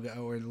Mega logo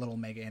or little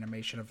Mega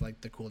animation of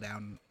like the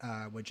cooldown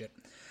widget.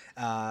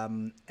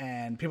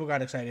 And people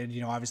got excited.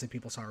 You know, obviously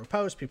people saw our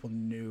post, people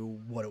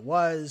knew what it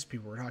was,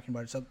 people were talking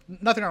about it. So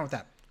nothing wrong with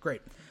that.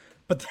 Great.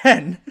 But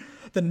then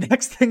the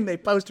next thing they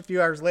post a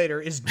few hours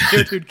later is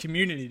Geodude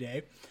Community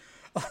Day.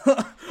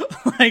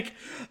 Like,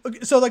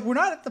 so like we're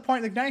not at the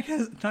point, like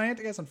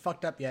Niantic hasn't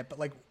fucked up yet, but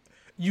like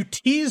you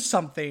tease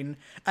something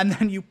and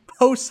then you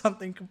post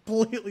something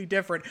completely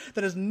different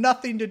that has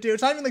nothing to do.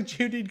 It's not even like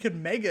Geodude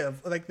can Mega,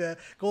 like the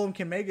Golem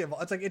can Mega.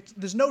 It's like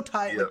there's no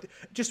tie, like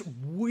just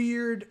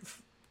weird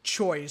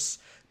choice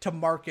to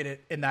market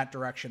it in that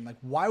direction. Like,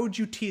 why would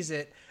you tease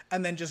it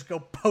and then just go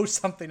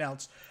post something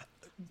else?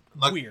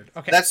 Like, weird.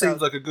 Okay, that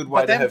seems like a good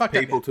way to have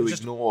people to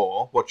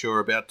ignore what you're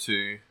about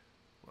to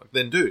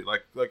then do.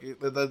 Like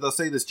they'll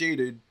see this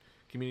Geodude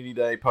Community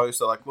Day post.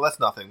 They're like, well, that's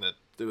nothing to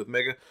do with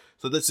Mega,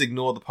 so let's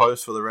ignore the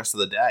post for the rest of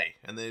the day.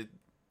 And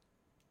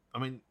I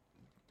mean,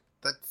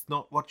 that's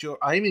not what you're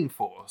aiming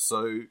for.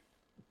 So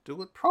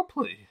do it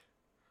properly.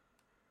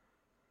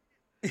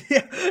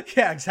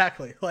 Yeah,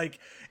 exactly. Like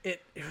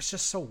it was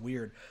just so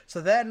weird.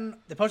 So then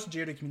they posted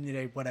Geodude Community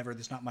Day, whatever.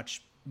 There's not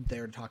much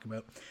there to talk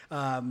about,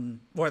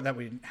 or that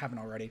we haven't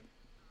already.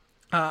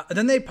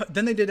 Then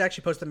they did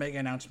actually post the Mega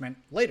announcement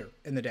later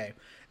in the day,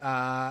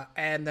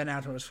 and the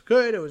announcement was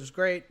good. It was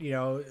great. You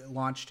know, it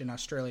launched in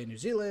Australia, New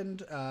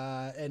Zealand,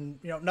 and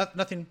you know,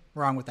 nothing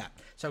wrong with that.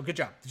 So good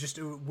job. Just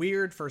a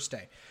weird first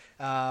day,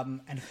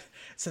 and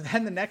so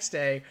then the next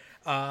day,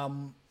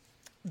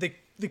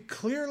 they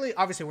clearly,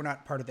 obviously, we're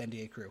not part of the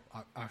NDA crew,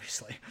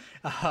 obviously,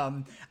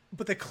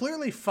 but they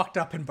clearly fucked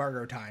up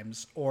embargo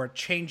times or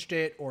changed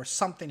it or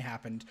something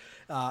happened,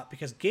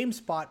 because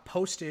GameSpot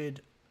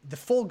posted the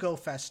full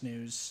GoFest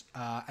news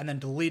and then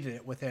deleted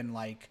it within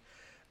like,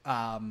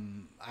 I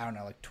don't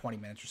know, like 20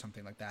 minutes or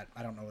something like that.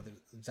 I don't know what the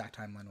exact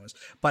timeline was,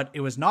 but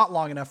it was not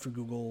long enough for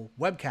Google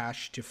Web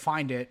Cache to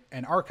find it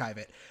and archive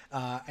it.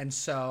 And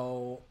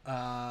so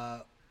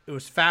it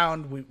was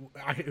found.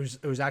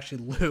 It was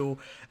actually Lou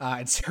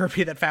and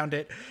Syrupy that found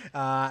it.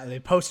 They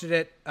posted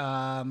it,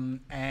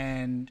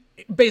 and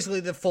basically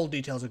the full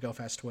details of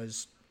GoFest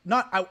was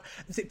not out.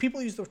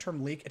 People use the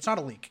term leak. It's not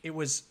a leak. It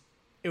was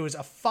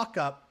a fuck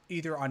up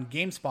either on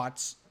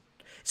GameSpot's.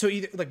 So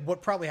either like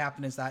what probably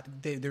happened is that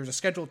there was a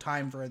scheduled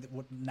time for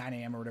 9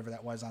 a.m. or whatever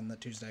that was on the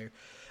Tuesday.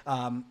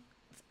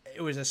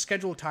 It was a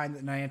scheduled time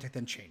that Niantic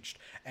then changed,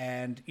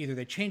 and either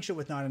they changed it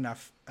with not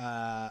enough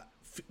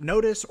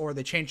notice, or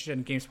they changed it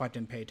and GameSpot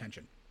didn't pay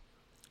attention.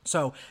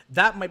 So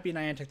that might be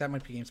Niantic, that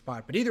might be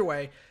GameSpot, but either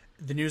way,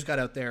 the news got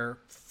out there,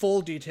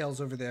 full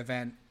details over the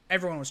event.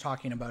 Everyone was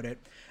talking about it.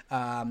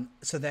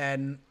 So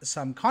then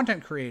some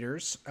content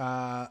creators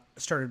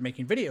started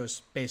making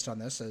videos based on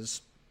this,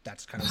 as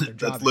that's kind of their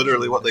job. That's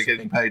literally what they're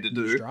getting paid to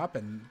do.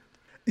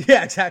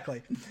 Yeah,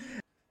 exactly.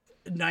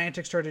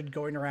 Niantic started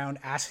going around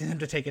asking them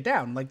to take it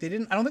down. Like I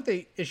don't think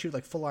they issued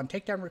like full on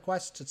takedown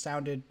requests. It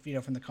sounded, you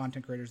know, from the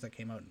content creators that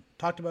came out and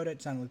talked about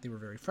it sounded like they were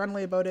very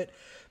friendly about it.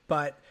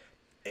 But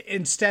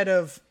instead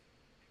of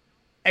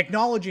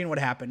acknowledging what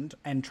happened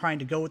and trying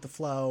to go with the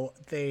flow,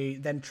 they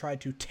then tried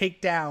to take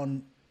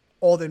down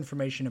all the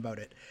information about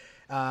it.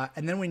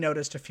 And then we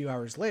noticed a few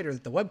hours later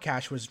that the web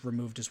cache was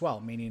removed as well,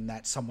 meaning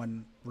that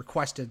someone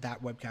requested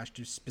that web cache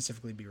to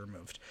specifically be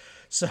removed.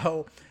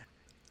 So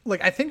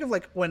like, I think of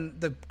like when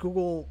the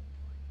Google,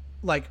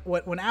 like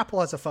when Apple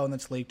has a phone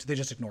that's leaked, they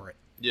just ignore it.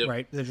 Yep.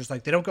 Right? They're just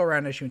like, they don't go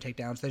around issuing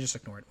takedowns. They just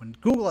ignore it. When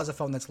Google has a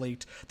phone that's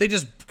leaked, they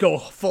just go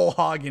full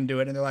hog into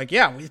it. And they're like,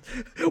 yeah,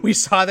 we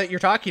saw that you're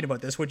talking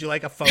about this. Would you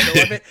like a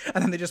photo of it?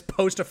 And then they just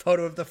post a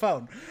photo of the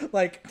phone.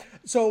 Like,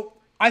 so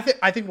I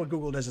think what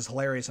Google does is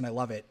hilarious and I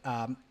love it.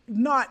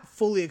 Not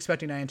fully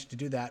expecting Niantic to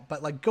do that,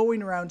 but like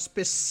going around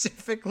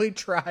specifically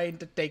trying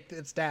to take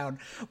this down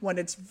when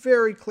it's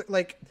very clear,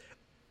 like,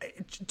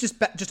 just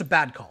a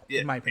bad call,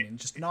 in my opinion.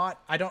 Just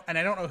not. I don't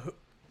know who.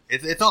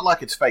 It's not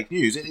like it's fake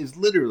news. It is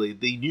literally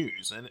the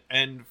news,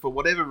 and for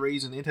whatever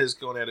reason, it has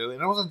gone out early.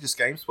 And it wasn't just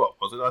GameSpot,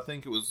 was it? I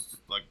think it was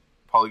like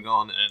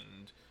Polygon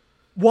and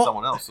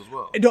someone else as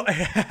well. No,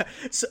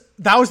 so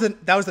that was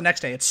the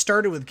next day. It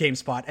started with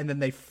GameSpot, and then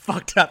they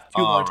fucked up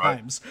two more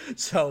times.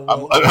 So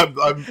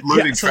I'm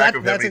losing track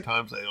of how many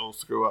times they all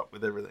screw up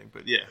with everything.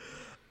 But yeah,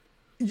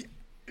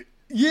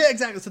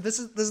 exactly. So this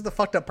is the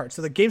fucked up part.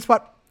 So the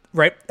GameSpot.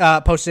 Right,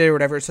 posted it or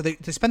whatever. So they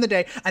spend the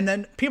day, and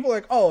then people are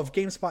like, "Oh, if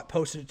GameSpot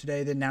posted it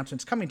today, the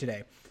announcement's coming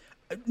today."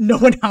 No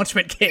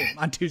announcement came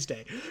on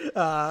Tuesday,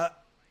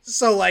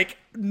 so like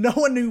no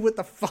one knew what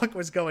the fuck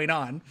was going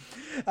on.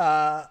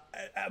 So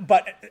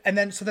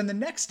then the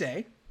next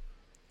day,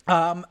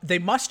 They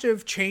must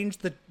have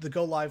changed the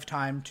go live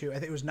time to, I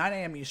think it was 9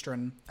 a.m.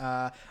 Eastern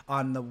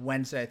on the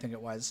Wednesday, I think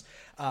it was,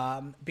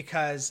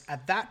 because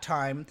at that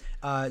time,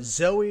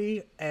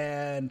 Zoe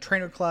and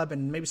Trainer Club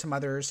and maybe some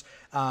others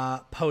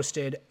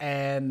posted,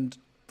 and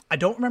I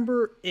don't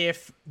remember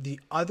if the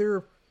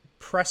other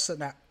press,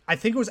 I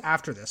think it was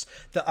after this,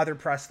 the other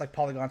press, like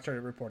Polygon,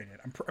 started reporting it.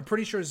 I'm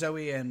pretty sure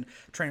Zoe and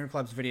Trainer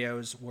Club's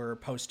videos were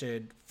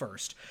posted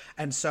first.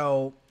 And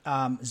so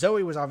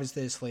Zoe was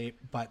obviously asleep,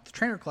 but the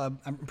Trainer Club,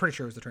 I'm pretty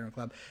sure it was the Trainer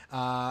Club,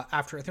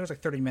 after, I think it was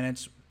like 30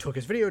 minutes, took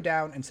his video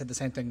down and said the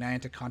same thing.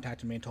 Niantic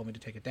contacted me and told me to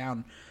take it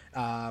down.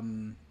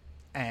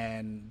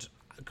 And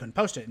I couldn't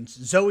post it. And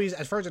Zoe's,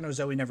 as far as I know,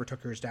 Zoe never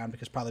took hers down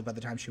because probably by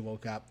the time she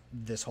woke up,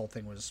 this whole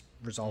thing was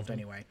resolved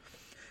anyway.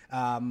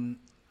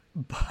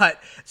 But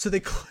so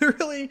they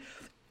clearly,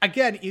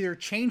 again, either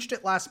changed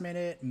it last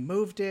minute,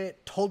 moved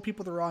it, told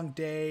people the wrong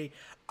day.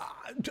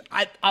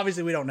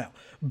 Obviously, we don't know.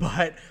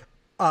 But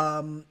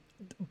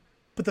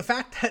the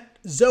fact that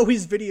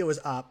Zoe's video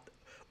is up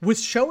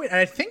was showing, and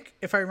I think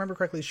if I remember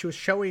correctly, she was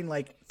showing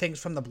like things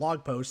from the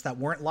blog post that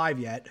weren't live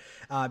yet,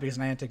 because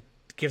Niantic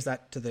gives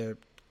that to the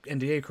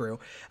NDA crew.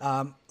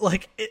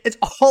 It's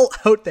all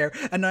out there,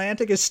 and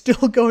Niantic is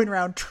still going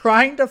around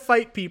trying to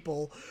fight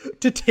people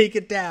to take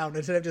it down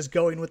instead of just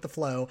going with the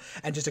flow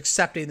and just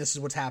accepting this is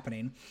what's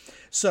happening.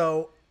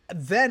 So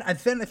then I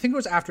think it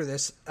was after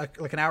this,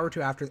 like an hour or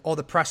two after, all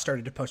the press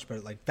started to post about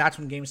it. Like that's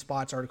when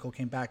GameSpot's article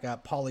came back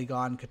up,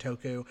 Polygon,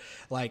 Kotaku,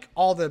 like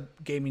all the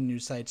gaming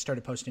news sites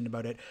started posting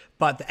about it.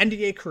 But the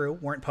NDA crew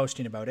weren't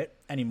posting about it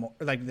anymore.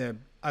 Like the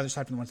other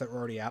side from the ones that were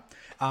already up.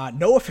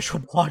 No official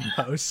blog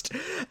post.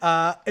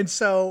 And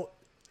so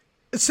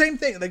same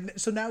thing. Like,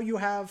 so now you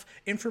have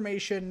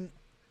information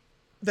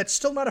that's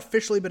still not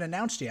officially been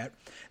announced yet.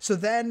 So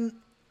then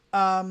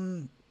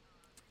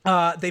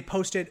they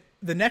posted,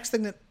 the next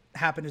thing that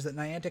happened is that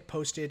Niantic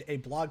posted a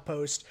blog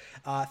post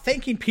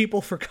thanking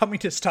people for coming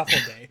to Stuffle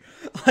Day.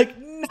 Like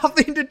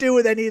nothing to do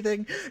with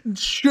anything.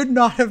 Should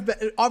not have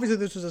been, obviously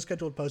this was a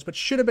scheduled post, but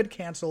should have been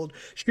canceled.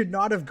 Should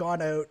not have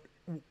gone out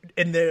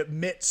in the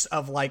midst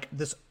of like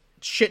this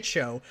shit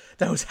show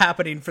that was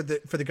happening for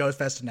the Ghost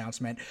Fest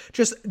announcement.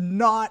 Just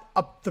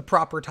not the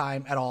proper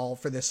time at all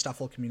for this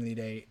Stuffle Community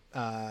Day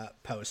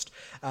post.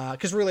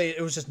 Because really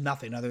it was just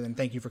nothing other than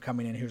thank you for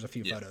coming in. Here's a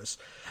few photos.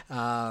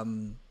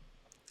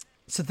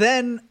 So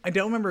then I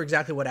don't remember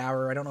exactly what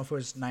hour. I don't know if it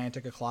was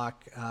Niantic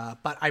o'clock,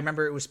 but I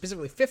remember it was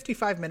specifically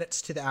 55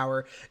 minutes to the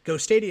hour. Go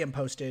Stadium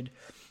posted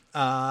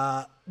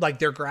like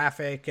their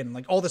graphic and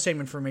like all the same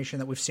information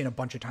that we've seen a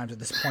bunch of times at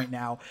this point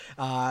now,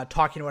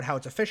 talking about how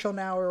it's official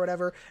now or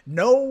whatever.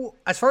 No,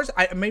 as far as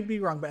I may be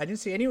wrong, but I didn't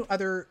see any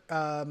other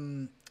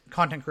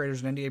content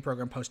creators in NDA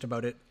program post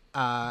about it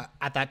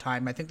at that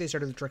time. I think they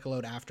started to trickle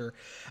out after,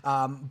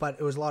 but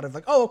it was a lot of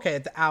like, oh, okay,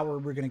 at the hour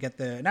we're going to get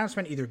the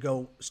announcement. Either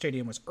Go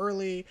Stadium was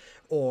early,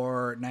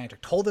 or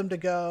Niantic told them to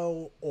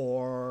go,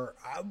 or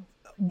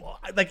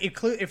like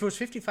if it was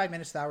 55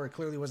 minutes to the hour, it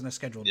clearly wasn't a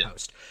scheduled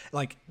post.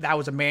 Like that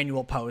was a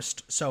manual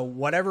post. So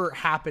whatever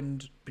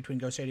happened between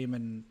Go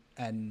Stadium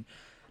and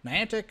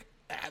Niantic,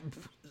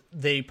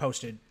 they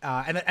posted.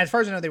 And as far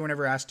as I know, they were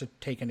never asked to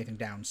take anything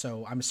down.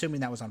 So I'm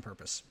assuming that was on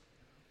purpose.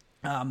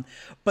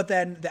 But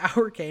then the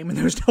hour came and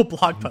there was no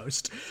blog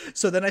post.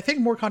 So then I think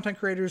more content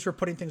creators were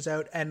putting things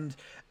out, and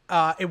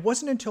it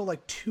wasn't until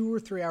like 2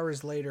 or 3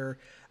 hours later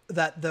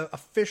that the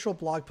official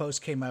blog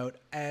post came out.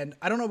 And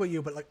I don't know about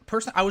you, but like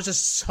personally, I was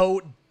just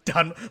so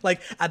done.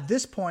 Like at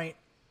this point,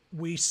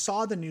 we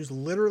saw the news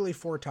literally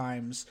 4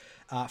 times,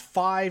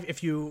 5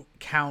 if you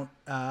count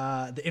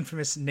the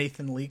infamous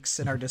Nathan Leaks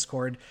in our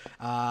Discord.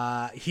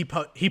 He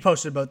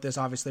posted about this,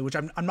 obviously, which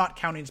I'm not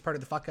counting as part of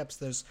the fuck ups.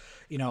 There's,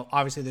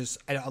 obviously there's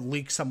a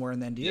leak somewhere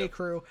in the NDA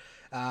crew,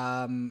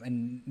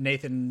 and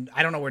Nathan,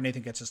 I don't know where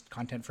Nathan gets his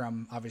content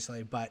from,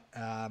 obviously, but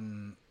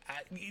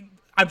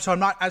I saw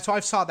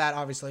that,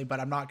 obviously,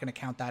 but I'm not going to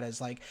count that as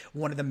like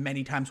one of the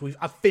many times we've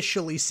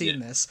officially seen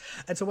this.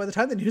 And so by the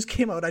time the news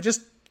came out, I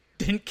just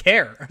didn't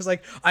care. I was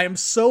like, I am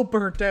so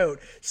burnt out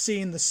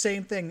seeing the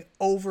same thing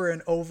over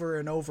and over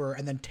and over,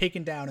 and then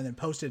taken down and then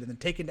posted and then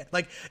taken down.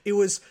 Like it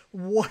was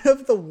one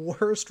of the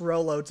worst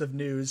rollouts of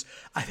news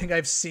I think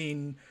I've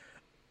seen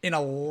in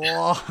a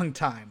long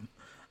time.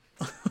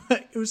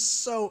 It was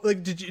so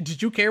like,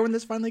 did you care when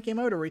this finally came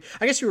out, or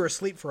I guess you were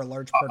asleep for a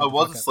large part? I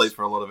was asleep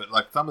for a lot of it.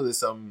 Like some of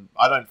this,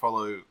 I don't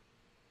follow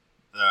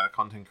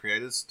content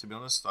creators, to be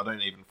honest. I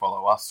don't even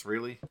follow us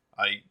really,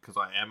 because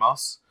I am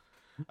us.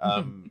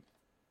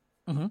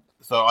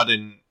 So I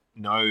didn't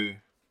know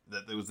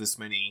that there was this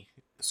many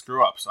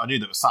screw ups. I knew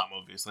there was some,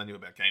 obviously. I knew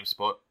about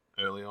GameSpot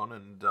early on,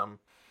 and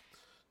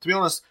to be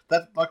honest,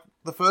 that like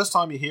the first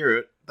time you hear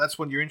it, that's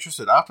when you're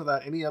interested. After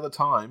that, any other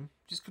time,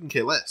 just couldn't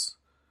care less.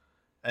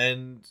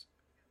 And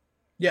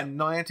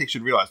Niantic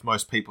should realize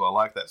most people are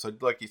like that. So,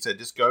 like you said,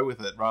 just go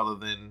with it rather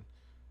than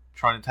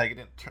trying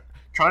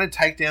to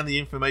take down the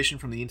information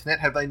from the internet.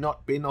 Have they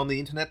not been on the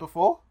internet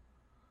before?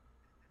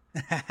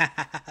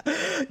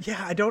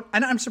 Yeah, I don't,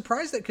 and I'm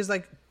surprised that because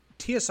like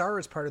TSR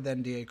is part of the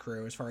NDA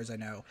crew, as far as I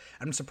know.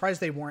 I'm surprised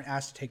they weren't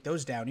asked to take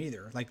those down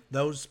either. Like,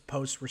 those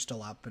posts were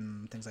still up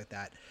and things like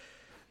that.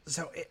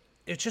 So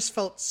it just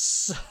felt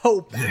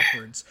so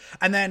backwards.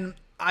 And then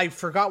I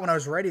forgot when I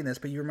was writing this,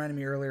 but you reminded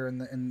me earlier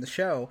in the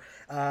show.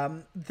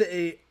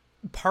 The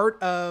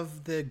part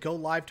of the go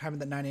live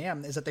time at 9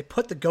 a.m. is that they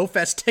put the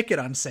GoFest ticket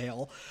on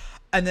sale,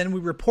 and then we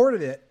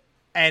reported it,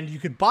 and you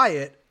could buy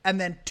it. And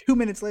then 2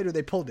 minutes later,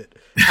 they pulled it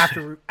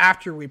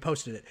after we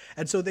posted it.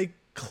 And so they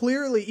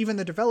clearly, even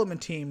the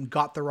development team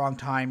got the wrong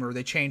time, or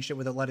they changed it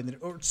without letting it,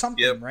 or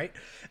something, right?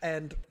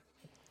 And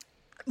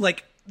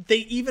like, they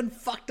even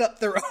fucked up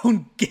their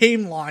own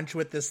game launch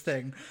with this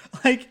thing.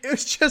 Like, it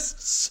was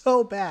just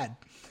so bad.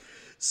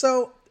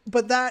 So,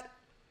 but that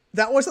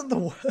wasn't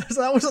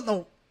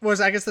the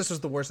I guess this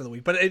was the worst of the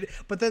week,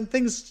 but then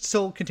things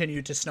still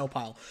continued to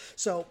snowpile.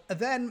 So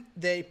then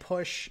they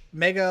push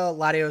Mega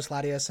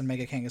Latios, and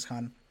Mega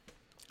Kangaskhan.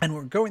 And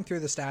we're going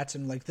through the stats,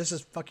 and like, this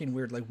is fucking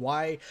weird. Like,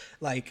 why,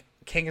 like,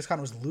 Kangaskhan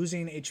was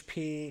losing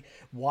HP?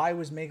 Why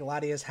was Mega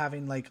Latios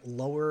having like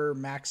lower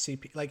max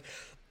CP? Like,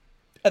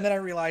 and then I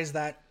realized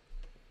that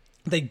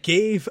they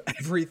gave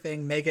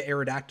everything Mega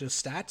Aerodactyl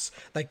stats,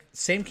 like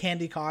same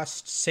candy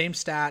cost, same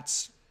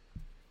stats,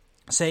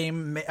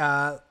 same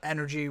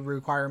energy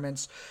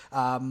requirements,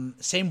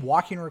 same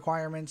walking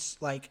requirements.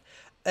 Like,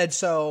 and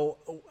so,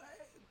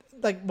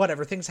 like,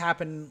 whatever, things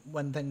happen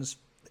when things,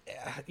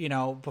 you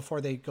know,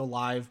 before they go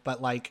live,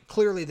 but like,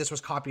 clearly this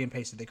was copy and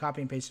pasted. They copy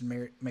and pasted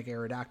Mega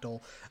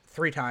Aerodactyl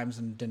 3 times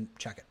and didn't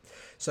check it.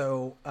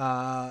 So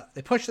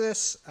they push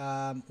this,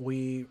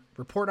 we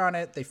report on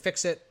it, they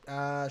fix it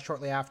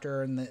shortly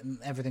after, and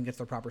everything gets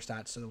their proper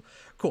stats. So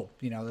cool,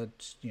 you know,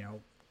 that's, you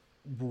know,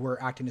 we're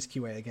acting as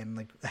QA again,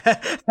 like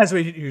as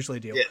we usually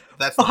do. Yeah,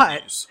 that's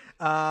not news.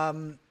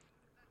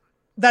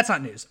 That's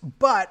not news,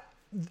 but.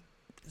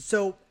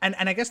 So, and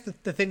I guess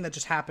the thing that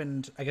just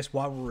happened, I guess,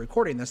 while we were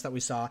recording this, that we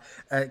saw,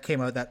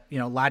 came out that, you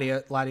know,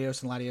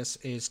 Latios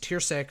is tier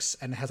 6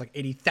 and has like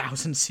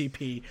 80,000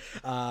 CP.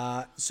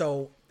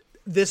 So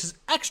this is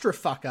extra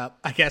fuck up,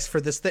 I guess,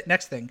 for this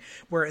next thing,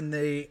 where in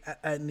the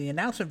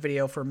announcement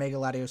video for Mega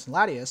Latios and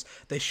Latios,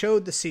 they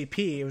showed the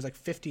CP, it was like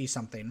 50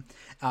 something.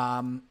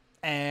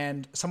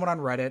 And someone on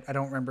Reddit, I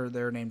don't remember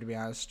their name, to be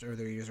honest, or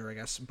their user, I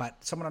guess,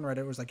 but someone on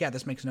Reddit was like, yeah,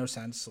 this makes no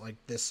sense. Like,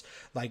 this,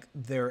 like,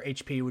 their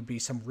HP would be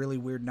some really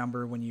weird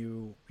number when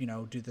you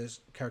know, do this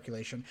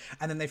calculation.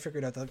 And then they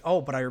figured out that, like, oh,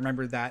 but I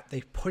remember that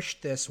they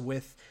pushed this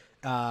with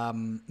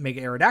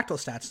Mega Aerodactyl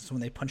stats. So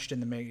when they punched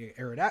in the Mega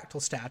Aerodactyl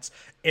stats,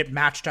 it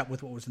matched up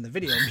with what was in the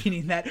video,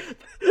 meaning that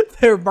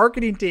their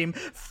marketing team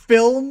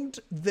filmed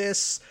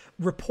this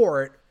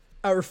report,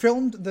 or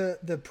filmed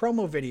the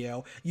promo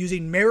video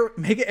using Mega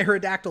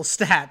Aerodactyl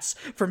stats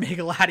for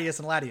Mega Latios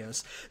and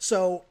Latios.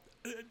 So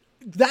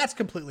that's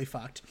completely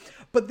fucked.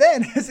 But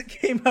then, as it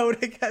came out,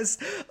 because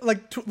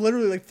like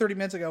literally like 30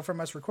 minutes ago from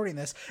us recording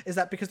this, is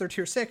that because they're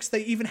tier 6,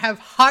 they even have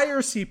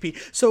higher CP.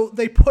 So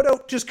they put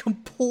out just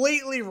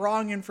completely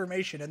wrong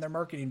information in their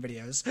marketing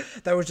videos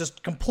that was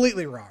just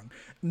completely wrong.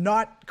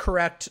 Not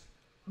correct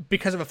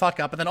because of a fuck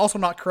up, and then also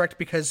not correct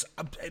because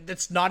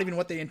it's not even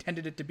what they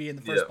intended it to be in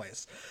the first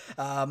place.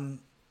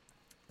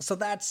 So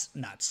that's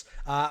nuts.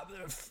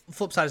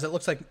 Flip side is, it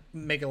looks like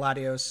Mega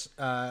Latios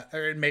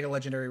or Mega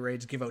Legendary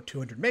raids give out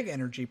 200 Mega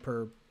energy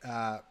per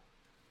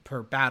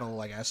battle,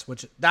 I guess,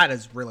 which that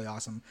is really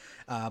awesome.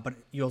 But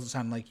you also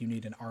sound like you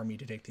need an army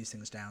to take these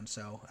things down.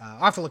 So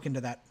I'll have to look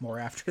into that more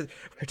after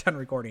we're done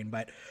recording.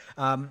 But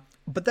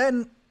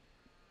then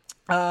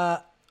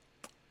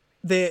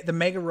the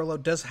Mega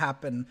Reload does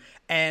happen,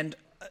 and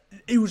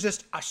it was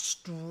just a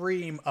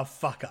stream of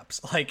fuck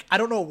ups. Like, I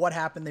don't know what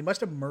happened. They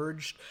must have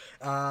merged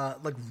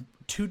like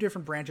 2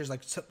 different branches,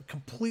 like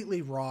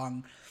completely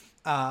wrong.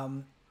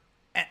 And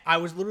I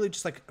was literally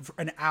just like for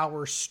an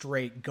hour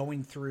straight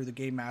going through the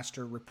Game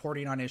Master,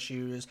 reporting on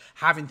issues,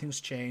 having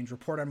things change,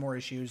 report on more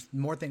issues,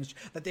 more things,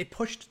 that they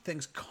pushed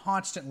things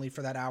constantly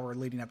for that hour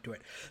leading up to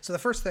it. So the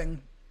first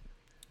thing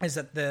is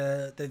that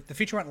the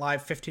feature went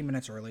live 15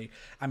 minutes early.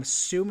 I'm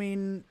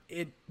assuming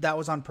that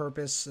was on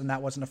purpose and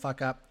that wasn't a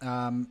fuck up,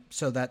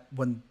 so that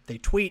when they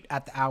tweet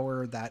at the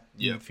hour that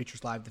the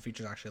feature's live, the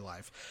feature's actually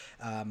live.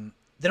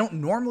 They don't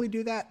normally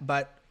do that,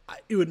 but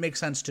it would make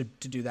sense to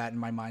do that in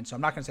my mind, so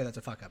I'm not going to say that's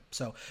a fuck up.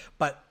 So,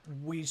 but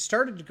we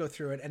started to go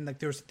through it, and like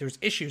there's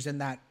issues in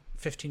that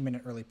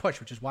 15-minute early push,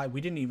 which is why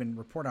we didn't even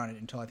report on it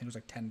until I think it was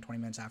like 10-20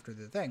 minutes after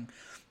the thing,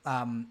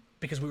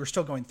 because we were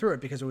still going through it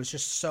because it was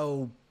just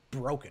so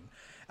broken.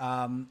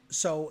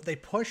 So they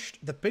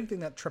pushed, the big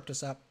thing that tripped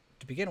us up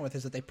to begin with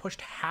is that they pushed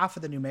half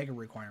of the new Mega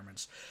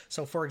requirements.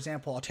 So for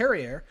example,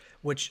 Altair,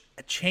 which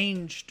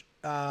changed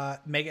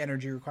Mega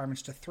energy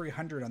requirements to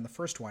 300 on the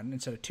first one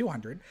instead of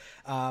 200,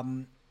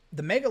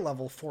 the Mega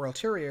level for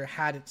Altair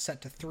had it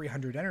set to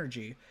 300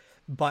 energy,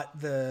 but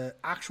the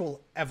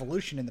actual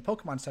evolution in the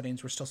Pokemon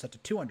settings were still set to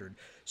 200.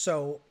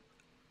 So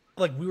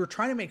like we were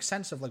trying to make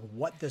sense of like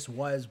what this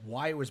was,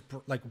 why it was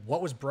like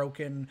what was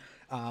broken,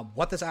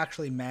 what this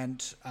actually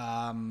meant.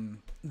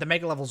 The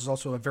Mega levels is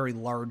also a very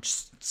large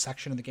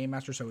section of the Game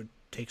Master, so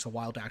takes a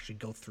while to actually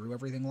go through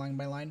everything line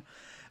by line.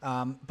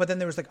 But then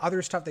there was like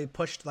other stuff they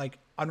pushed, like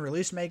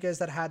unreleased megas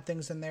that had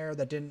things in there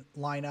that didn't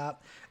line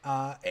up.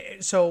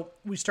 So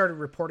we started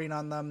reporting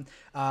on them.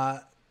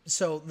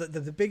 So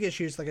the big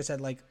issues, like I said,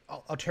 like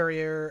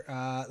Altair,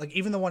 like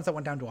even the ones that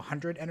went down to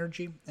 100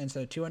 energy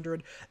instead of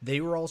 200,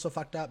 they were also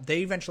fucked up. They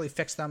eventually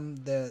fixed them.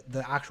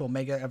 The actual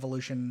Mega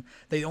Evolution,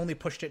 they only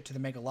pushed it to the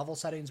Mega level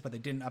settings, but they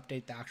didn't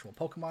update the actual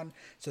Pokemon.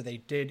 So they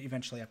did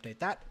eventually update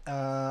that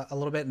a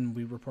little bit, and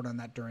we reported on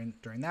that during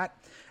that.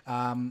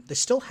 They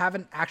still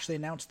haven't actually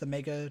announced the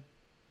Mega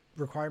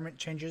requirement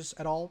changes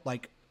at all.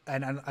 Like,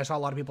 and I saw a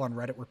lot of people on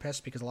Reddit were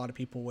pissed because a lot of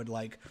people would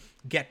like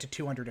get to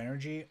 200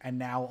 energy and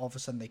now all of a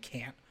sudden they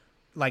can't.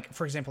 Like,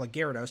 for example, like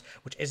Gyarados,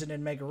 which isn't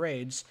in Mega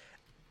Raids,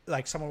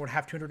 like someone would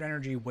have 200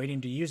 energy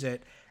waiting to use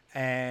it,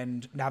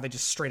 and now they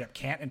just straight up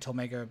can't until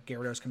Mega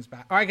Gyarados comes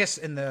back. Or I guess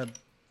in the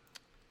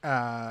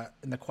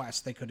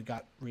quest they could have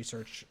got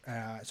research,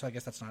 so I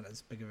guess that's not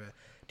as big of a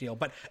deal.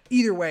 But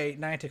either way,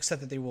 Niantic said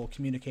that they will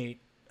communicate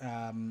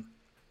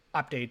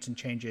updates and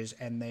changes,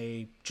 and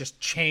they just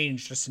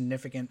changed a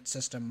significant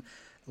system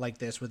like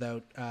this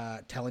without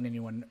telling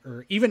anyone,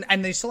 or even,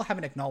 and they still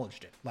haven't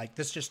acknowledged it. Like,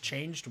 this just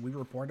changed, we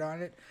reported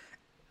on it,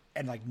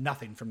 and like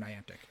nothing from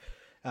Niantic.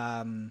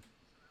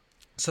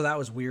 So that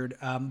was weird.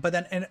 But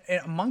then and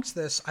amongst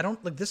this, I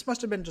don't like, this must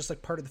have been just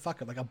like part of the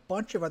fuck up. Like a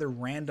bunch of other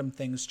random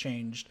things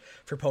changed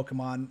for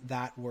Pokemon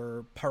that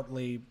were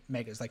partly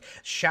megas. Like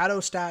shadow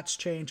stats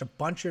changed, a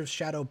bunch of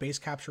shadow base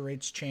capture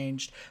rates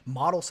changed,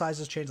 model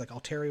sizes changed. Like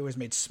Altaria was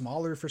made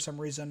smaller for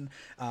some reason.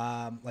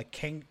 Like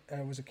Gengar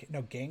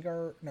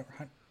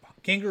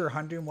or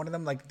Houndoom, one of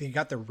them, like they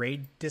got the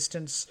raid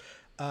distance,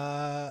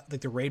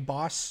 like the raid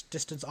boss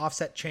distance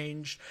offset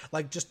changed.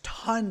 Like just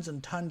tons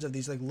and tons of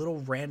these like little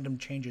random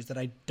changes that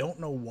I don't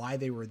know why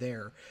they were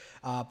there,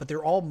 but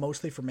they're all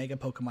mostly for Mega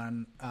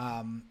Pokemon,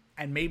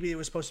 and maybe it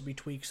was supposed to be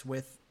tweaks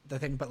with the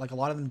thing, but like a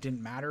lot of them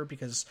didn't matter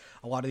because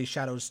a lot of these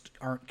shadows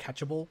aren't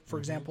catchable, for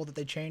example, that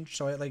they changed.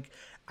 So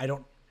I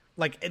don't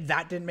like,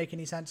 that didn't make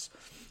any sense.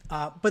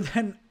 But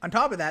then on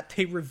top of that,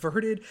 they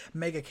reverted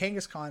Mega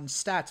Kangaskhan's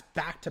stats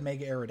back to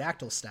Mega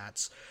Aerodactyl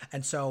stats.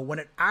 And so when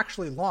it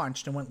actually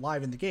launched and went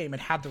live in the game, it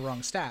had the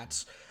wrong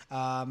stats.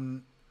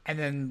 And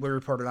then we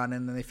reported on it,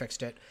 and then they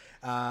fixed it.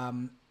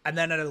 And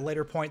then at a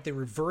later point, they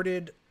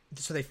reverted.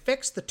 So they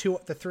fixed the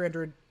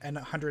 300 and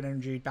 100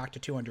 energy back to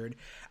 200.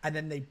 And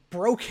then they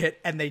broke it,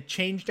 and they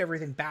changed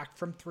everything back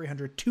from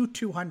 300 to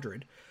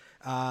 200.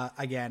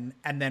 Again,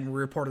 and then we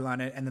reported on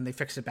it, and then they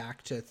fixed it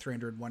back to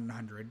 300,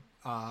 100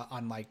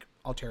 on like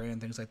Altaria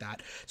and things like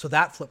that. So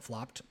that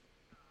flip-flopped.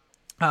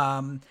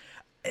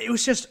 It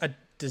was just a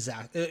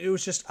disaster. It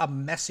was just a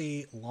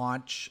messy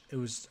launch.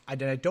 I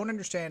don't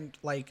understand,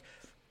 like,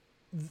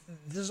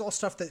 this is all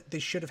stuff that they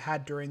should have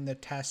had during the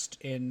test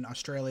in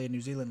Australia and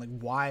New Zealand. Like,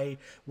 why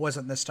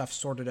wasn't this stuff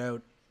sorted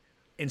out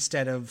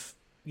instead of,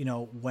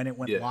 when it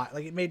went live?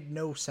 Like, it made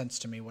no sense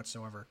to me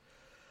whatsoever.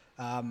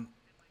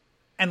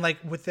 And like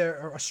with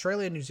their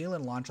Australia and New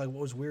Zealand launch, like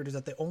what was weird is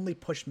that they only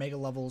pushed mega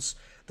levels.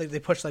 They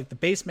pushed like the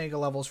base mega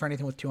levels for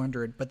anything with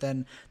 200, but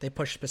then they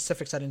pushed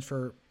specific settings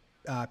for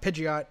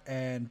Pidgeot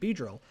and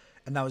Beedrill,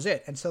 and that was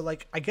it. And so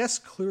like, I guess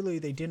clearly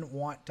they didn't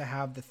want to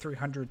have the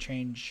 300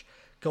 change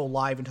go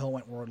live until it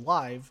went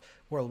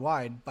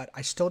worldwide. But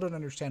I still don't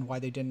understand why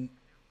they didn't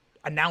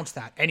announce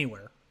that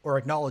anywhere or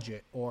acknowledge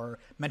it or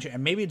mention it.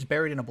 And maybe it's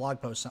buried in a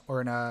blog post or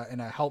in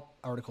a help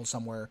article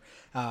somewhere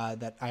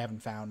that I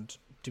haven't found,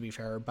 to be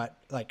fair. But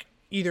like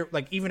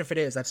even if it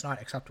is, that's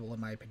not acceptable in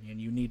my opinion.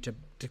 You need to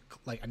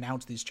like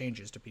announce these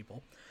changes to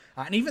people,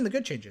 and even the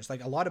good changes.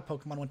 Like a lot of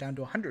Pokemon went down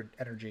to 100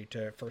 energy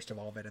to first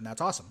evolve it, and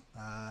that's awesome.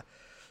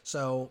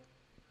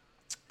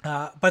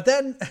 But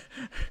then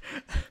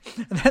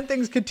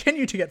things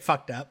continue to get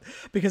fucked up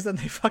because then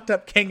they fucked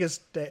up Kanga's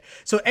Day.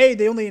 So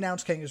they only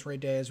announced Kanga's Raid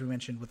Day, as we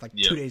mentioned, with like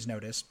 2 days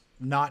notice.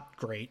 Not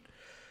great.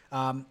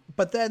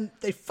 But then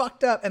they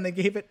fucked up and they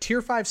gave it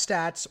tier 5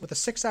 stats with a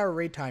 6-hour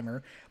raid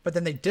timer, but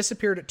then they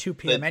disappeared at 2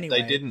 p.m.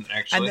 anyway. They didn't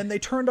actually. And then they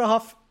turned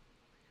off.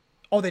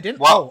 Oh, they didn't?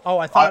 Well,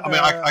 I thought.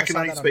 I can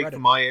only speak for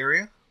my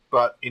area,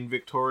 but in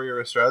Victoria,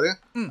 Australia,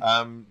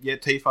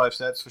 T5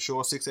 stats for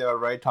sure, 6-hour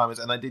raid timers,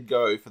 and they did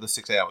go for the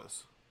 6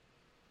 hours.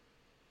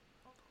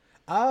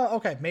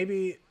 Okay,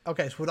 maybe.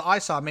 Okay, so what I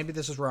saw, maybe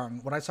this is wrong.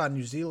 What I saw in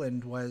New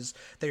Zealand was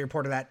they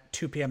reported at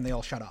 2 p.m. they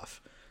all shut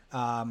off.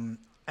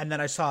 And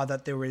then I saw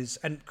that there was,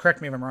 and correct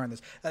me if I'm wrong on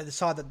this, I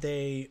saw that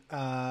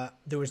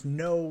there was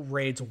no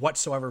raids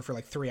whatsoever for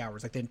like 3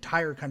 hours. Like the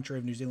entire country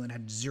of New Zealand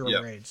had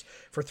zero raids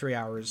for 3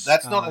 hours.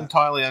 That's not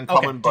entirely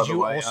uncommon, by the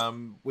way.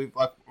 We've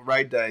like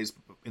raid days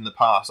in the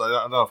past. I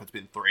don't know if it's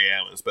been 3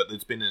 hours, but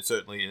it's been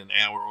certainly an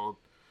hour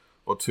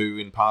or two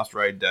in past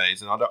raid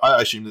days. And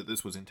I assume that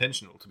this was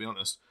intentional, to be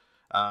honest,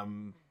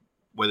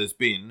 where there's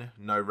been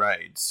no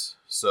raids.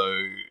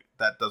 So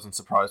that doesn't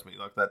surprise me.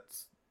 Like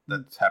that's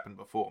happened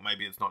before.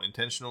 Maybe it's not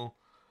intentional,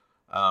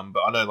 but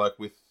I know like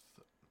with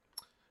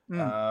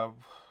I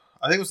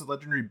think it was the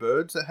Legendary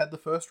Birds that had the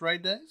first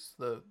raid days,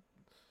 the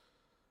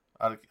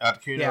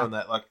Articuno and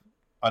that. Like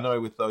I know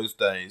with those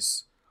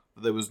days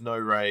there was no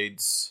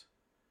raids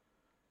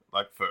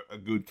like for a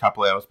good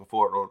couple hours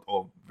before it,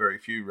 or very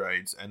few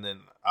raids, and then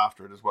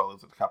after it as well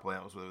as a couple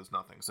hours where there was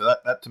nothing. So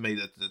that to me,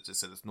 that just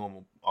said it's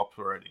normal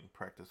operating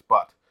practice,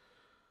 but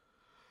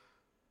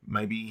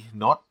maybe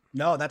not.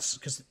 No, that's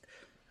because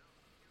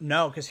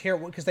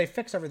they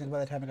fixed everything by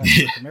the time I got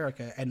to North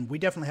America, and we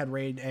definitely had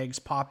raid eggs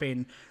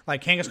popping.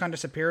 Like Kangaskhan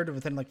disappeared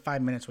within like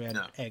 5 minutes. We had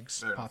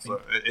eggs popping.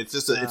 So it's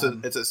just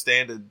it's a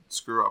standard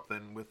screw up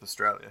then with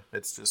Australia.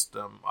 It's just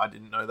I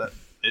didn't know that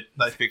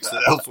they fixed it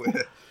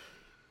elsewhere.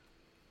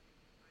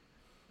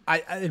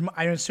 I'm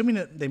assuming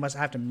that they must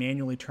have to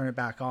manually turn it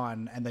back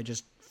on, and they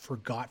just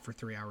forgot for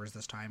 3 hours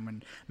this time,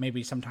 and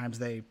maybe sometimes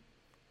they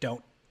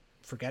don't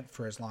forget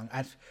for as long.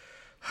 I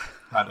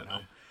don't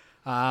know.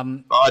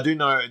 I do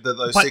know that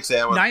those 6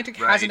 hour Niantic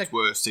raids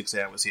were 6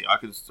 hours here. I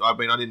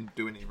didn't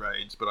do any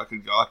raids, but I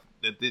could go.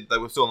 They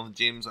were still on the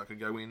gyms. I could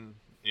go in.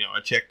 I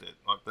checked it.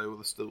 Like they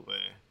were still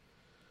there.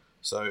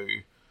 So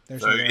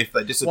if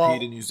they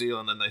disappeared in New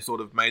Zealand and they sort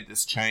of made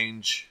this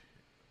change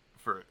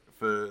for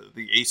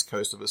the east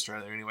coast of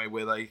Australia anyway,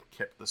 where they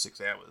kept the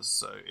 6 hours,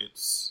 so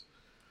it's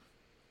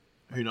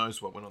who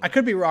knows what went on. I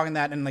could be wrong in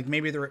that, and like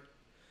maybe the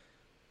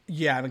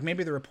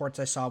reports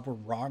I saw were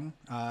wrong.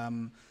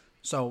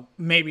 So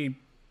maybe,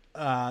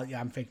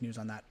 I'm fake news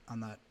on that.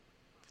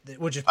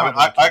 Which is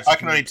probably I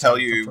can only tell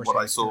you what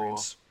I saw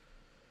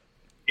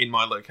in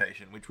my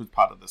location, which was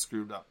part of the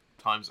screwed up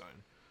time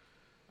zone.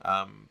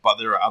 But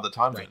there are other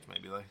time zones.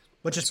 Maybe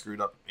they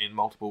screwed up in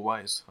multiple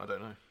ways. I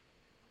don't know.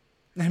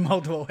 In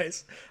multiple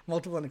ways,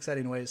 multiple and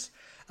exciting ways.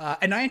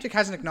 And Niantic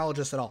hasn't acknowledged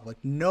this at all. Like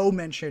no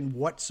mention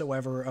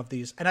whatsoever of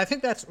these. And I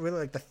think that's really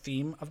like the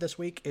theme of this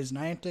week is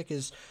Niantic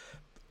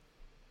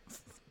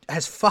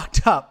has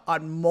fucked up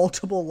on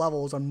multiple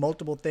levels, on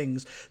multiple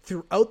things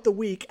throughout the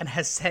week and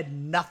has said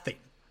nothing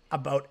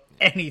about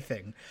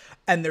anything.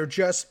 And they're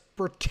just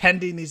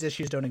pretending these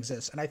issues don't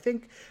exist. And I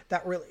think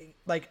that really,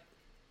 like,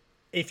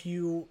 if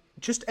you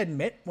just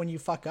admit when you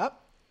fuck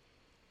up,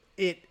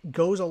 it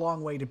goes a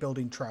long way to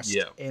building trust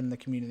in the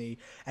community.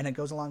 And it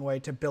goes a long way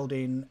to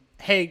building,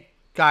 hey,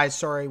 guys,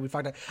 sorry, we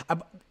fucked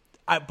up.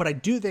 But I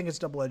do think it's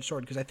a double-edged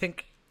sword because I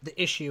think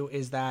the issue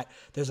is that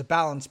there's a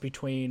balance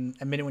between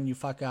admitting when you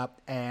fuck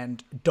up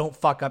and don't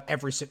fuck up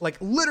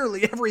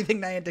literally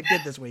everything Niantic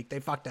did this week. They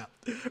fucked up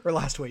or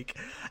last week.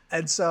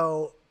 And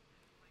so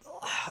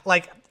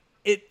like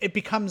it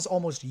becomes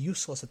almost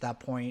useless at that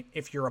point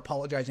if you're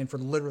apologizing for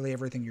literally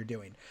everything you're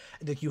doing.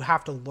 Like you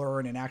have to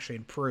learn and actually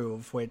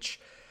improve,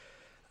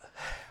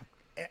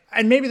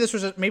 and maybe there's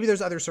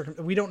other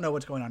circumstances. We don't know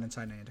what's going on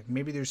inside Niantic.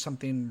 Maybe there's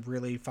something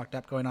really fucked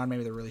up going on.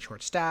 Maybe they're really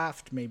short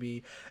staffed.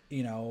 Maybe,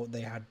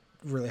 they had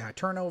really high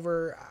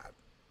turnover.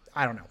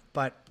 I don't know.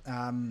 But,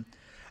 and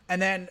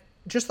then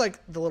just like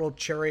the little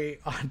cherry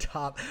on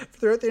top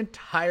throughout the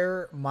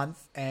entire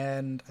month.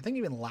 And I think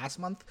even last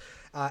month,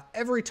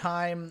 every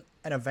time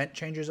an event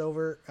changes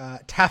over,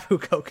 Tapu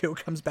Koko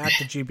comes back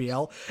to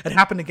GBL. It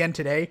happened again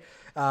today.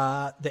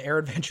 The Air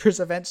Adventures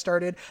event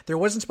started. There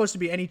wasn't supposed to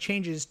be any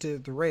changes to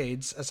the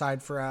raids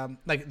aside from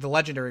like the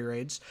legendary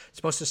raids. It's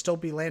supposed to still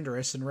be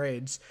Landorus and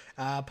raids,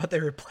 but they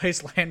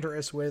replaced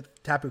Landorus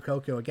with Tapu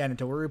Koko again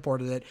until we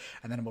reported it.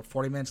 And then about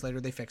 40 minutes later,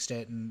 they fixed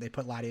it and they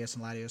put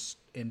Latios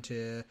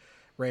into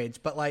raids.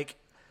 But like,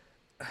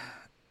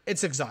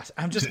 it's exhausting.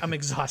 I'm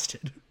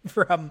exhausted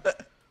from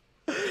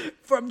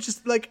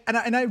just like,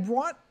 and I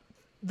want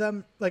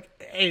them like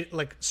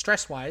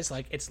stress wise,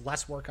 like it's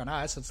less work on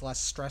us, it's less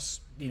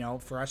stress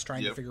for us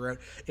trying to figure out,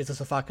 is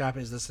this a fuck up,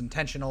 is this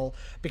intentional,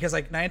 because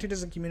like Niantic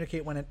doesn't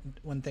communicate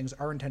when things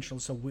are intentional.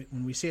 So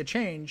when we see a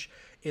change,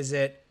 is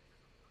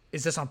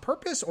this on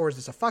purpose or is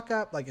this a fuck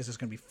up, like is this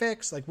going to be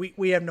fixed, like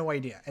we have no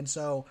idea. And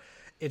so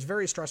it's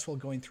very stressful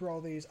going through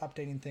all these,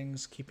 updating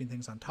things, keeping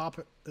things on top,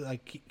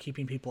 like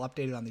keeping people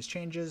updated on these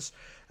changes,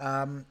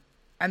 and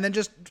then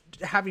just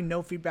having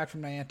no feedback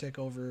from Niantic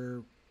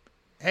over,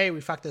 hey,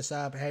 we fucked this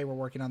up. Hey, we're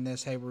working on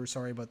this. Hey, we're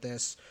sorry about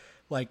this.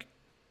 Like,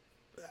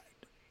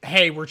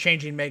 hey, we're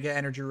changing mega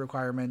energy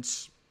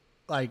requirements.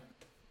 Like,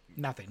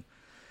 nothing.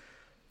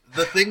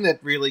 The thing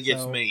that really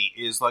gets me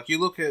is, like, you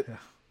look at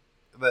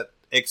that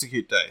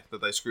execute day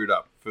that they screwed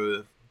up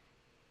for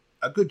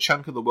a good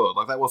chunk of the world.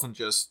 Like, that wasn't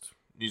just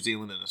New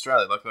Zealand and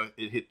Australia. Like,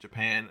 it hit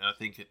Japan, and I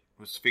think it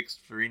was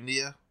fixed for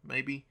India,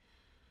 maybe.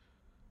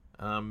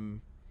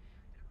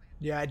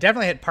 Yeah, it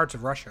definitely hit parts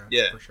of Russia,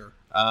 for sure.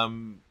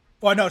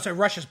 Well, no, so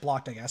Russia's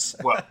blocked, I guess.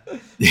 Well,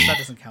 that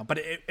doesn't count, but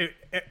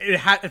it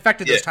had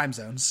affected those time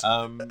zones.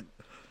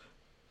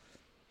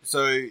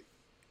 So,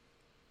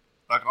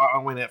 like, I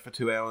went out for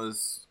 2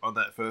 hours on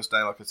that first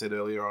day, like I said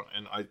earlier on,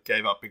 and I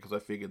gave up because I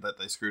figured that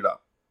they screwed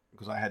up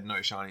because I had no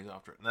shinies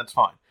after it, and that's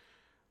fine.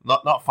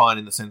 Not fine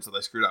in the sense that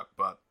they screwed up,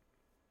 but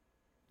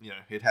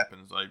it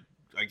happens.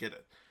 I get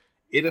it.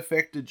 It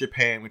affected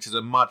Japan, which is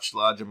a much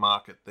larger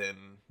market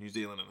than New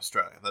Zealand and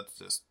Australia. That's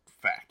just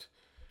fact.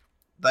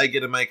 They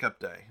get a makeup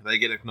day. They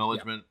get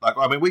acknowledgement. Yep.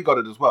 Like, I mean, we got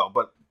it as well,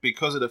 but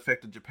because it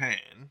affected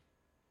Japan,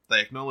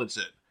 they acknowledged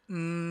it.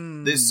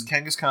 This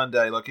Kangaskhan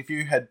Day, like, if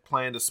you had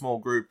planned a small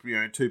group,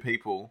 2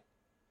 people,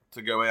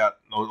 to go out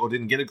or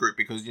didn't get a group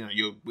because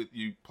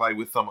you play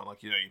with someone,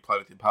 like you play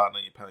with your partner,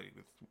 you play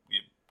with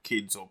your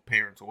kids or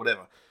parents or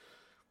whatever.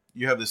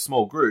 You have this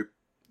small group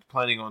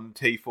planning on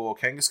T4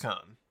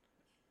 Kangaskhan,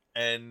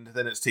 and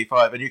then it's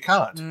T5, and you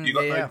can't. You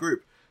got no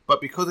group.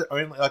 But because it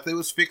only it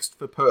was fixed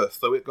for Perth,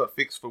 so it got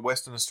fixed for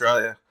Western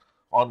Australia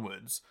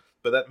onwards.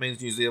 But that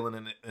means New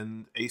Zealand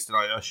and Eastern,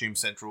 I assume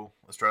Central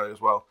Australia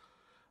as well,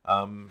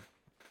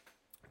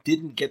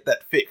 didn't get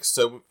that fixed.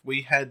 So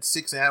we had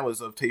 6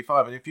 hours of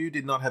T5, and if you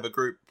did not have a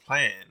group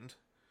planned,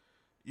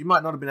 you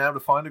might not have been able to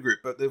find a group.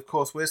 But of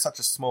course, we're such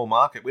a small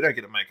market, we don't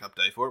get a make-up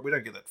day for it. We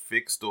don't get that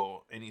fixed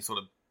or any sort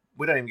of.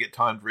 We don't even get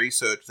timed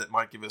research that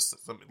might give us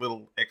some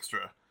little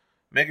extra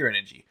mega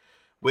energy.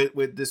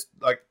 We're just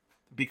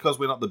because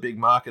we're not the big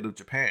market of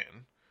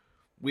Japan,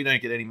 we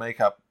don't get any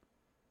makeup.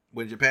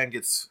 When Japan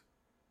gets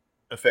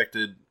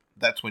affected,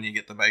 that's when you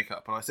get the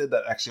makeup. And I said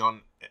that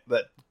actually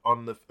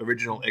on the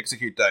original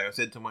Execute Day. I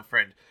said to my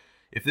friend,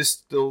 if this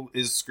still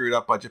is screwed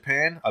up by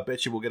Japan, I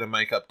bet you we'll get a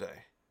makeup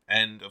day.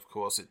 And of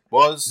course it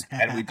was,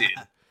 and we did.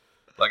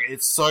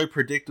 It's so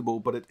predictable,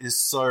 but it is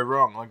so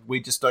wrong. We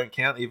just don't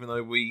count, even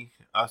though we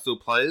are still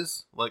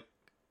players.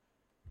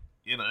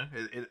 It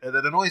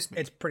annoys me.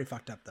 It's pretty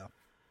fucked up, though.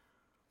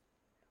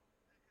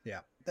 Yeah,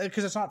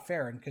 because it's not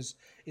fair, and because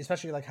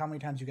especially how many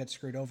times you get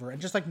screwed over,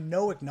 and just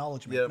no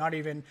acknowledgement. Yep. Not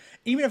even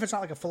if it's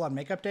not a full on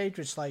makeup day,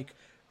 just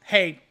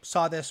hey,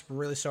 saw this, we're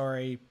really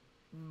sorry.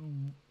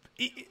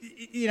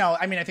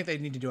 I think they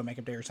need to do a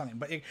makeup day or something,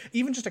 but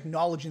even just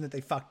acknowledging that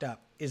they fucked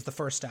up is the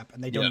first step,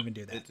 and they don't even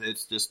do that.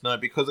 It's just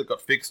because it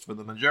got fixed for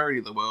the majority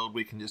of the world,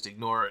 we can just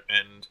ignore it,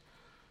 and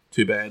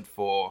too bad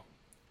for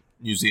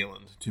New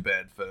Zealand, too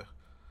bad for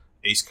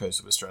East Coast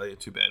of Australia,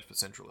 too bad for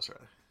Central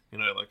Australia.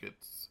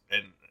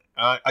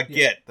 I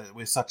get that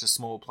we're such a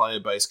small player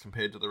base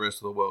compared to the rest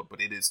of the world,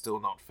 but it is still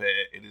not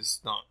fair. It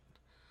is not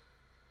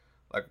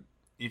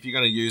if you're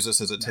going to use us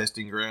as a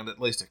testing ground,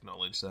 at least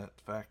acknowledge that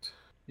fact.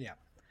 Yeah.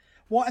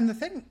 Well, and the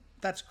thing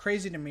that's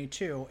crazy to me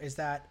too is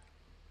that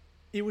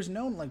it was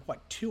known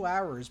 2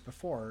 hours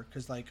before,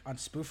 because on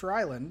Spoofer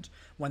Island,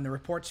 when the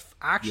reports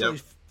actually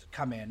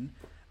come in,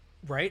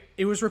 right?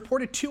 It was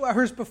reported 2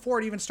 hours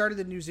before it even started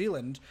in New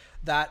Zealand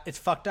that it's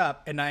fucked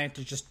up, and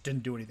Niantic just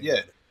didn't do anything.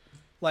 Yeah.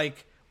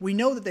 We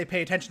know that they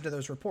pay attention to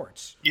those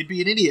reports. You'd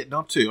be an idiot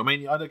not to. I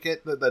mean, I don't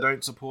get that they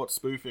don't support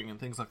spoofing and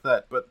things like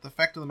that, but the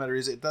fact of the matter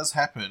is it does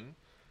happen,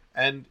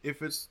 and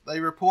if they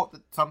report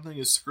that something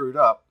is screwed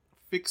up,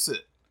 fix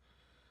it.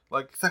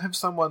 Have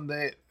someone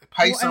there,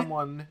 pay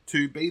someone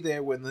to be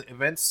there when the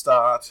events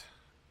start,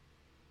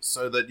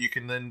 so that you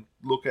can then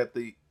look at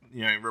the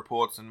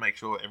reports and make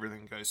sure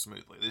everything goes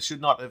smoothly. This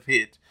should not have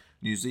hit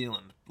New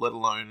Zealand, let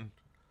alone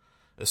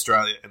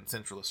Australia and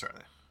Central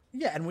Australia.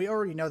 Yeah, and we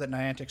already know that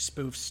Niantic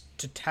spoofs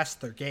to test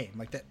their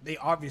game. That they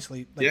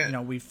obviously,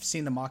 we've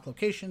seen the mock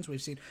locations,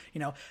 we've seen,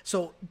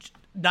 so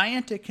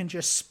Niantic can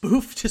just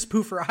spoof to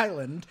Spoofer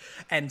Island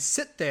and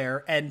sit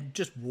there and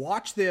just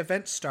watch the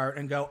event start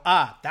and go,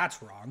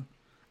 that's wrong.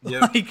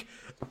 Yep.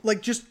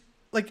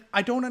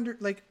 I don't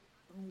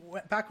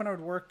back when I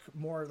would work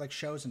more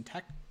shows and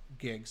tech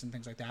gigs and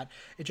things like that,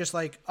 it's just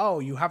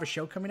you have a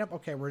show coming up,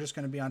 okay, we're just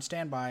going to be on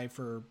standby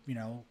for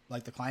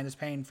the client is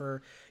paying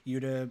for you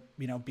to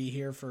be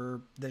here for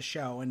this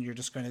show, and you're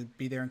just going to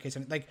be there in case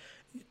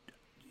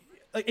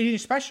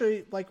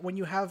especially when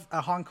you have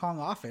a Hong Kong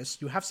office,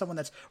 you have someone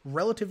that's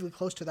relatively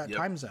close to that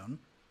time zone.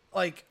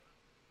 I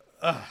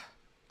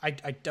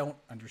don't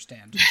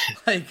understand.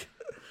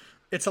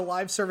 It's a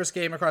live service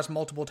game across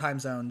multiple time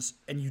zones,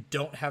 and you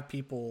don't have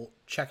people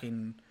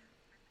checking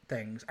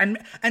things, and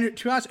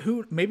to us,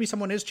 who maybe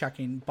someone is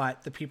checking,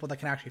 but the people that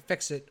can actually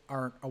fix it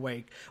aren't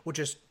awake, which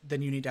is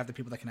then you need to have the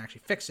people that can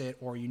actually fix it,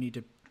 or you need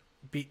to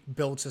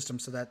build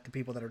systems so that the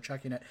people that are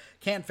checking it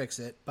can fix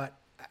it. But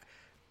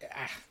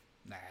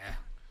nah.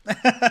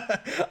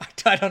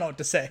 I don't know what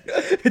to say.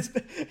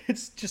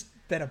 It's just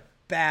been a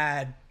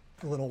bad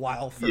little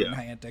while for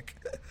Niantic.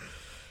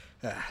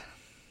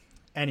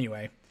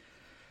 Anyway,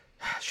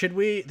 should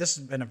we? This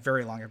has been a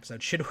very long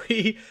episode. Should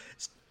we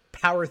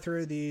power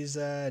through these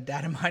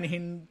data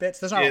mining bits?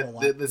 There's not a whole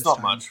lot. There's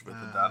not much with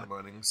the data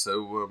mining,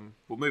 so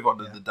we'll move on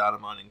to the data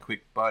mining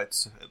quick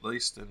bites at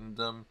least. And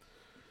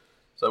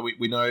so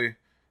we know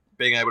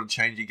being able to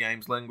change your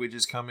game's language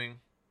is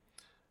coming.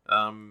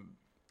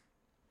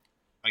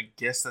 I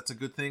guess that's a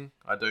good thing.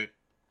 I don't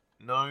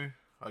know.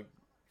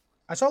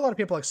 I saw a lot of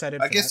people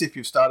excited. I guess if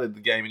you've started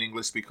the game in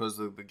English because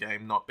of the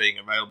game not being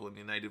available in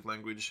your native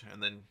language,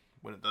 and then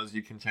when it does,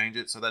 you can change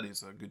it. So that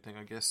is a good thing,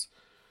 I guess.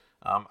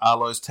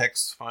 Arlo's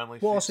text finally.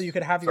 Well, also you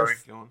could have Sorry,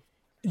 go on.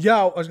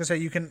 Yeah, I was gonna say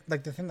you can the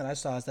thing that I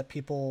saw is that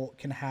people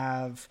can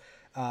have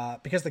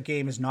because the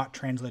game is not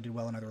translated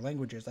well in other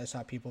languages. I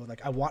saw people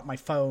I want my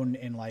phone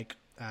in I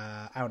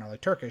don't know,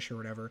 Turkish or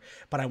whatever,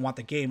 but I want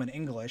the game in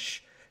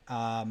English.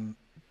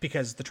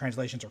 Because the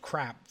translations are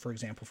crap, for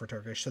example, for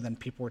Turkish. So then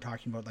people were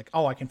talking about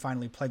I can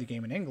finally play the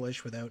game in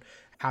English without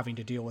having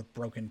to deal with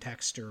broken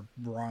text or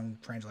wrong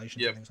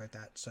translations and things like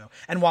that. So,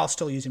 and while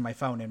still using my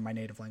phone in my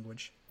native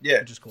language.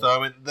 Yeah. Which is cool. So,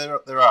 I mean,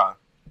 there are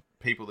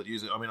people that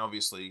use it. I mean,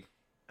 obviously,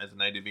 as a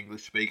native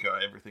English speaker,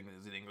 everything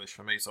is in English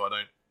for me, so I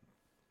don't.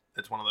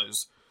 It's one of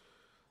those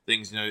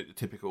things, the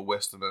typical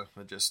Westerner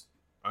that just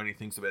only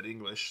thinks about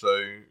English,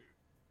 so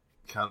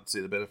can't see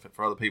the benefit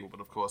for other people.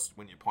 But of course,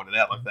 when you point it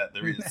out like that,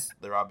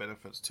 there are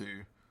benefits to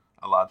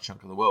a large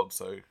chunk of the world.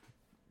 So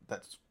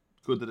that's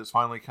good that it's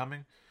finally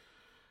coming.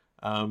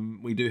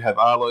 We do have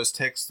Arlo's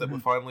texts that were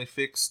finally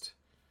fixed.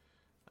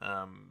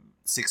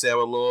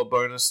 6-hour lore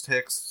bonus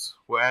texts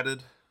were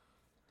added.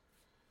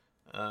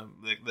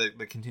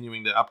 They're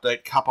continuing to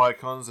update cup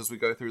icons as we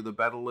go through the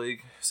Battle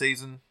League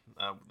season.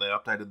 They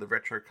updated the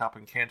Retro Cup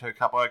and Kanto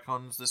Cup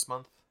icons this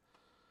month.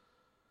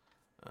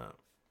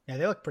 Yeah,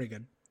 they look pretty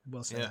good.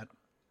 We'll say that.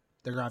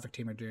 Their graphic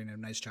team are doing a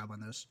nice job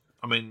on those.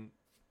 I mean,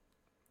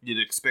 you'd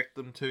expect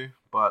them to,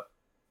 but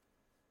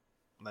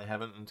they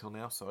haven't until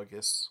now, so I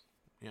guess,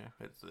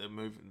 it's a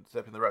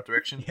step in the right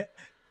direction. Yeah.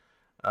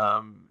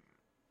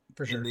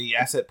 For sure. In the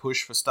asset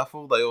push for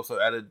Stuffle, they also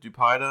added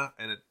Dupida,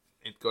 and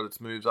it got its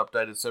moves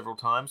updated several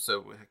times, so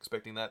we're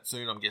expecting that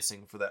soon. I'm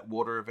guessing for that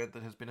water event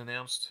that has been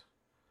announced.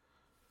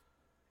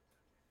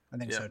 I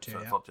think so too.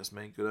 It's not just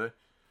me, Goodo.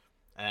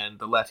 And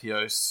the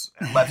Latios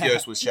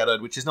was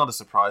shadowed, which is not a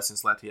surprise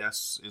since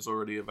Latias is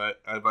already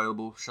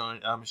available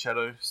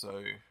shadow.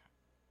 So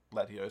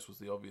Latios was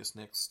the obvious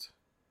next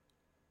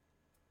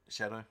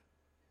shadow.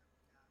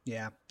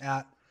 Yeah,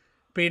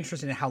 be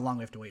interesting how long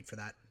we have to wait for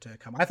that to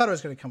come. I thought it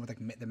was going to come with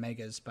like the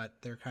megas, but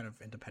they're kind of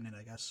independent,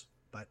 I guess.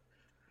 But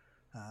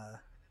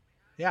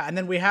yeah, and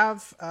then we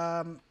have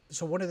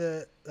so one of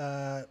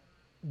the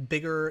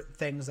bigger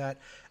things that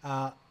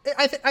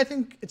I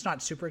think it's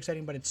not super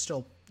exciting, but it's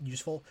still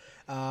useful.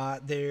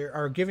 They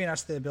are giving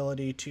us the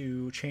ability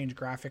to change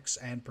graphics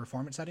and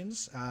performance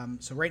settings.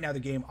 So right now the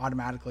game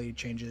automatically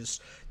changes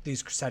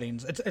these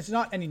settings. It's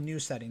not any new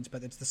settings,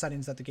 but it's the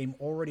settings that the game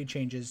already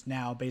changes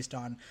now based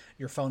on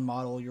your phone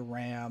model, your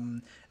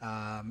RAM.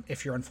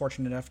 If you're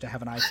unfortunate enough to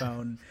have an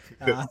iPhone,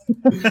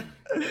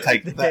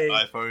 take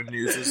that iPhone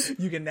users.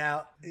 You can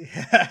now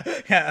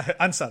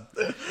unsub.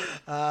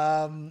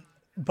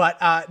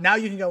 But now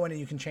you can go in and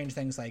you can change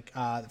things like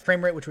the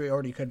frame rate, which we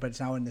already could, but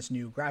it's now in this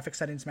new graphic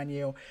settings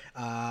menu.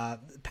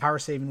 Power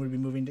saving would be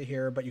moving to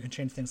here, but you can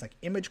change things like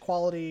image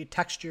quality,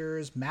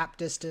 textures, map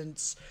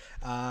distance.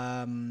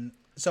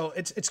 So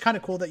it's kind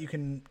of cool that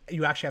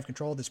you actually have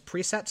control of this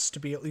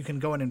presets you can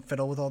go in and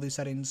fiddle with all these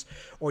settings,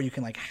 or you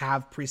can like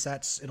have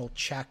presets. It'll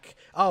check,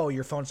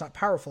 your phone's not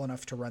powerful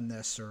enough to run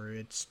this,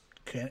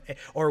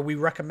 or we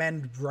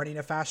recommend running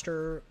a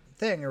faster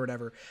thing or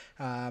whatever.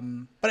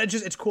 But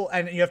it's cool,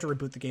 and you have to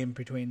reboot the game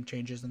between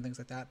changes and things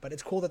like that, but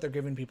it's cool that they're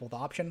giving people the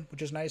option,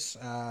 which is nice.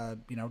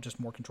 Just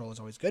more control is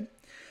always good.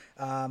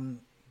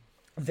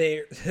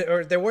 There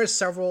were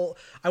several,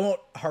 I won't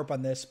harp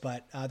on this,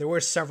 but there were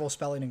several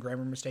spelling and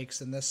grammar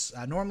mistakes in this.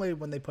 Normally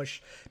when they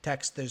push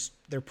text,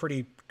 they're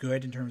pretty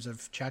good in terms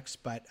of checks,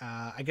 but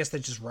I guess they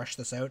just rushed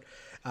this out.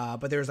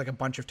 But there's like a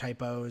bunch of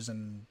typos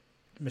and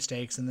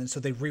mistakes, and then so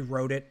they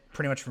rewrote it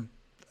pretty much from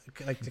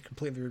they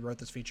completely rewrote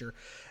this feature,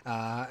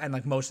 and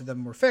like most of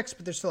them were fixed,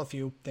 but there's still a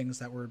few things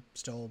that were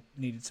still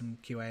needed some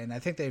QA, and I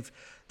think they've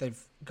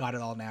got it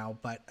all now,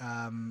 but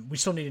we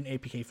still need an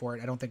APK for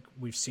it. I don't think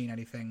we've seen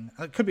anything.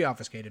 It could be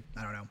obfuscated,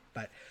 I don't know,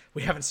 but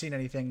we haven't seen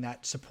anything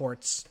that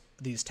supports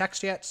these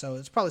texts yet, so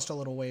it's probably still a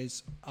little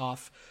ways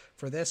off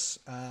for this,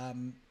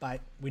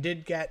 but we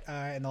did get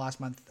in the last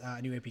month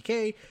a new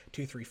APK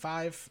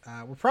 235.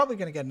 We're probably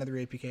going to get another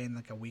APK in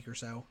like a week or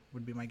so,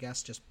 would be my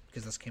guess, just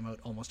because this came out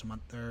almost a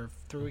month or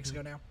 3 weeks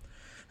ago now.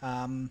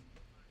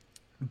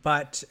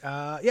 But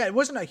it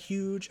wasn't a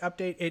huge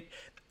update.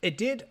 It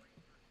did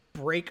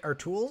break our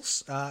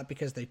tools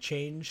because they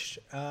changed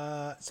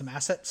some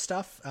asset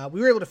stuff.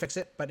 We were able to fix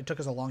it, but it took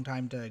us a long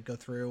time to go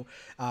through.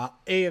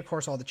 Of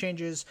course, all the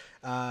changes.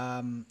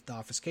 The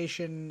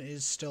obfuscation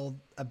is still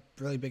a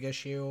really big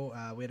issue.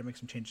 We had to make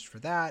some changes for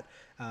that.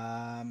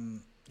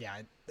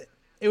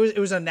 It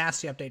was a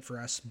nasty update for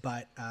us,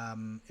 but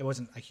it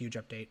wasn't a huge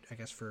update, I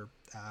guess, for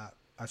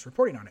us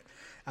reporting on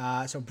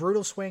it. So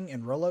Brutal Swing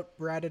and Rollout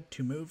were added,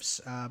 2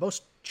 moves, both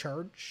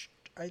charged.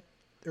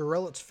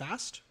 Rollout's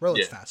fast.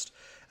 Fast.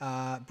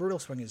 Brutal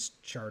Swing is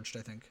charged,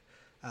 I think.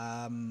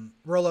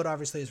 Rollout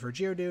obviously is for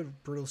Geodude.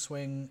 Brutal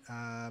Swing,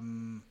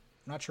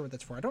 not sure what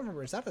that's for. I don't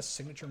remember. Is that a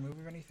signature move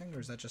of anything, or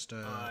is that just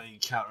a... I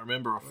can't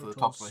remember off the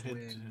top of my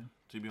head,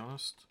 to be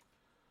honest.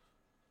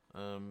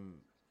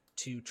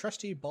 To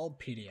trusty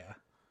Bulbapedia.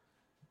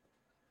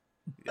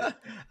 Yeah.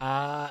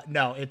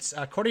 No, it's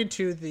according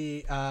to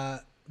the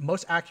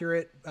most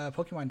accurate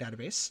Pokemon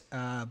database,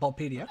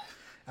 Bulbapedia.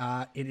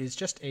 It is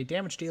just a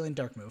damage-dealing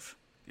dark move.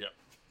 Yep.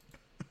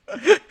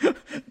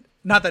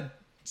 Not that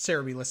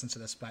Cerebi listens to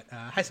this, but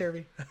hi,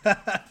 Cerebi.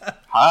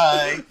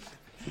 Hi.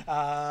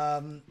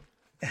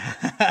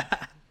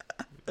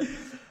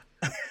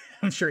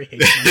 I'm sure he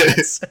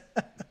hates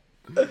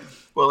my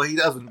Well, he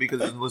doesn't because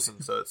he doesn't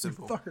listen, so it's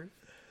simple. Fucker.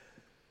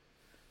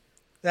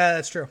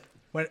 That's true.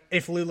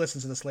 If Lou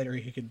listens to this later,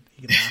 he could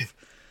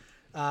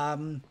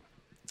laugh.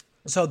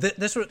 So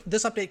this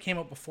update came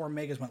out before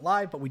Megas went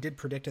live, but we did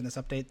predict in this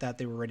update that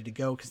they were ready to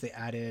go because they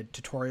added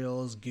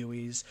tutorials,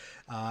 GUIs,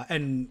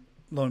 and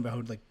lo and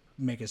behold, like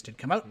Megas did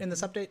come out in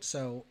this update.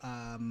 So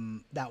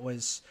that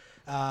was,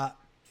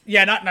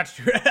 yeah, not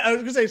I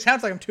was gonna say it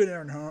sounds like I'm tooting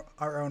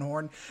our own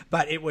horn,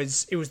 but it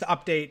was the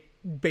update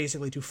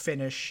basically to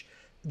finish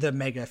the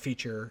Mega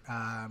feature,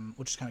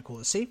 which is kind of cool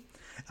to see.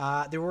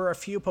 There were a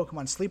few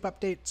Pokemon Sleep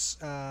updates.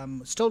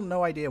 Still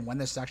no idea when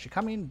this is actually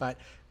coming, but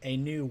a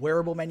new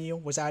wearable menu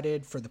was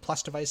added for the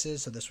Plus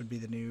devices. So this would be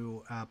the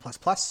new Plus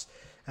Plus.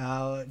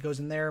 It goes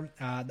in there.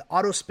 The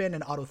auto spin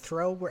and auto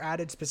throw were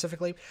added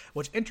specifically.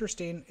 What's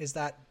interesting is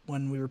that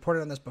when we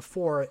reported on this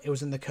before, it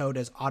was in the code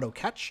as auto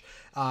catch.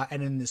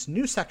 And in this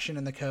new section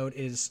in the code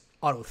is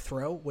auto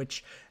throw,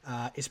 which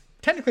is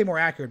technically more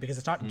accurate because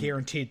it's not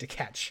guaranteed to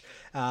catch.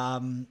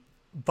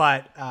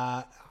 But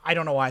I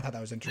don't know why I thought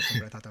that was interesting,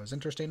 but I thought that was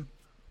interesting.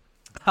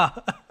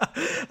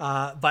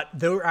 But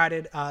they were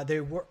added. They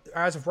were,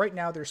 as of right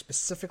now, they're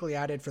specifically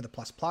added for the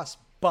Plus Plus,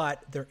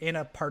 but they're in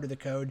a part of the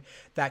code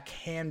that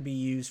can be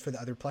used for the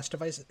other Plus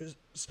devices.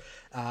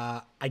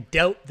 I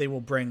doubt they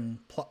will bring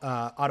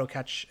auto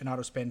catch and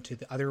auto spin to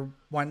the other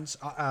ones.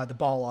 The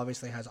ball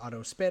obviously has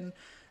auto spin,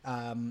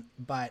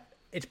 but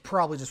it's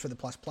probably just for the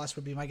Plus Plus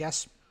would be my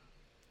guess.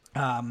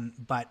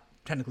 But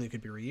technically it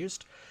could be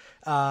reused.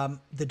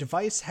 The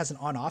device has an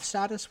on-off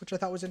status, which I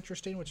thought was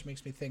interesting, which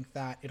makes me think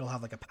that it'll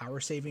have like a power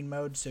saving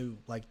mode. So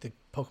like the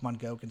Pokemon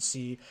Go can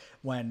see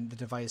when the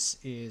device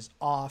is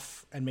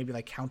off and maybe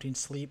like counting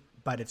sleep,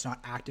 but it's not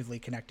actively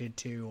connected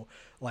to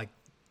like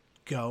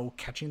Go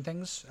catching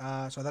things. So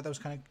I thought that was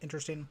kind of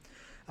interesting.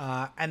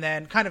 And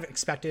then kind of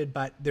expected,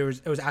 but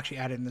it was actually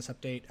added in this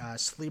update.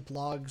 Sleep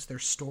logs, they're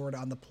stored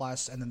on the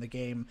Plus, and then the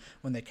game,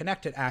 when they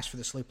connect it, asks for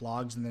the sleep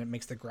logs, and then it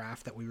makes the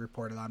graph that we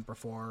reported on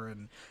before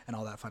and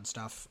all that fun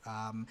stuff.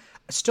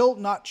 Still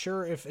not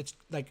sure if it's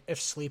like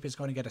if Sleep is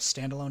going to get a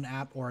standalone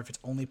app or if it's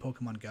only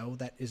Pokemon Go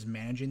that is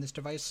managing this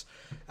device.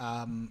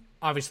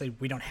 Obviously,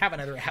 we don't have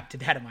another app to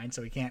data mine,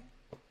 so we can't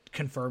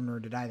confirm or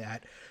deny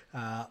that.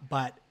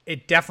 But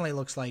it definitely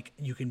looks like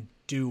you can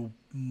do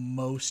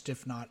most,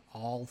 if not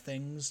all,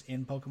 things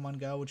in Pokemon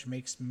Go, which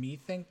makes me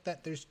think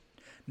that there's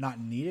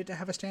not needed to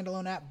have a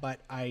standalone app, but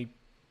I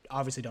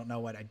obviously don't know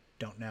what I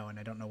don't know, and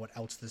I don't know what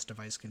else this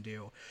device can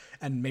do.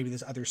 And maybe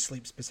there's other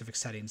sleep-specific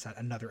settings that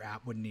another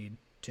app would need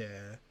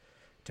to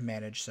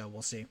manage, so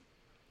we'll see.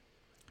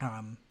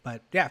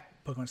 But yeah,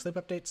 Pokemon Sleep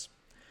updates.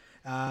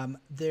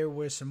 There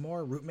was some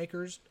more Route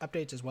Makers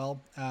updates as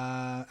well.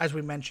 As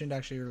we mentioned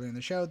actually earlier in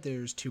the show,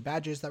 there's 2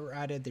 badges that were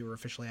added. They were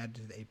officially added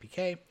to the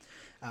APK.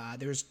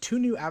 There's 2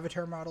 new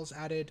avatar models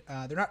added.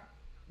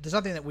 There's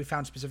nothing that we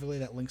found specifically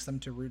that links them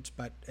to routes,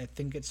 but I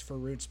think it's for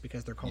routes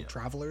because they're called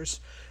travelers,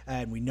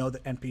 and we know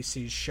that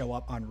NPCs show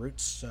up on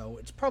routes, so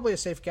it's probably a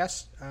safe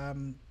guess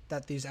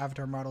that these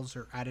avatar models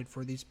are added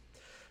for these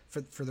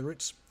for the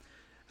routes.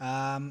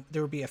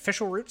 There will be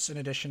official routes in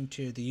addition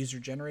to the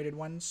user-generated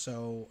ones,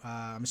 so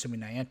I'm assuming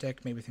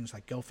Niantic, maybe things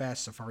like GoFest,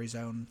 Safari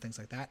Zone, things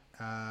like that.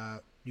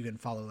 You can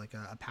follow like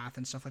a path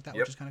and stuff like that,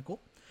 which is kind of cool.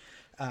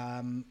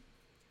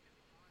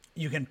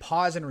 You can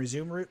pause and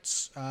resume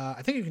routes.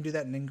 I think you can do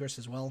that in Ingress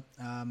as well,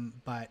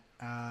 but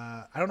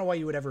I don't know why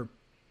you would ever...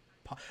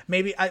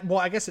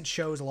 I guess it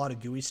shows a lot of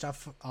GUI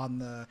stuff on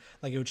the...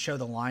 Like, it would show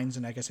the lines,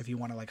 and I guess if you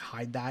want to, like,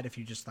 hide that, if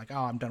you just, like,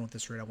 oh, I'm done with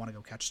this route, I want to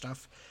go catch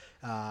stuff,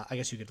 I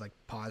guess you could, like,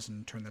 pause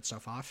and turn that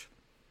stuff off.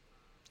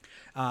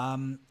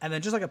 And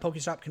then just like a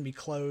Pokestop can be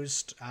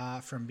closed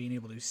from being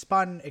able to be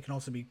spun, it can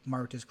also be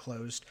marked as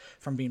closed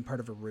from being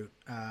part of a route.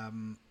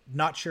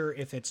 Not sure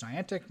if it's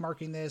Niantic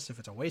marking this, if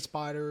it's a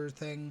Wayspotter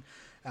thing,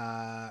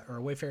 or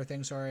a Wayfair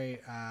thing, sorry.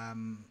 I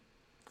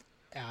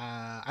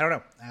don't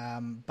know.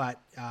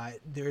 But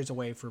there is a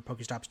way for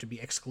Pokestops to be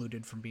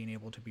excluded from being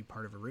able to be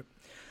part of a route.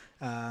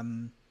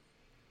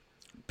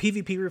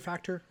 PvP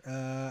Refactor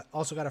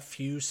also got a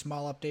few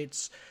small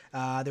updates.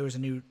 There was a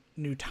new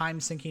time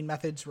syncing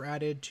methods were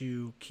added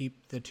to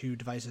keep the 2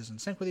 devices in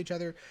sync with each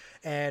other,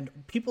 and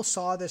people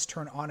saw this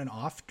turn on and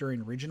off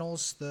during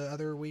regionals the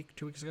other week,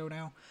 2 weeks ago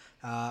now,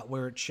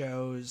 where it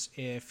shows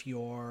if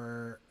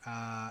you're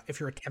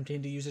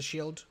attempting to use a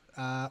shield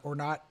or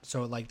not.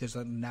 So like there's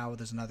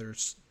another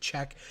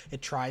check.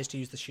 It tries to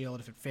use the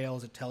shield. If it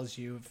fails, it tells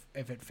you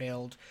if it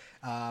failed.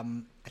 I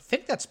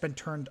think that's been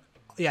turned.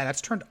 Yeah,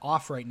 that's turned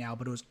off right now,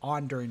 but it was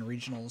on during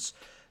regionals.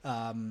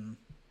 I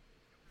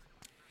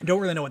don't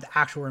really know what the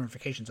actual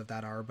ramifications of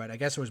that are, but I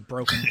guess it was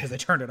broken because they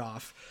turned it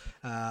off.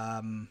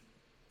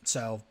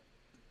 So,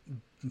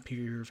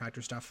 PvP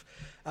Refactor stuff.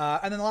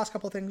 And then the last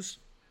couple of things.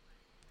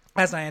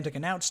 As Niantic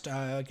announced,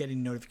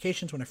 getting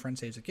notifications when a friend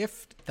saves a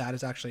gift. That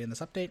is actually in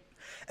this update.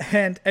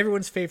 And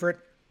everyone's favorite,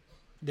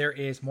 there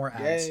is more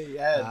ads. Yay,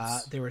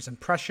 ads. There was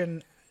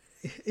impression...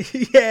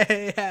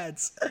 Yay,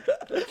 ads.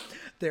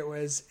 There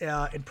was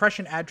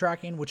impression ad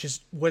tracking, which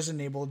was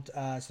enabled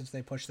since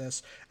they pushed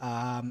this.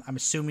 I'm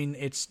assuming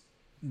it's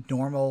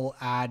normal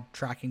ad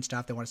tracking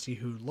stuff. They want to see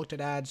who looked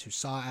at ads, who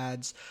saw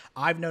ads.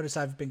 I've noticed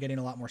I've been getting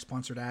a lot more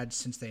sponsored ads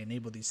since they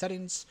enabled these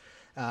settings.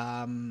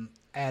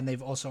 And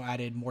they've also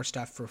added more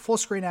stuff for full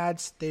screen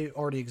ads. They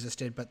already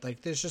existed, but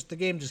like there's just the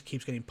game just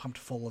keeps getting pumped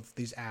full of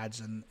these ads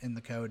in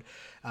the code.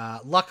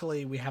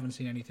 Luckily, we haven't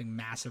seen anything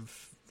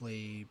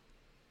massively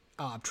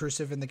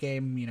obtrusive in the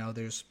game. You know,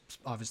 there's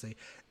obviously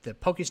the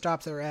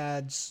Pokestops are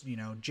ads. You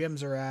know,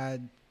 gyms are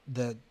ad.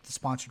 The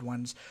sponsored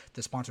ones,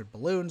 the sponsored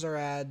balloons are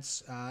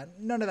ads.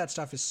 None of that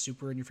stuff is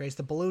super in your face.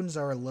 The balloons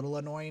are a little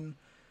annoying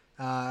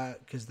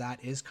because that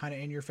is kind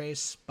of in your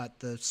face, but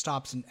the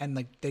stops and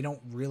like they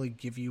don't really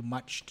give you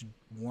much to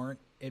warrant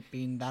it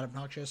being that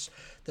obnoxious.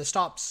 The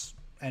stops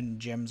and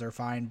gyms are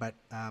fine, but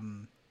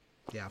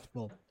yeah,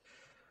 we'll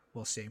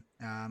see.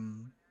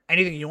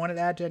 Anything you wanted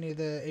to add to any of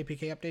the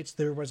APK updates?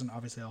 There wasn't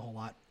obviously a whole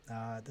lot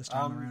this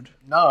time around.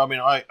 No, I mean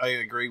I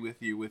agree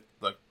with you with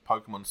like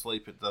Pokemon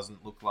Sleep. It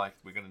doesn't look like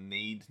we're going to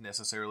need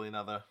necessarily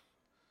another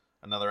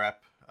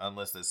app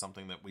unless there's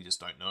something that we just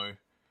don't know.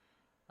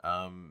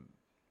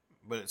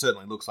 But it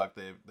certainly looks like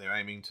they're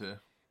aiming to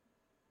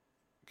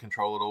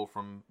control it all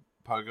from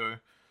Pogo.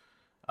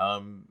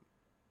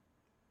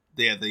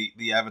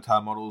 The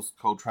avatar models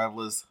called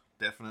Travelers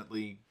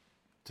definitely,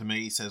 to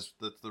me, says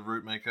that the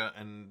route maker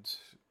and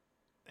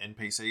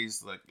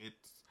NPCs, like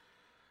it's.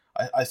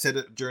 I said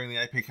it during the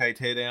APK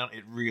teardown.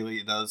 It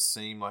really does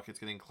seem like it's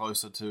getting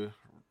closer to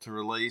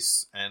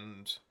release,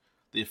 and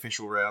the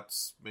official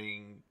routes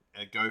being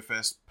at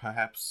GoFest,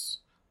 perhaps,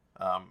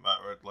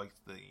 or like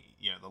the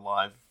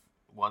live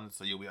ones,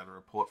 so you'll be able to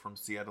report from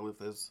Seattle if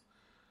there's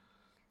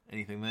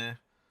anything there.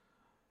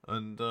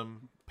 And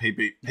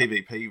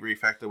PvP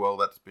refactor, well,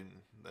 that's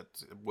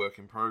a work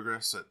in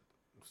progress.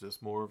 It's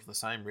just more of the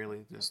same,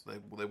 really. Just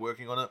they're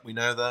working on it. We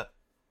know that.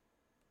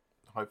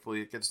 Hopefully,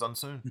 it gets done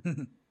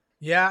soon.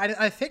 Yeah,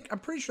 I'm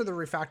pretty sure the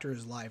refactor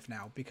is live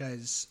now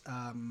because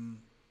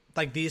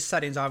like these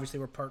settings obviously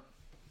were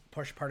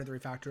pushed part of the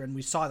refactor, and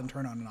we saw them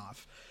turn on and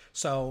off.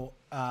 So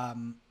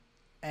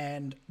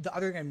and the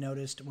other thing I've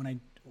noticed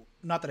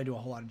not that I do a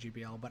whole lot of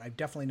GBL, but I've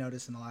definitely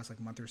noticed in the last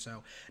month or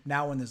so,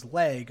 now when there's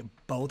lag,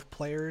 both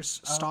players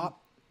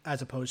stop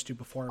as opposed to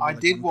before. I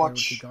did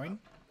watch.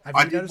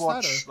 I did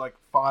watch that, like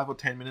 5 or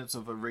 10 minutes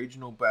of a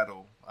regional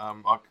battle.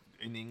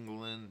 In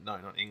England, no,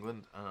 not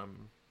England.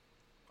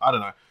 I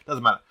don't know.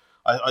 Doesn't matter.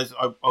 I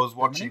was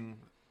watching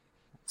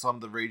some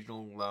of the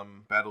regional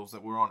battles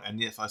that were on, and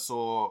yes, I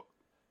saw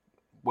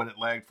when it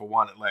lagged for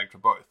one, it lagged for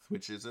both,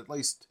 which is at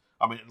least.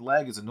 I mean,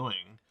 lag is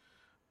annoying,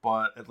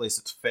 but at least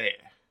it's fair.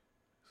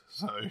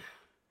 So,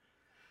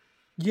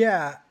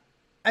 yeah,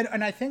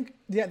 and I think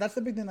that's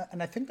the big thing,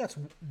 and I think that's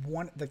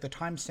one like the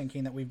time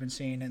syncing that we've been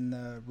seeing in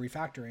the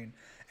refactoring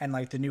and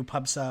like the new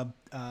pub sub.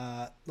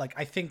 Like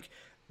I think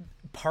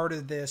part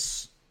of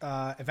this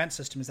event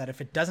system is that if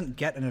it doesn't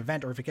get an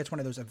event or if it gets one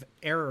of those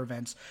error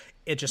events,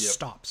 it just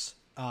stops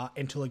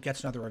until it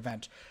gets another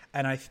event.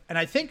 And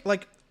I think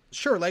like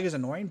sure, lag is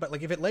annoying, but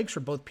like if it lags for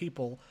both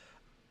people.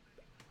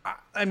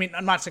 I mean,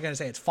 I'm not going to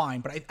say it's fine,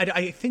 but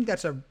I think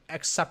that's a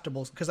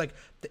acceptable because like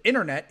the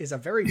internet is a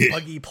very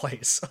buggy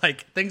place.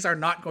 Like things are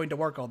not going to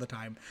work all the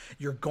time.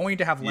 You're going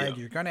to have lag.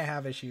 You're going to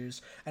have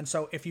issues. And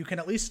so if you can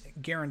at least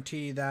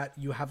guarantee that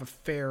you have a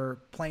fair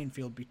playing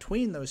field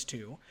between those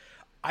two,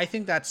 I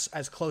think that's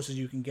as close as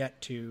you can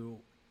get to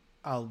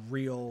a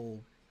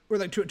real or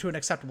like to an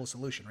acceptable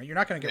solution, right? You're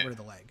not going to get rid of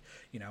the lag,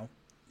 you know,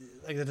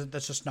 like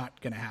that's just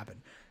not going to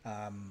happen.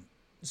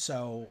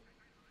 So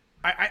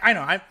I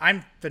know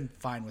I've been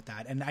fine with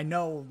that, and I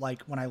know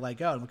like when I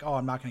lag out, I'm like, oh,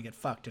 I'm not going to get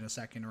fucked in a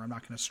second, or I'm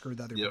not going to screw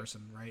the other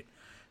person, right?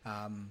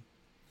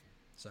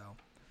 So,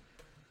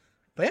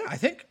 but yeah, I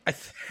think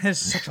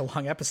this is such a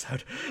long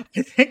episode.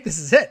 I think this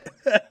is it.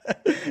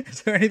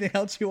 Is there anything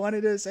else you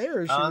wanted to say,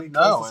 or should we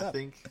close this up?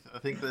 I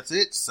think that's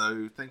it.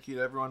 So thank you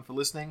to everyone for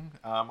listening.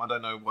 I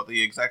don't know what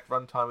the exact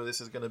runtime of this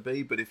is going to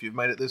be, but if you've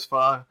made it this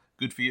far,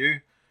 good for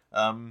you.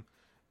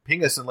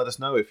 Ping us and let us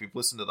know if you've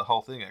listened to the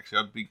whole thing. Actually,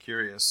 I'd be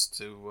curious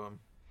to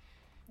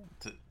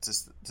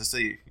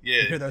see.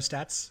 Yeah, hear those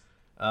stats.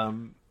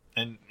 And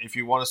if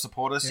you want to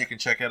support us, you can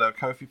check out our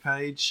Ko-fi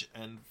page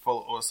and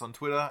follow us on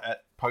Twitter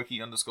at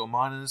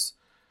Pokey_miners.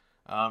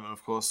 And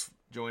of course,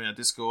 join our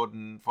Discord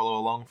and follow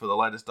along for the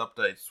latest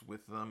updates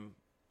with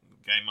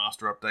Game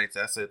Master updates,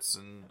 assets,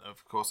 and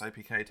of course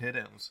APK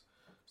teardowns.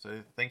 So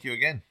thank you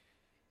again.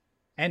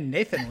 And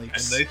Nathan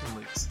Leaks.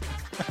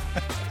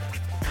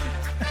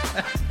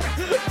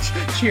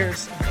 Cheers.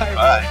 Cheers.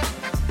 Bye.